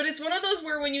 But it's one of those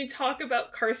where when you talk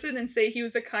about Carson and say he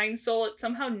was a kind soul, it's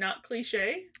somehow not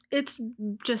cliche. It's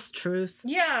just truth.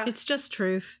 Yeah. It's just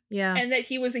truth. Yeah. And that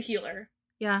he was a healer.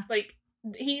 Yeah. Like,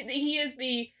 he is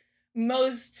the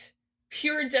most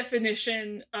pure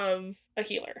definition of a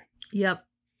healer. Yep.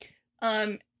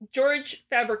 George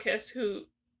Fabricius, who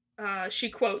she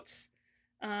quotes,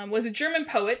 was a German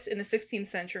poet in the 16th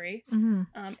century.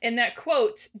 Mm-hmm. In that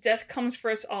quote, "Death comes for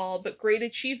us all, but great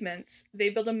achievements, they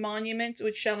build a monument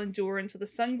which shall endure until the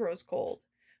sun grows cold."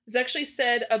 It was actually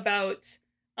said about,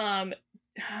 I'm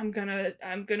gonna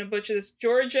butcher this,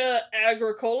 Georgia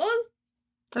Agricola.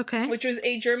 Okay. Which was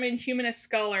a German humanist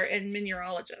scholar and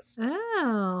mineralogist.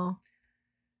 Oh.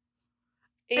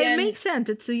 It makes sense.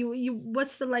 It's you.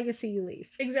 What's the legacy you leave?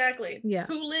 Exactly. Yeah.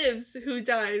 Who lives? Who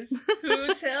dies?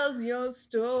 Who tells your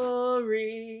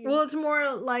story? Well, it's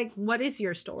more like, what is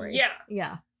your story? Yeah.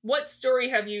 Yeah. What story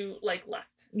have you, like,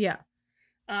 left? Yeah.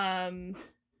 And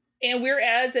Weir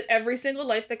adds that every single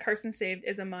life that Carson saved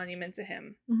is a monument to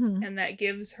him. Mm-hmm. And that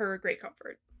gives her great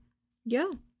comfort. Yeah.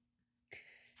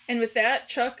 And with that,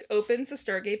 Chuck opens the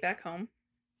Stargate back home.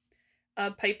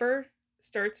 Piper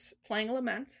starts playing a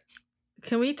lament.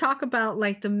 Can we talk about,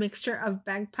 like, the mixture of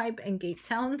bagpipe and gate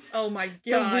sounds? Oh my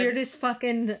god. The weirdest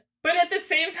fucking... But at the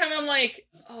same time, I'm like,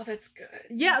 oh, that's good.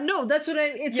 Yeah, no, that's what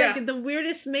it's like the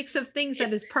weirdest mix of things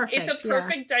that is perfect. It's a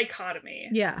perfect dichotomy.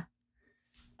 Yeah.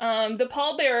 The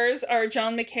pallbearers are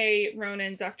John McKay,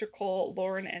 Ronan, Dr. Cole,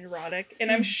 Lauren, and Roddick.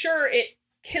 And I'm sure it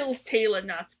kills Teyla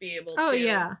not to be able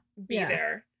to be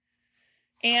there.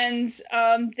 And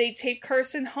they take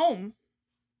Carson home.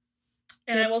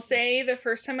 And I will say, the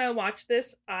first time I watched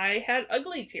this, I had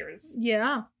ugly tears.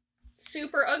 Yeah.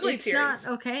 Super ugly tears. It's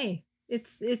not okay.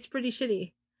 It's pretty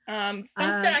shitty. Fun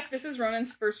fact, this is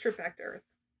Ronan's first trip back to Earth.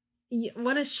 Yeah,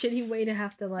 what a shitty way to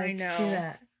have to, like, do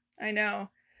that. I know.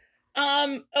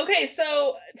 Okay,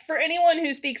 so for anyone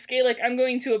who speaks Gaelic, I'm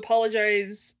going to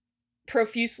apologize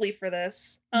profusely for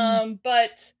this.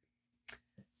 But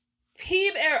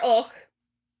Pib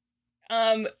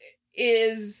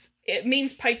it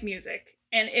means pipe music.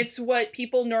 And it's what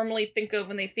people normally think of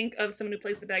when they think of someone who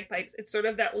plays the bagpipes. It's sort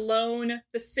of that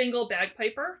the single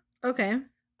bagpiper. Okay.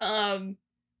 And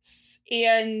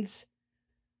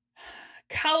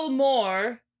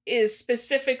Calmore is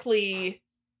specifically,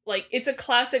 like, it's a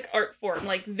classic art form.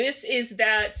 Like, this is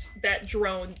that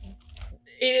drone.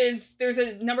 There's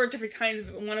a number of different kinds of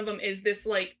it. One of them is this,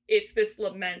 like, it's this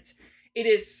lament. It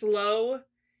is slow.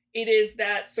 it is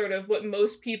that sort of what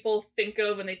most people think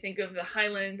of when they think of the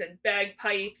Highlands and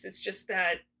bagpipes. It's just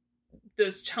that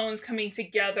those tones coming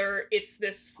together. It's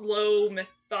this slow,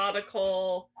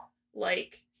 methodical,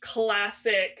 like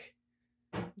classic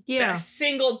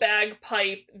single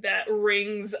bagpipe that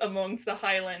rings amongst the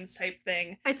Highlands type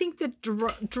thing. I think the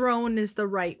drone is the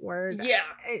right word. Yeah.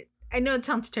 I know it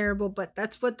sounds terrible, but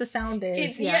that's what the sound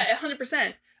is. Yeah,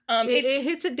 100%. It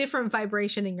hits a different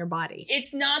vibration in your body.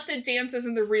 It's not the dances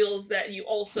and the reels that you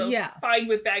also find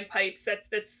with bagpipes.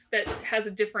 That has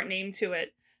a different name to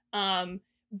it.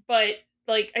 But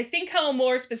like I think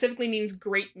Howlmore specifically means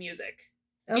great music.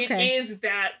 Okay. It is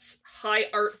that high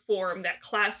art form, that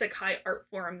classic high art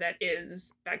form that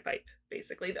is bagpipe,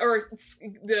 basically, or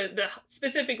the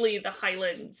specifically the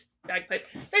Highland bagpipe.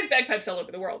 There's bagpipes all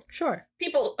over the world. Sure.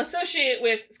 People associate it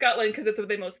with Scotland because it's what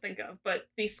they most think of, but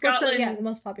the Scotland, the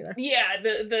most popular. Yeah,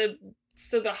 the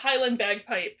Highland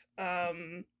bagpipe,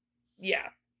 yeah.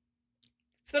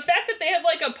 So the fact that they have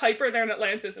like a piper there in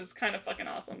Atlantis is kind of fucking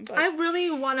awesome. But... I really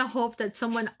want to hope that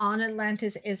someone on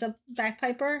Atlantis is a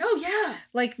bagpiper. Oh yeah.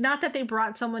 Like not that they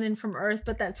brought someone in from Earth,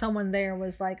 but that someone there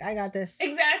was like, I got this.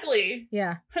 Exactly.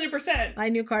 Yeah. 100%. I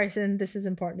knew Carson. This is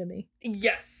important to me.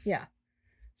 Yes. Yeah.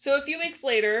 So a few weeks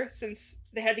later, since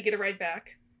they had to get a ride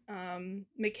back,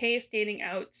 McKay is standing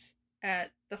out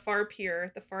at the far pier,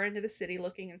 at the far end of the city,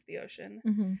 looking into the ocean.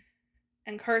 Mm-hmm.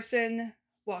 And Carson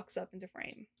walks up into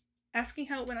frame, asking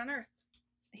how it went on Earth.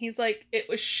 He's like, it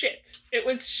was shit. It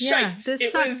was shite. Yeah,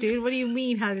 this sucked, dude. What do you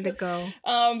mean? How did it go?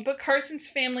 But Carson's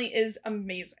family is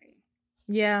amazing.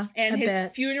 Yeah, and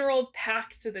his funeral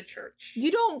packed to the church.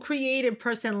 You don't create a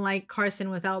person like Carson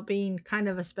without being kind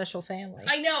of a special family.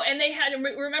 I know, and they had,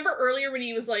 remember earlier when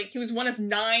he was like, he was one of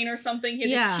 9 or something,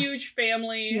 he had this huge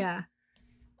family. Yeah.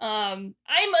 I'm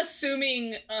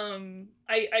assuming,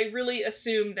 I really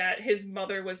assume that his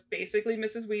mother was basically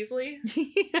Mrs. Weasley.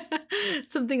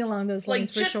 Something along those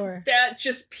lines, like, for sure. That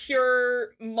just pure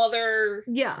mother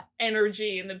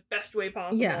energy in the best way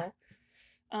possible. Yeah.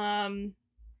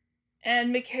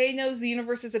 And McKay knows the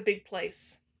universe is a big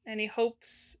place, and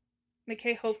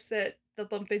McKay hopes that they'll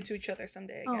bump into each other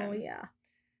someday again. Oh, yeah.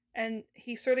 And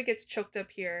he sort of gets choked up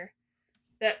here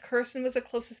that Carson was the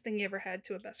closest thing he ever had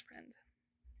to a best friend.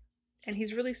 And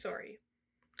he's really sorry.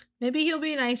 Maybe he'll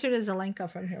be nicer to Zelenka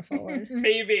from here forward.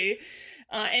 Maybe.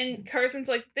 And Carson's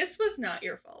like, this was not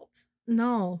your fault.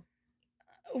 No.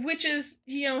 Which is,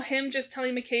 him just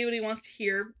telling McKay what he wants to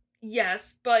hear.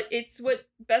 Yes, but it's what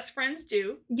best friends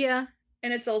do. Yeah.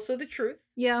 And it's also the truth.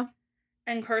 Yeah.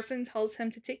 And Carson tells him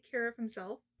to take care of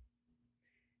himself.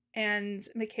 And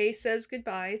McKay says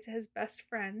goodbye to his best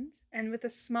friend. And with a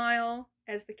smile,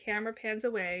 as the camera pans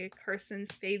away, Carson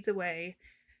fades away.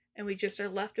 And we just are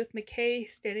left with McKay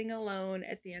standing alone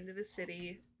at the end of the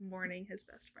city, mourning his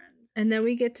best friend. And then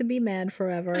we get to be mad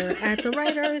forever at the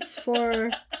writers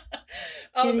for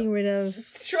getting rid of...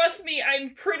 Trust me,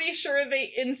 I'm pretty sure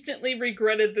they instantly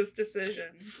regretted this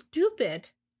decision. Stupid.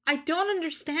 I don't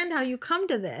understand how you come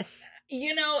to this.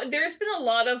 There's been a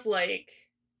lot of, like...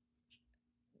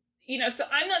 so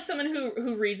I'm not someone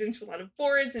who reads into a lot of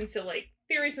boards, into, like,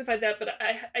 theories and stuff like that, but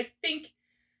I think...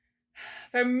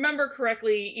 If I remember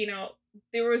correctly,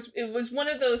 it was one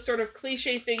of those sort of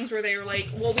cliche things where they were like,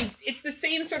 well, it's the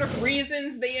same sort of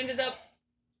reasons they ended up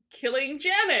killing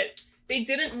Janet. They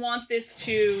didn't want this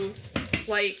to,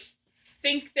 like,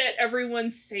 think that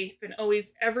everyone's safe and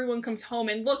always everyone comes home.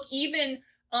 And look, even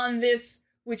on this,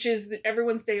 which is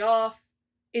everyone's day off,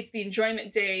 it's the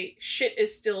enjoyment day, shit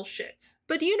is still shit.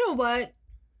 But you know what?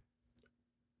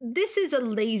 This is a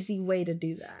lazy way to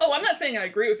do that. Oh, I'm not saying I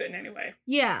agree with it in any way.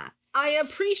 Yeah. I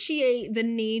appreciate the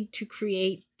need to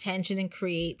create tension and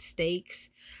create stakes,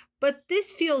 but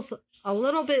this feels a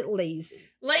little bit lazy.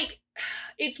 Like,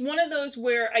 it's one of those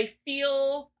where I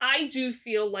do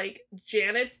feel like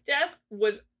Janet's death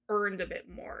was earned a bit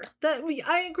more.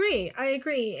 I agree.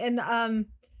 And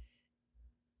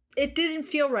it didn't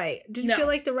feel right. It didn't feel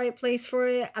like the right place for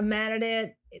it. I'm mad at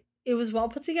it. It was well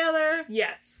put together.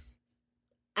 Yes.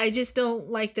 I just don't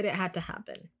like that it had to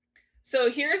happen.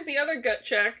 So here's the other gut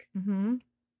check.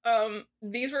 Mm-hmm.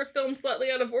 These were filmed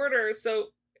slightly out of order, so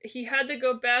he had to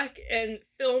go back and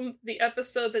film the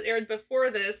episode that aired before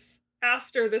this,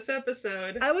 after this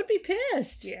episode. I would be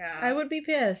pissed. Yeah. I would be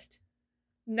pissed.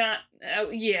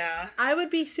 Yeah. I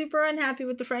would be super unhappy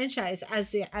with the franchise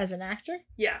as an actor.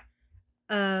 Yeah.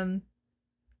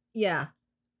 Yeah.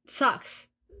 Sucks.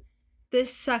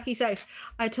 This sucks.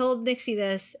 I told Nixie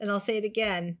this, and I'll say it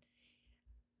again.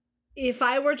 If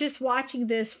I were just watching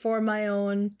this for my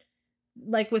own,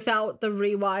 like without the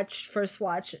rewatch, first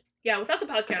watch. Yeah, without the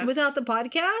podcast. Without the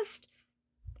podcast,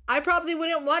 I probably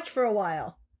wouldn't watch for a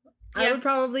while. I Yeah. would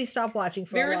probably stop watching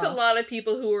for There a is while. a lot of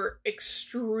people who are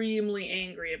extremely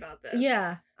angry about this.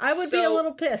 Yeah, I would be a So,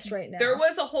 little pissed right now. There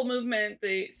was a whole movement,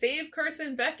 the Save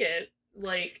Carson Beckett,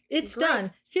 like, It's group.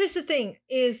 done. Here's the thing: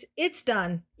 is it's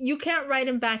done. You can't write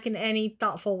him back in any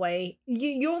thoughtful way.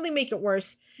 You only make it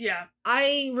worse. Yeah.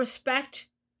 I respect.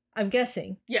 I'm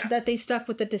guessing Yeah. that they stuck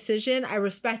with the decision. I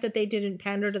respect that they didn't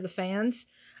pander to the fans.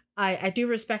 I do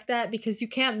respect that because you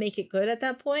can't make it good at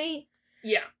that point.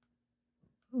 Yeah.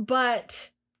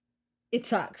 But it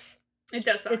sucks. It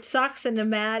does suck. It sucks, and I'm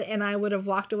mad. And I would have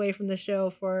walked away from the show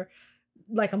for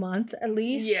like a month at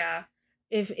least. Yeah.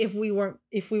 If we weren't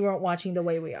watching the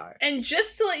way we are. And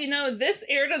just to let you know, this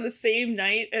aired on the same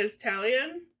night as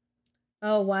Talion.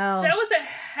 Oh wow. So that was a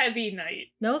heavy night.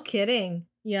 No kidding.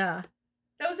 Yeah.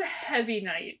 That was a heavy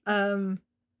night.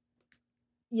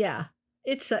 Yeah.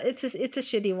 It's a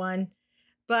shitty one.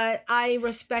 But I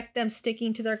respect them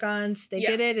sticking to their guns. They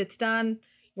did it. It's done.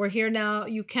 We're here now.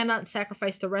 You cannot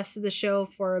sacrifice the rest of the show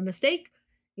for a mistake.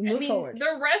 You move forward.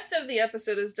 The rest of the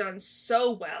episode is done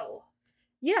so well.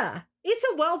 Yeah. It's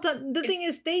a well done. The thing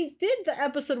is, they did the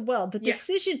episode well. The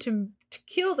decision to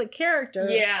kill the character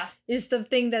is the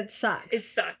thing that sucks. It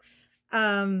sucks.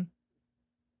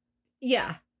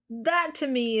 Yeah. That to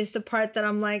me is the part that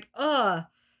I'm like,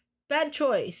 bad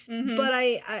choice. Mhm. But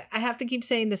I have to keep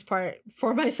saying this part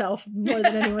for myself more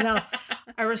than anyone else.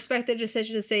 I respect their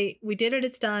decision to say, we did it,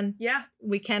 it's done. Yeah.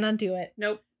 We can't undo it.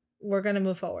 Nope. We're going to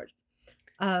move forward.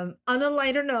 On a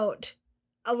lighter note,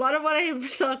 a lot of what I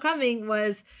saw coming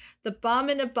was the bomb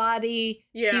in a body,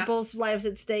 people's lives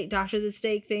at stake, doctors at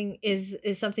stake thing is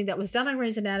something that was done on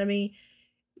Grey's Anatomy.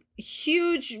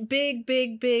 Huge, big,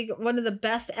 one of the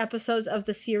best episodes of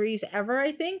the series ever,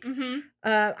 I think. Mm-hmm.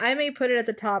 I may put it at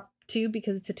the top too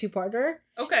because it's a two-parter.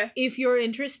 Okay. If you're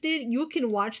interested, you can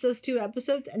watch those 2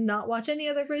 episodes and not watch any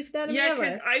other Grey's Anatomy Yeah, ever.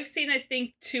 because I've seen, I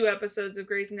think, 2 episodes of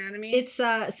Grey's Anatomy. It's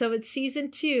so it's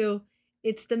season 2.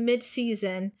 It's the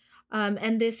mid-season.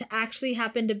 And this actually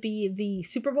happened to be the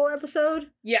Super Bowl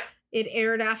episode. Yeah. It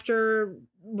aired after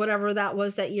whatever that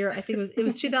was that year. I think it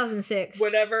was 2006.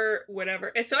 Whatever.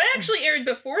 And so it actually aired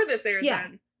before this aired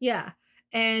then. Yeah.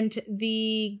 And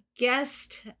the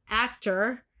guest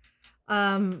actor,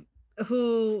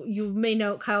 who you may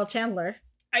know, Kyle Chandler.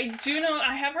 I do know,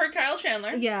 I have heard Kyle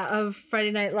Chandler. Yeah, of Friday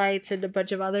Night Lights and a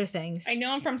bunch of other things. I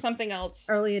know him from something else.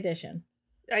 Early edition.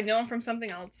 I know him from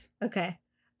something else. Okay.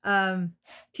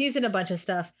 He's in a bunch of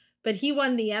stuff, but he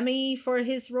won the Emmy for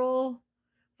his role.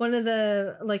 One of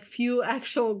the few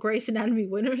actual Grey's Anatomy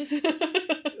winners,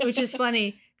 which is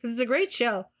funny because it's a great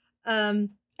show. I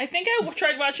think I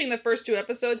tried watching the first 2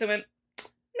 episodes and went,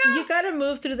 no. You got to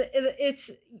move through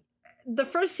the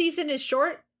first season is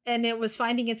short and it was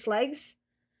finding its legs.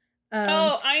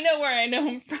 I know where I know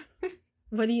him from.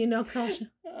 What do you know, Kasha?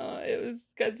 It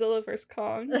was Godzilla vs.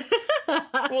 Kong.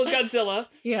 Well, Godzilla.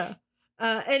 Yeah.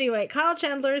 Anyway, Kyle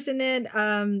Chandler's in it.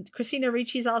 Christina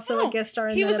Ricci's also a guest star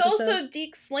in that episode. He was also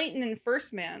Deke Slayton in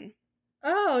First Man.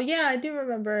 Oh, yeah, I do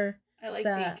remember I like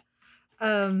that.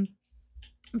 Deke.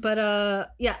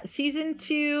 Yeah, season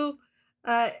 2,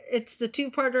 it's the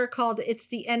 2-parter called It's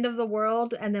the End of the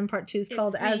World, and then part 2 is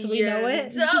called As We Know It.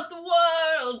 It's of the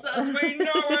world, as we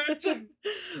know it.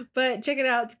 But check it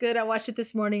out, it's good. I watched it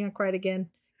this morning, I cried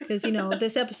again. Because,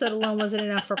 this episode alone wasn't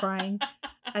enough for crying.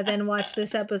 I then watched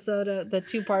this episode, the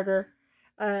 2-parter.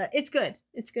 It's good.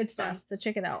 It's good stuff. So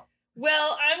check it out.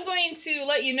 Well, I'm going to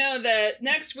let you know that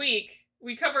next week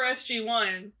we cover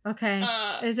SG1. Okay.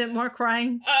 Is it more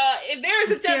crying? There is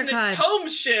a Dear definite God. tone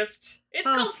shift. It's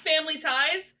called Family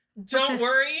Ties. Don't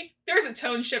worry. There's a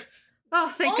tone shift. Oh,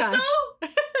 thank God.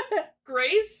 Also,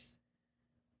 Grace,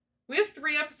 we have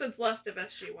 3 episodes left of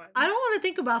SG1. I don't want to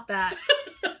think about that.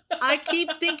 I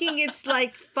keep thinking it's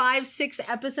 5-6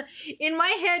 episodes. In my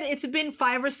head, it's been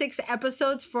 5 or 6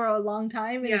 episodes for a long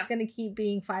time, and it's going to keep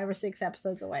being 5 or 6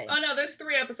 episodes away. Oh, no, there's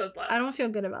 3 episodes left. I don't feel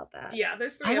good about that. Yeah,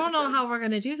 there's 3 I don't episodes. know how we're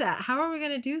going to do that. How are we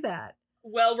going to do that?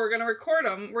 Well, we're going to record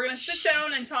them. We're going to sit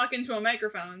down and talk into a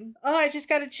microphone. Oh, I just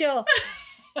got to chill.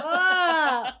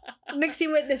 Nixie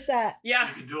witnessed that. Yeah.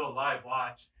 You can do a live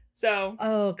watch. So.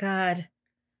 Oh, God.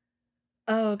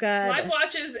 Live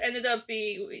watches ended up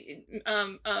being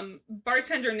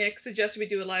bartender Nick suggested we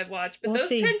do a live watch, but those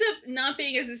tend up not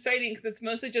being as exciting because it's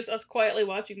mostly just us quietly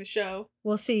watching the show.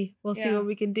 We'll see see what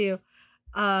we can do.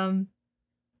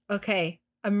 Okay,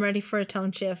 I'm ready for a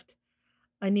tone shift.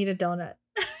 I need a donut.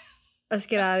 Let's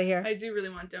get out of here. I do really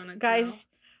want donuts, guys.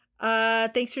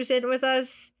 Thanks for sitting with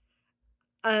us.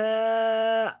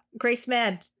 Grace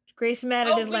Mad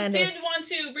at Atlantis. We did want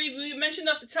to, we mentioned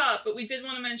off the top, but we did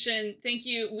want to mention, thank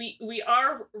you, we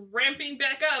are ramping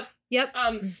back up. Yep.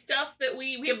 Stuff that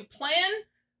we have a plan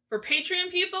For Patreon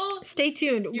people, Stay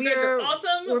tuned. you guys are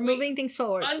awesome. We're We moving things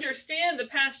forward. understand the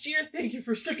past year. Thank you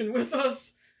for sticking with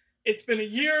us. It's been a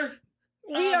year.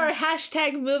 We are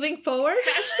hashtag moving forward.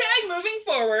 Hashtag moving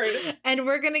forward. And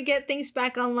we're going to get things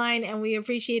back online, and we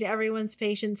appreciate everyone's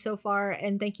patience so far,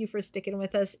 and thank you for sticking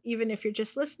with us, even if you're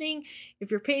just listening.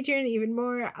 If you're Patreon, even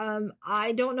more.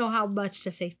 I don't know how much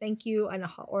to say thank you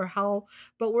or how,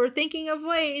 but we're thinking of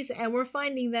ways, and we're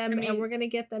finding them, and we're going to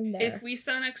get them there. If we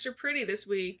sound extra pretty this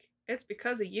week, it's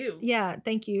because of you. Yeah,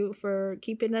 thank you for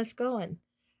keeping us going.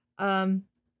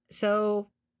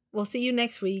 So we'll see you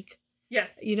next week.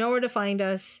 Yes. You know where to find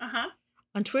us. Uh-huh.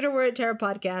 On Twitter, we're at Terra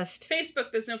Podcast.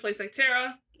 Facebook, There's No Place Like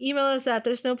Terra. Email us at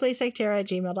there's no place like Terra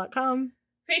 @gmail.com.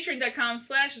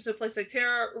 Patreon.com/There's No Place Like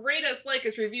Terra. Rate us, like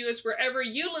us, review us wherever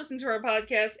you listen to our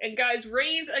podcast. And guys,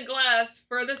 raise a glass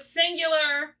for the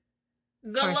singular,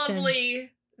 the Carson.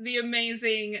 lovely, the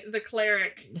amazing, the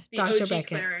cleric, the Dr. OG Beckett.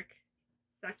 cleric,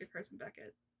 Dr. Carson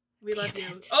Beckett. We love Damn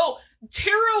you. it. Oh,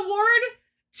 Terra Award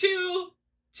to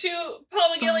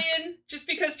Paul McGillian, just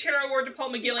because Terra Award to Paul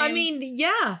McGillian. I mean,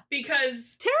 yeah.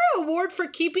 because Terra Award for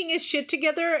keeping his shit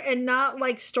together and not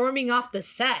like storming off the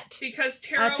set.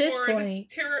 Terra At this Award,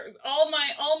 point. all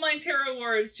my Terra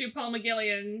Awards to Paul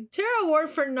McGillian. Terra Award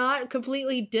for not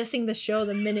completely dissing the show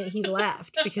the minute he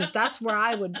left, because that's where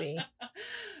I would be.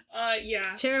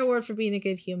 Yeah. Terra Award for being a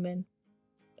good human.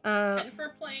 And for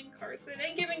playing Carson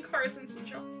and giving Carson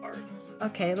such a heart.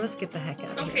 Okay, let's get the heck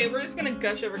out of here. Okay, we're just gonna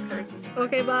gush over Carson.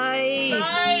 Okay, bye.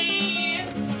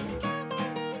 Bye.